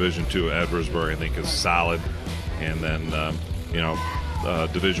 Mm-hmm. Division 2 at Edwardsburg, I think, is solid. And then,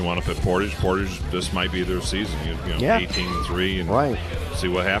 Division 1 up at Portage. Portage, this might be their season. 18-3 and see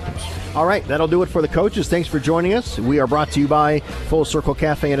what happens. All right, that'll do it for the coaches. Thanks for joining us. We are brought to you by Full Circle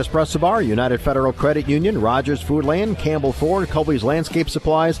Cafe and Espresso Bar, United Federal Credit Union, Rogers Foodland, Campbell Ford, Colby's Landscape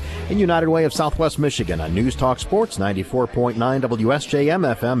Supplies, and United Way of Southwest Michigan on News Talk Sports 94.9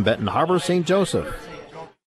 WSJM FM, Benton Harbor, St. Joseph.